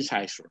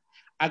incisor.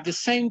 At the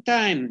same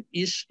time,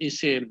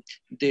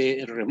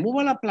 the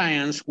removal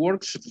appliance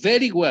works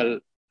very well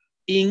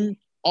in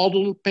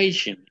adult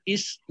patients.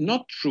 It's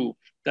not true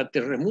that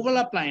the removal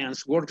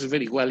appliance works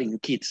very well in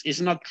kids.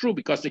 It's not true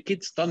because the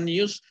kids don't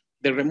use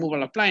the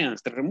removal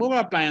appliance. The removal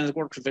appliance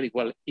works very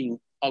well in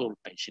adult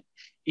patients.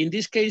 In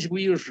this case,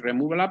 we use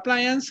removal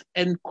appliance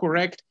and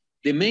correct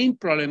the main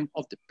problem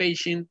of the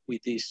patient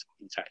with this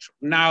incisor.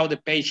 Now the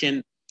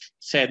patient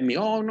said me,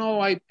 oh no,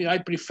 I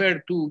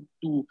prefer to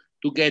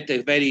get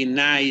a very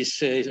nice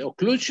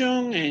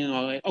occlusion.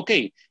 And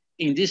okay,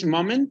 in this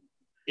moment,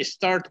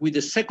 start with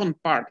the second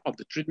part of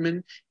the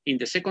treatment. In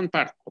the second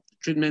part of the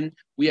treatment,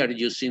 we are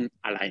using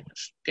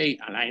aligners, okay?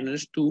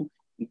 Aligners to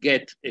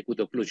get a good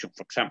occlusion.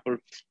 For example,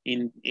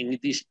 in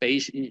this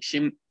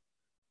patient,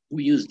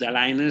 we use the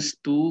aligners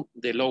to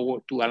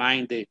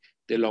align the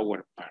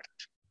lower part.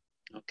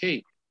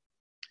 Okay.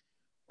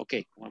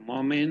 Okay, one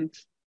moment.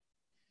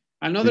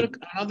 Another.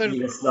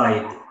 The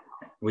slide.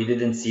 We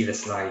didn't see the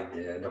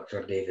slide,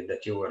 Dr. David,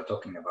 that you were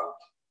talking about.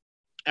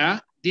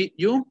 Did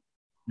you?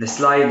 The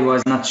slide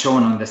was not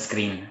shown on the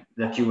screen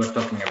that you were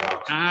talking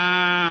about.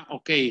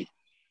 Okay.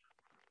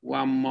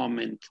 One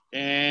moment.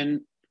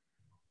 And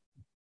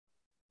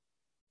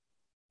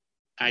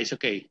it's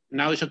okay.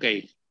 Now it's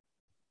okay.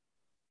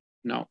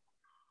 No.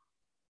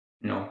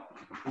 No.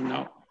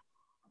 No.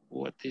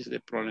 What is the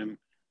problem?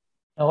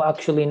 No,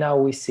 actually now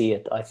we see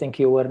it. I think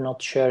you were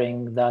not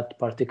sharing that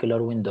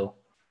particular window.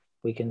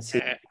 We can see.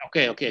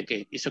 Okay.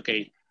 It's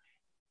okay.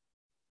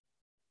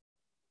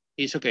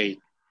 It's okay.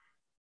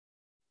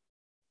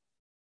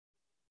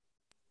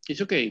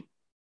 It's okay.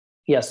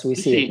 Yes, we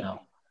see it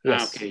now.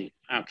 Yes. Okay.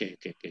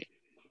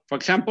 For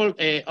example,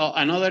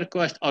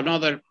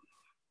 another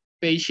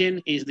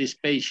patient is this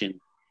patient.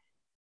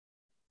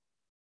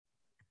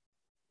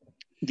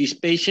 This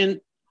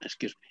patient,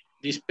 excuse me.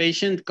 This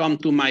patient come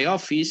to my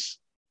office.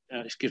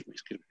 Excuse me.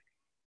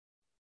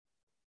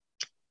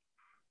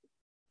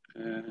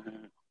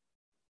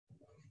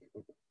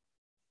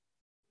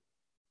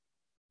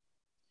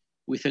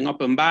 With an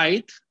open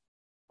bite.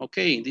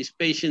 Okay, this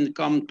patient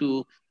come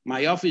to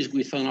my office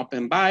with an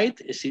open bite.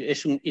 It's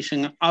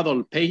an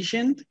adult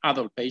patient.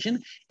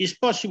 It's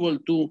possible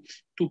to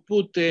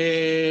put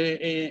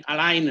a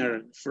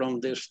liner from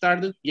the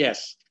start?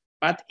 Yes,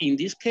 but in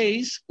this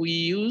case, we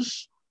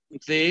use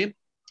a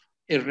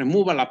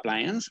removal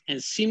appliance, a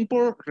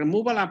simple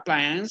removal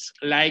appliance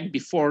like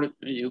before.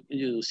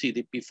 You see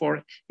the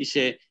before is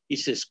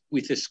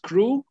with a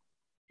screw,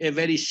 a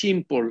very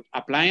simple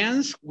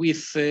appliance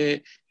with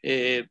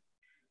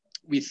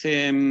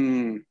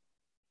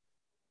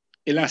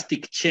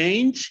elastic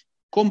change,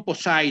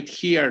 composite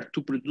here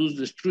to produce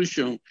the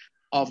extrusion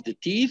of the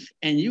teeth,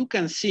 and you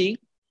can see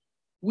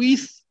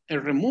with a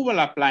removal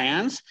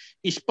appliance,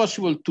 it's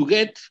possible to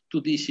get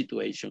to this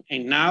situation.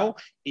 And now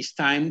it's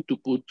time to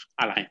put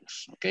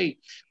aligners, okay?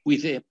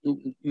 With the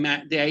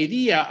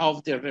idea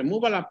of the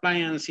removal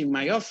appliance in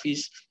my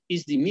office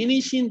is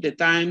diminishing the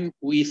time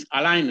with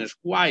aligners.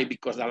 Why?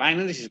 Because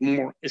aligners is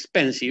more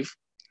expensive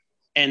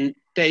and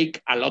take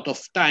a lot of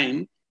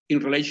time in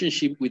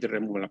relationship with the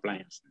removal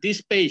appliance.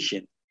 This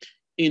patient,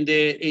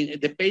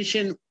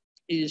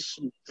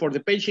 for the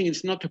patient,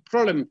 it's not a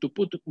problem to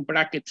put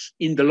brackets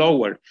in the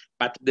lower,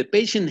 but the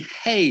patient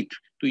hates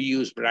to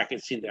use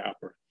brackets in the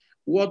upper.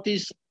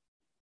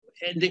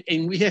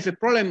 And we have a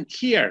problem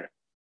here.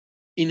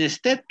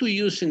 Instead to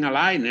using a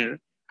liner,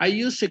 I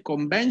use a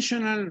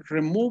conventional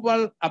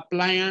removal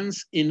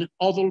appliance in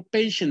adult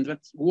patients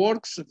that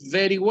works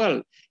very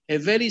well. A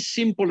very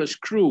simple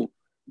screw.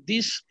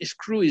 This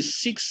screw is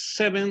 $6,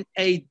 $7,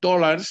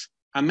 $8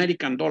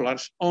 American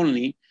dollars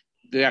only.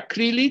 The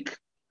acrylic,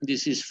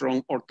 this is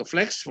from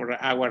Orthoflex for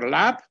our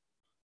lab.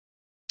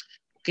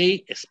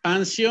 Okay,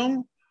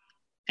 expansion.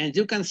 And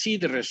you can see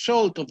the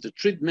result of the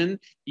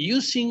treatment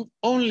using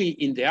only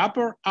in the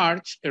upper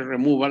arch a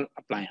removal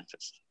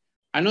appliances.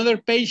 Another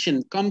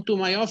patient come to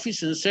my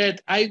office and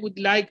said, I would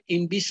like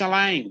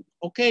Invisalign.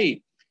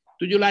 Okay,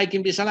 do you like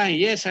Invisalign?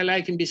 Yes, I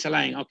like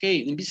Invisalign.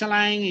 Okay,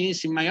 Invisalign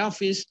is in my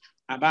office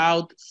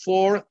about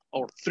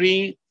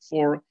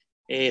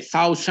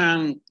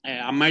 $4,000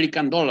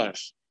 American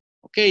dollars.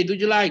 Okay, do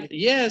you like?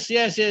 Yes.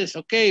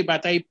 Okay,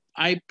 but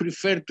I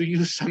prefer to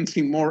use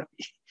something more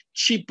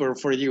cheaper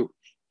for you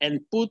and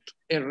put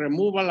a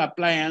removal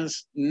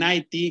appliance,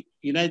 90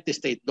 United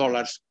States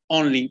dollars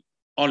only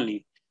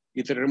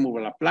with a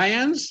removal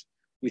appliance,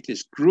 with a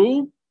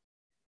screw,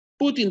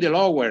 put in the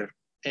lower,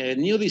 a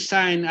new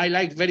design. I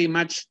like very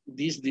much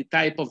the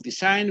type of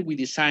design. We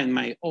design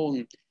my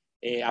own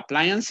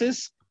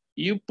appliances.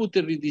 You put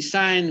a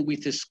redesign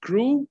with a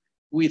screw,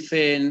 with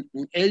an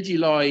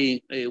alloy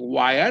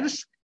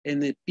wires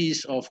and a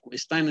piece of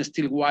stainless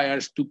steel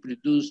wires to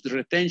produce the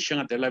retention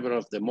at the level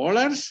of the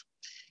molars.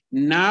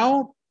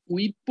 Now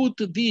we put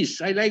this.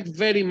 I like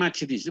very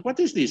much this. What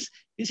is this?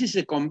 This is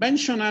a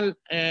conventional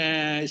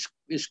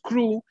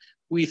screw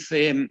with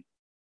a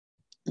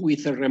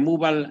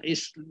removal.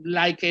 It's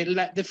like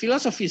the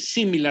philosophy is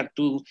similar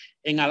to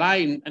the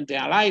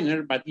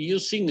aligner, but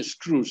using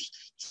screws.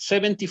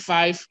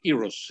 75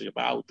 euros,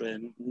 about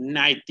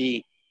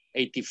 90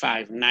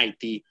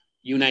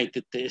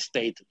 United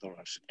States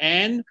dollars.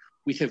 And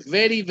with a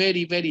very,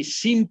 very, very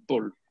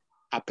simple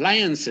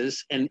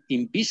appliances and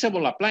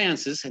invisible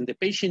appliances, and the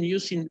patient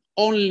using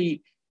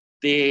only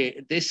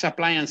these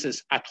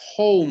appliances at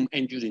home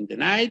and during the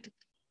night,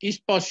 it's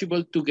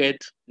possible to get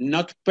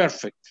not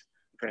perfect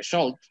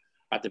result,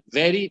 but a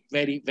very,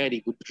 very,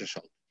 very good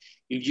result.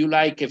 If you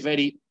like a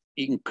very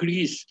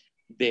increase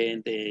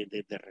the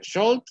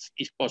results,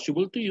 it's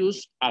possible to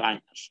use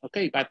aligners,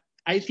 okay? But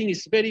I think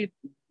it's very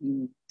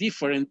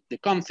different, the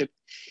concept.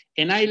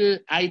 And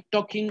I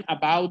talking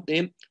about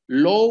the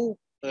low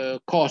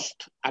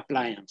cost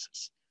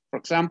appliances. For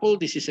example,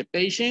 this is a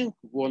patient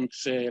who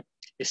wants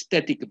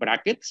aesthetic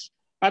brackets,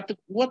 but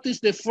what is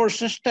the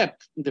first step?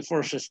 The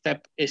first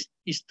step is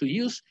to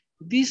use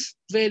this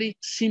very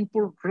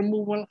simple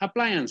removal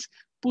appliance.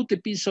 Put a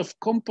piece of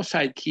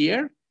composite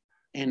here,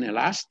 an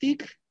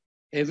elastic,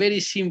 a very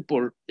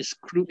simple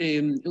screw,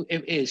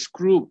 a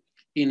screw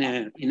in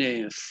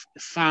a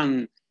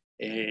fan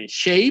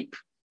shape,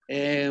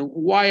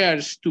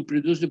 wires to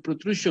produce the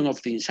protrusion of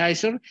the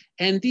incisor.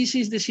 And this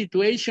is the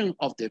situation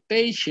of the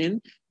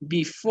patient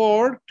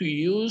before to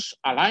use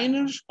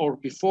aligners or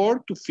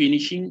before to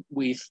finishing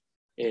with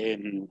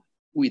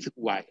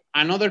wire.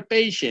 Another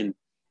patient,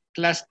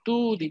 class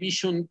 2,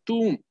 division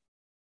 2,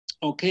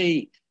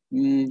 okay,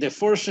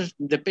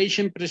 the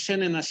patient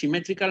present an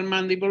asymmetrical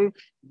mandible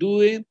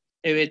due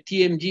a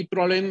TMG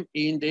problem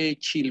in the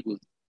childhood.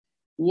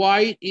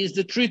 Why is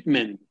the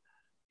treatment?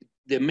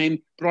 The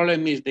main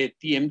problem is the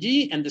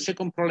TMG, and the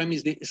second problem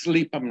is the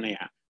sleep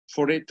apnea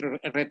for a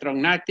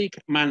retrognatic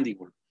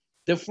mandible.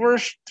 The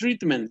first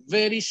treatment,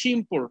 very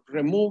simple,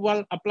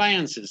 removal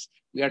appliances.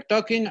 We are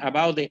talking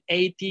about the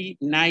 80,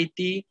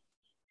 90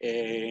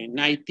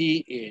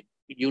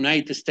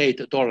 United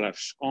States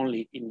dollars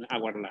only in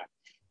our lab.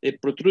 The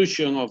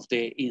protrusion of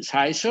the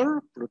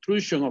incisor,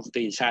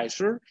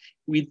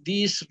 with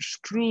these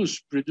screws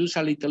produce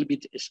a little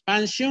bit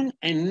expansion,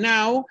 and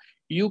now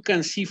you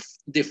can see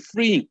the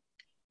free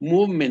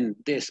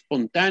movement, the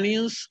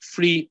spontaneous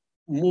free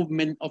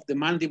movement of the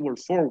mandible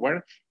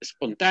forward,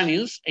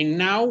 spontaneous, and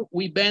now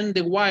we bend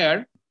the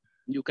wire,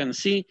 you can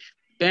see,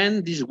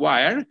 bend this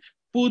wire,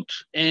 put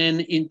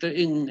an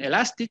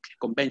elastic,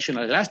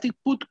 conventional elastic,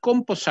 put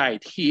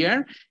composite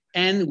here,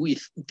 and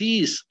with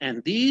this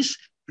and this,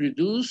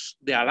 produce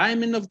the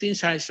alignment of the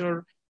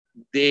incisor,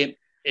 the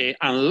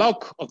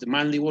unlock of the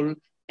mandible,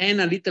 and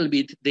a little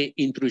bit the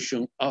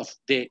intrusion of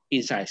the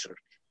incisor.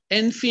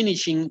 And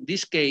finishing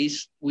this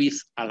case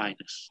with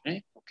aligners,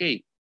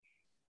 okay?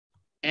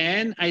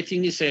 And I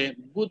think it's a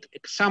good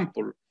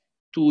example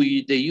to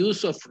the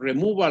use of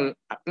removal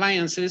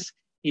appliances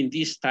in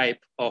this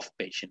type of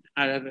patient.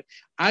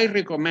 I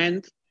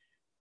recommend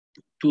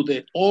to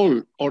the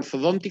all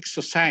orthodontic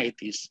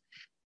societies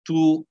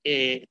because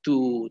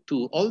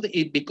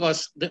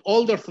the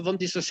old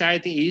orthodontic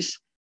society is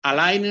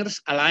aligners,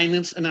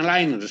 aligners, and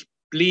aligners.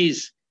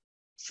 Please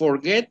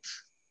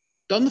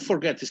don't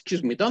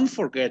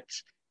forget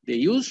the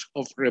use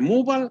of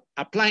removal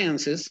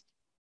appliances,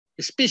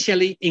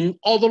 especially in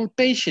adult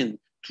patients,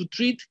 to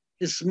treat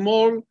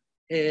small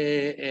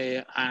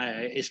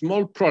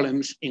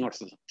problems in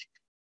orthodontic.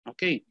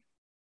 Okay.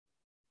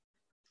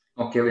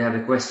 Okay, we have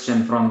a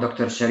question from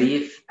Dr.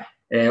 Sharif.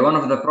 One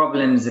of the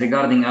problems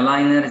regarding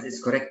aligners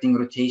is correcting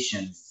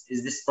rotations.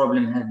 Is this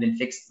problem have been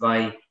fixed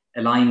by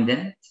align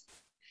dent?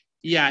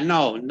 Yeah,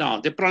 no.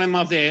 The problem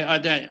of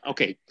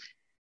okay.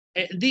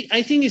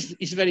 I think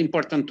it's very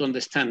important to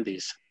understand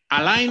this.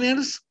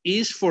 Aligners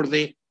is for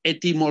the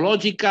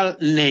etymological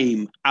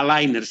name.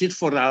 Aligners, it's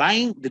for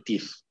align the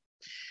teeth.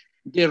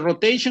 The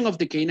rotation of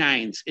the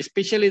canines,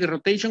 especially the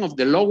rotation of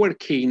the lower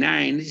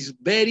canine, is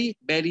very,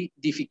 very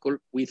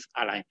difficult with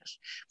aligners.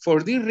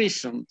 For this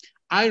reason,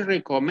 I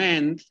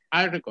recommend,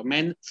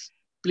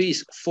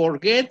 please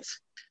forget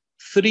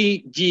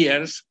 3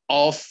 years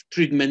of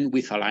treatment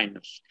with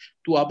aligners.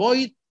 To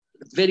avoid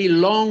very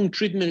long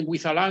treatment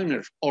with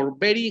aligners or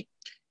very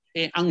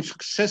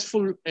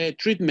unsuccessful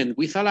treatment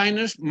with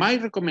aligners, my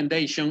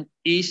recommendation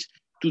is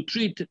to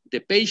treat the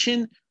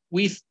patient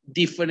with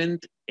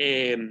different,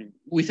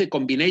 with a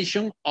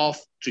combination of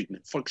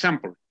treatment. For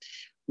example,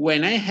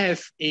 when I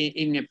have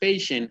in a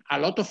patient a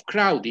lot of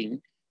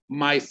crowding,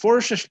 my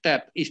first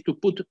step is to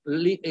put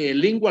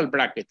lingual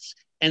brackets,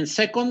 and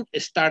second,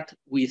 start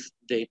with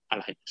the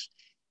aligners.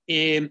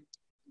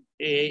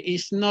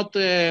 It's not,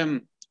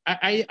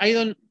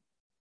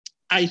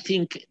 I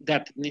think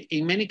that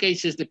in many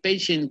cases, the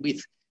patient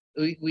with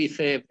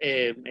a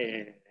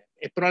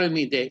problem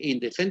in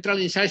the central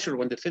incisor,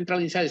 when the central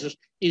incisor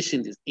is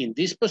in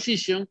this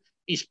position,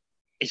 is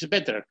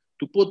better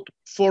to put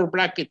 4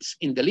 brackets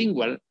in the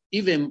lingual,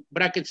 even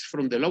brackets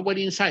from the lower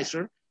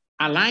incisor,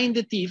 align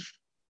the teeth,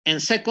 and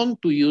second,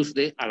 to use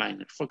the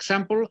aligner. For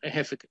example, I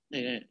have,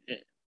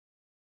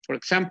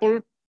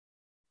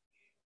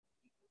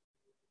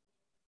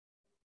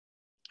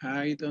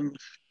 I don't,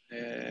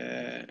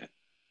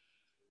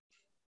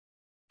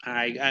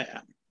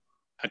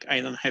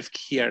 I don't have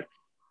here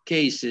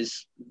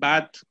cases,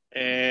 but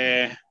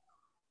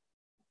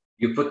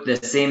you put the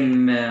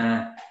same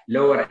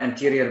lower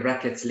anterior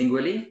brackets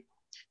lingually?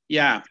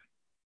 Yeah.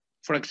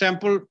 For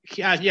example,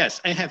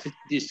 yes, I have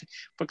this.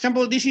 For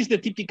example, this is the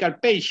typical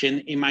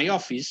patient in my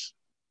office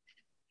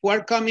who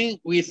are coming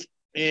with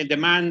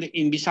demand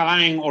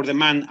Invisalign or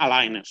demand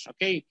aligners,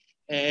 okay?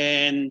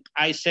 And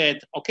I said,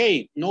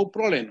 okay, no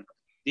problem.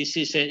 This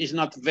is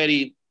not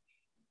very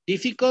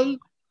difficult,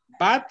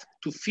 but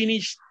to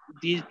finish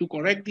this, to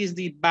correct this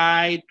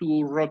divide,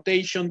 to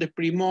rotation the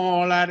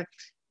premolar,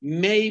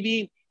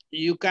 maybe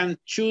you can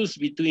choose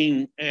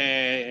between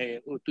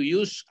to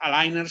use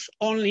aligners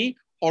only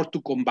or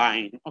to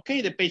combine. Okay,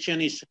 the patient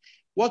is,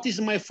 what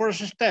is my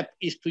first step?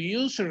 Is to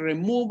use a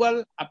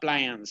removal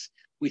appliance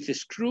with a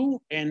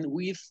screw and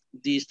with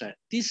this.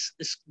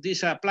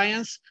 This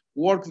appliance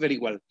work very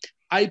well.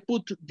 I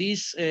put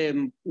these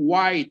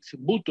white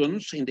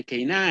buttons in the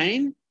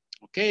canine,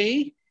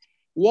 okay?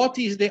 What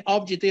is the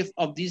objective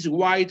of these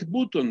white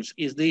buttons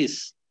is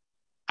this.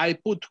 I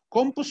put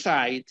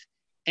composite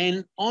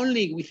and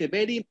only with a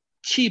very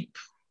cheap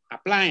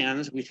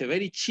appliance, with a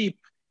very cheap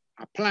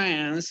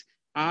appliance,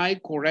 I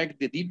correct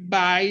the deep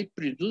bite,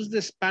 produce the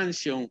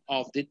expansion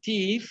of the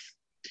teeth,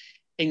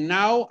 and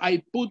now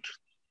I put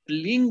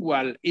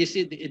lingual, is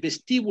it the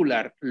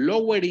vestibular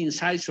lower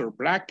incisor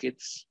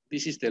brackets.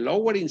 This is the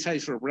lower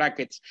incisor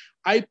brackets.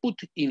 I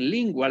put in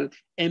lingual,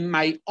 and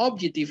my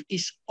objective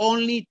is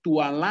only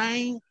to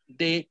align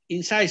the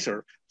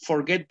incisor.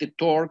 Forget the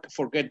torque,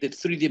 forget the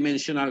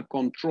three-dimensional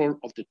control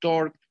of the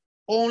torque,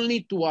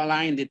 only to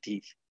align the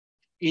teeth.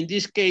 In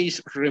this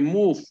case,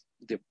 remove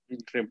the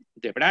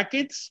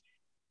brackets,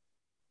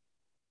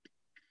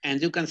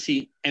 and you can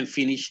see and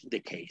finish the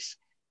case.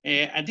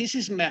 And this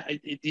is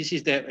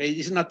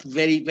it's not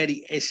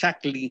very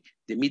exactly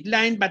the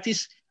midline, but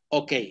it's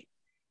okay.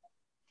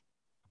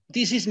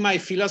 This is my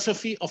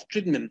philosophy of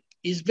treatment.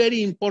 It's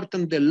very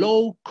important, the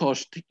low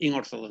cost in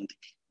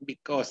orthodontic,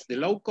 because the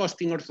low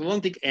cost in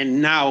orthodontic,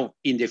 and now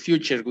in the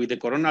future with the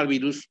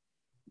coronavirus,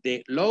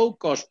 the low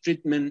cost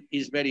treatment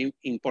is very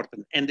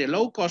important. And the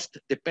low cost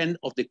depends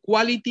on the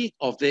quality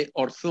of the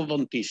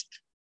orthodontist.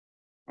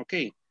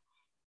 Okay.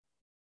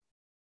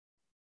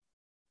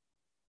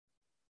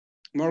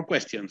 More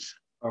questions.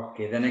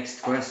 Okay, the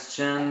next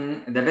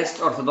question. The best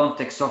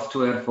orthodontic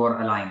software for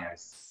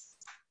aligners?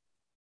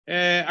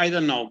 I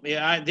don't know.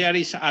 There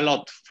is a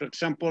lot. For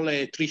example,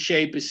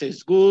 3Shape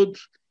is good.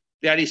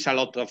 There is a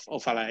lot of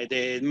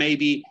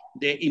maybe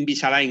the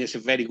Invisalign is a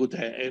very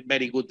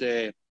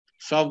good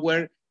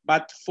software.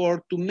 But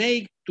to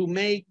make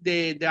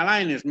the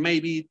aligners,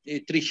 maybe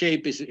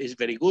 3Shape is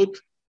very good.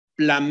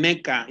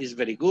 Plameca is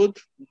very good.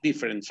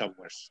 Different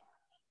softwares.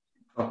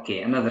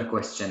 Okay, another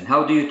question.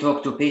 How do you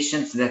talk to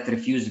patients that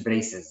refuse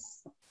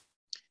braces?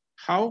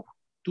 How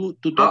to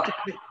talk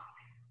to?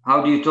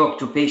 How do you talk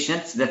to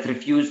patients that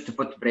refuse to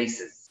put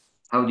braces?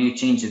 How do you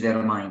change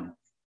their mind?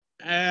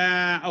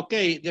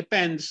 Okay,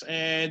 depends.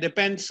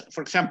 Depends.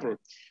 For example,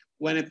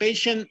 when a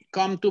patient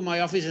come to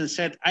my office and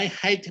said, "I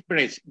hate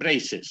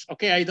braces."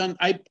 Okay,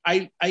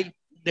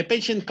 the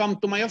patient come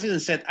to my office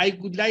and said, "I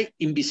would like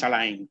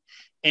Invisalign,"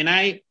 and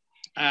I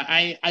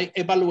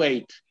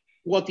evaluate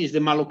what is the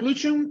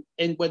malocclusion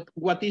and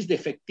what is the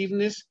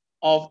effectiveness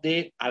of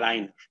the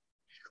aligner.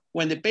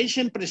 When the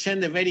patient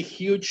presents a very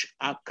huge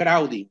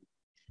crowding,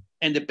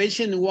 and the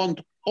patient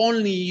won't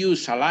only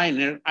use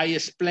aligner, I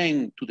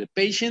explain to the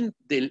patient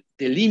the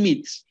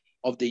limits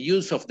of the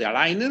use of the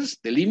aligners,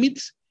 the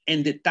limits,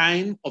 and the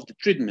time of the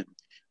treatment.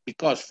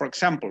 Because, for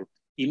example,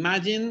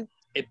 imagine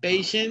a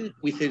patient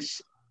with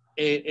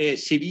a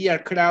severe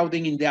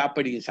crowding in the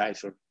upper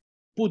incisor.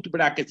 Put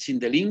brackets in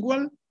the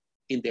lingual,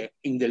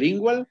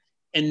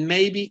 and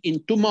maybe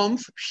in 2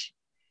 months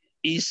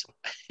is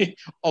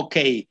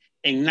okay.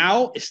 And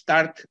now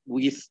start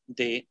with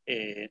the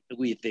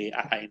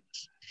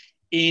aligners.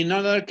 In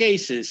other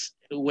cases,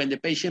 when the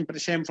patient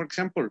presents, for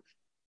example,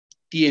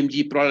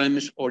 TMG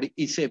problems or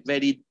it's a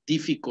very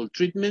difficult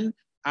treatment,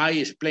 I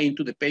explain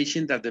to the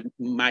patient that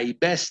my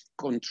best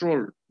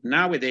control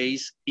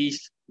nowadays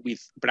is with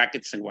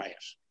brackets and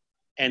wires.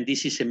 And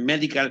this is a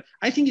medical,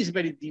 I think it's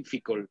very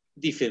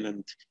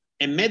different,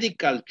 a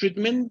medical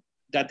treatment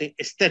than the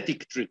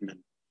aesthetic treatment.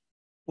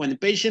 When the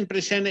patient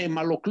presents a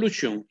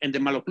malocclusion and the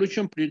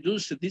malocclusion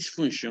produces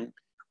dysfunction,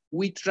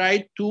 we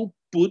try to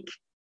put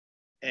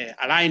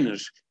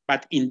aligners.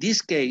 But in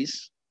this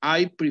case,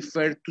 I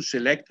prefer to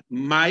select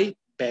my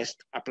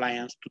best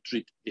appliance to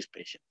treat this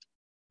patient.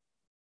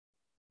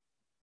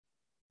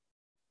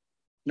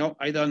 No,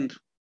 I don't.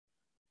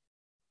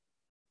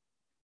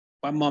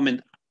 One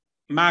moment.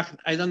 Mark,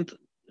 I don't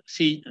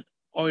see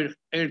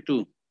air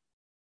two.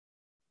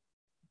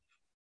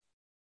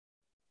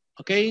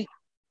 Okay?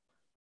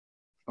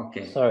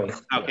 Okay. Sorry.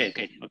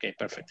 Okay,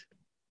 perfect.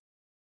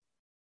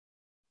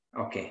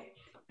 Okay.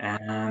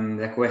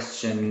 The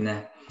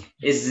question,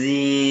 is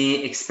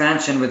the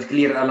expansion with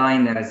clear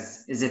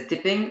aligners, is it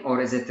tipping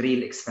or is it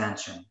real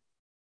expansion?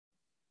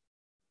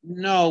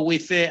 No,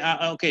 with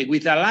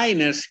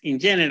aligners in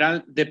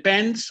general,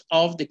 depends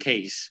of the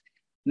case.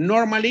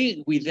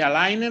 Normally, with the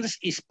aligners,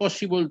 it's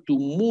possible to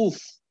move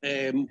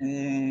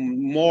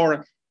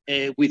more,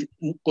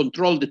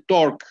 control the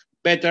torque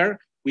better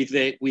with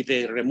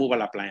the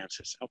removal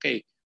appliances.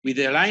 Okay, with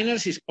the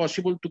aligners, it's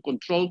possible to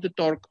control the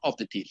torque of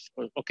the teeth.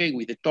 Okay,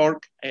 with the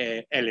torque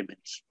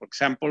elements. For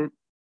example,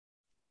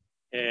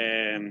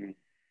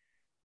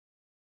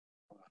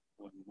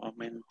 one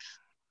moment.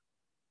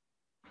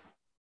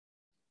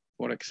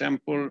 For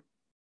example,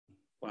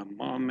 one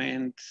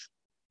moment.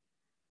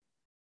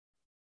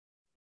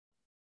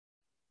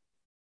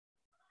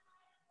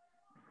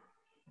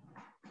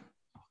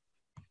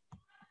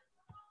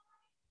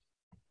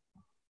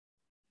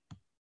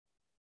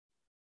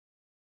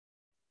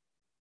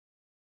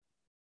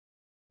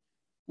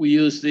 We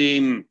use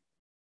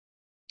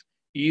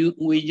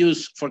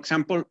for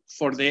example,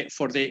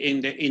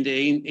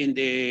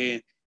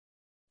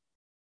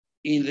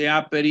 in the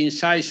upper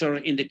incisor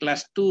in the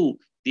class 2,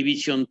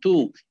 division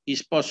 2,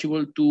 is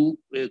possible to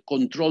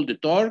control the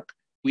torque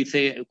with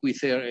a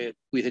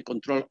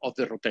control of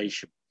the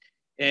rotation,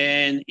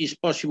 and it's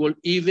possible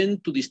even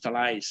to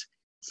distalize.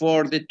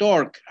 For the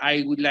torque,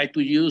 I would like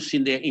to use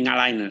in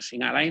aligners.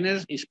 In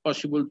aligners, it's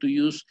possible to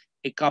use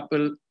a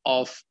couple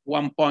of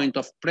 1 point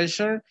of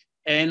pressure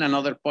and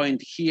another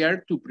point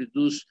here to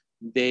produce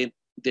the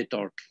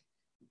torque.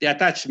 The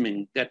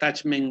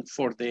attachment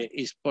for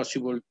is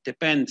possible,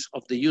 depends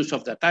of the use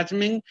of the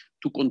attachment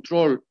to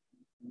control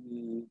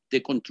the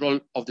control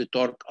of the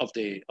torque of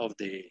the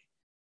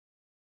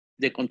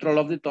control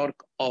of the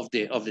torque of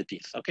the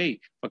teeth. Okay,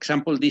 for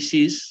example,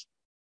 this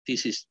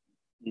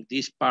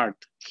part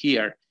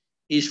here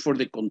is for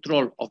the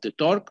control of the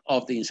torque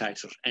of the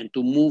incisors and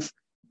to move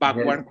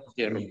backward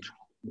the root.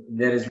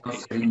 There is no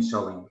screen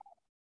showing.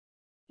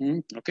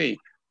 Okay.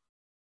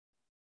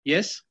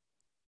 Yes.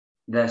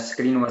 The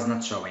screen was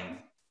not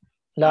showing.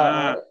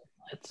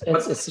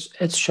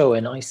 It's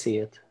showing. I see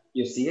it.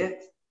 You see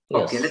it?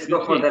 Yes. Okay, let's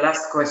go for the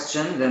last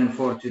question then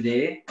for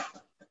today.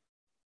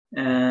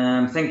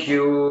 Thank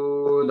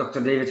you, Dr.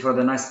 David, for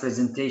the nice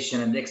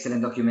presentation and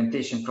excellent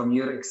documentation from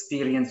your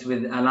experience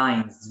with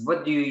aligns.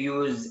 What do you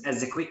use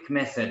as a quick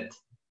method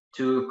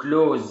to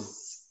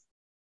close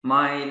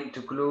mild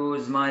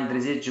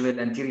residual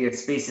anterior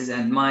spaces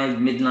and mild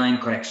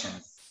midline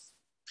corrections?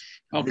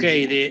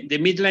 Okay, the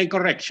midline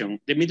correction.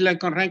 The midline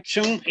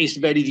correction is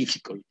very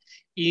difficult.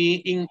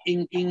 In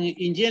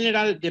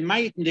general, the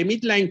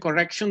midline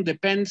correction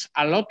depends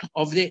a lot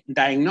of the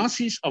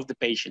diagnosis of the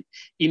patient.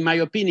 In my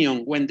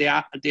opinion, when the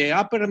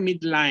upper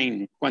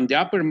midline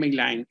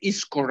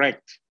is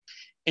correct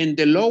and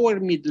the lower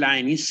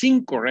midline is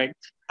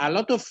incorrect,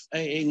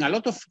 in a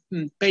lot of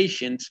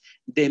patients,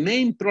 the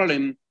main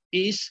problem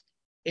is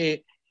an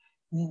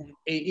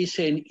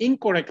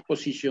incorrect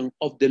position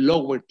of the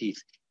lower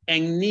teeth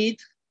and need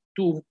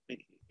to,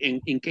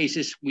 in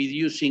cases with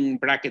using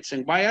brackets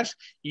and wires,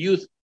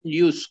 use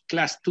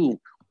class 2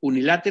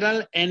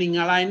 unilateral, and in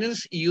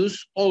aligners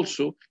use class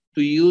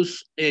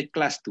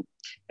 2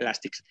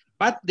 elastics.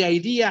 But the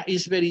idea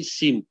is very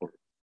simple.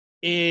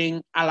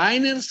 In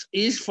aligners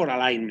is for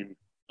alignment.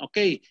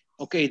 Okay.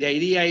 The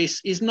idea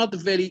is not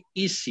very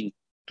easy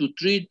to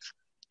treat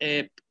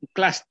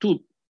class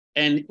 2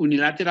 and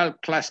unilateral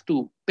class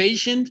 2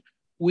 patient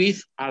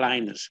with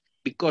aligners,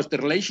 because the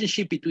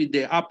relationship between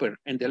the upper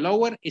and the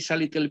lower is a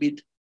little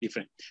bit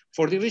different.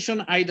 For the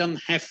reason I don't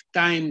have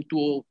time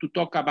to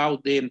talk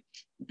about the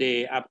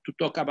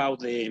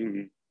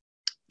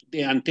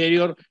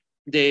anterior,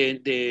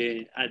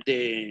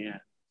 the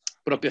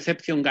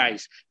proprioception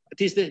guys.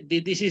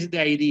 This is the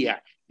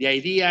idea. The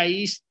idea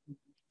is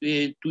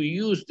to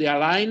use the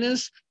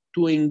aligners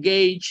to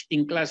engage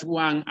in class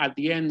 1 at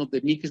the end of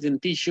the mixed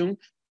dentition,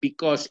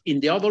 because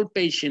in the adult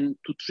patient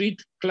to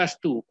treat class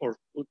 2 or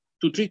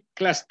to treat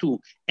class 2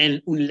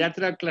 and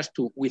unilateral class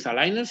 2 with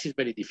aligners is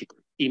very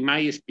difficult, in my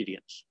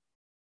experience.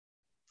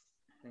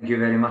 Thank you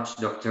very much,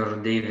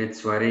 Dr. David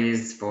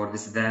Suarez, for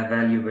this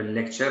valuable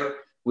lecture.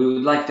 We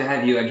would like to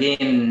have you again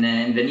in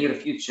the near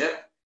future.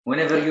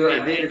 Whenever you are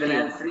available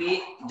and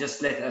free,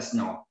 just let us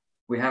know.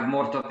 We have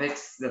more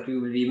topics that we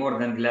will be more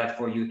than glad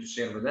for you to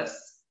share with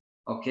us.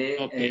 Okay.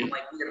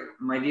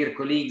 My dear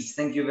colleagues,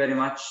 thank you very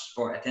much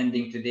for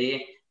attending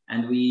today,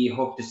 and we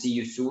hope to see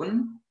you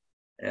soon.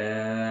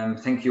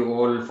 Thank you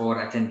all for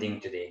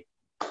attending today.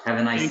 Have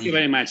a nice evening. Thank you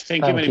very much.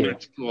 Thank you very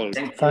much to all.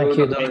 Thank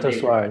you, Dr.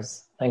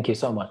 Suarez. Thank you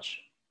so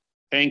much.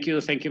 Thank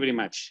you very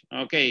much.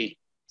 Okay.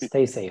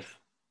 Stay safe.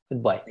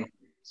 Goodbye.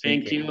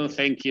 Thank you.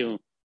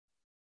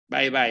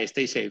 Bye-bye.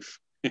 Stay safe.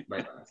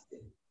 Bye-bye.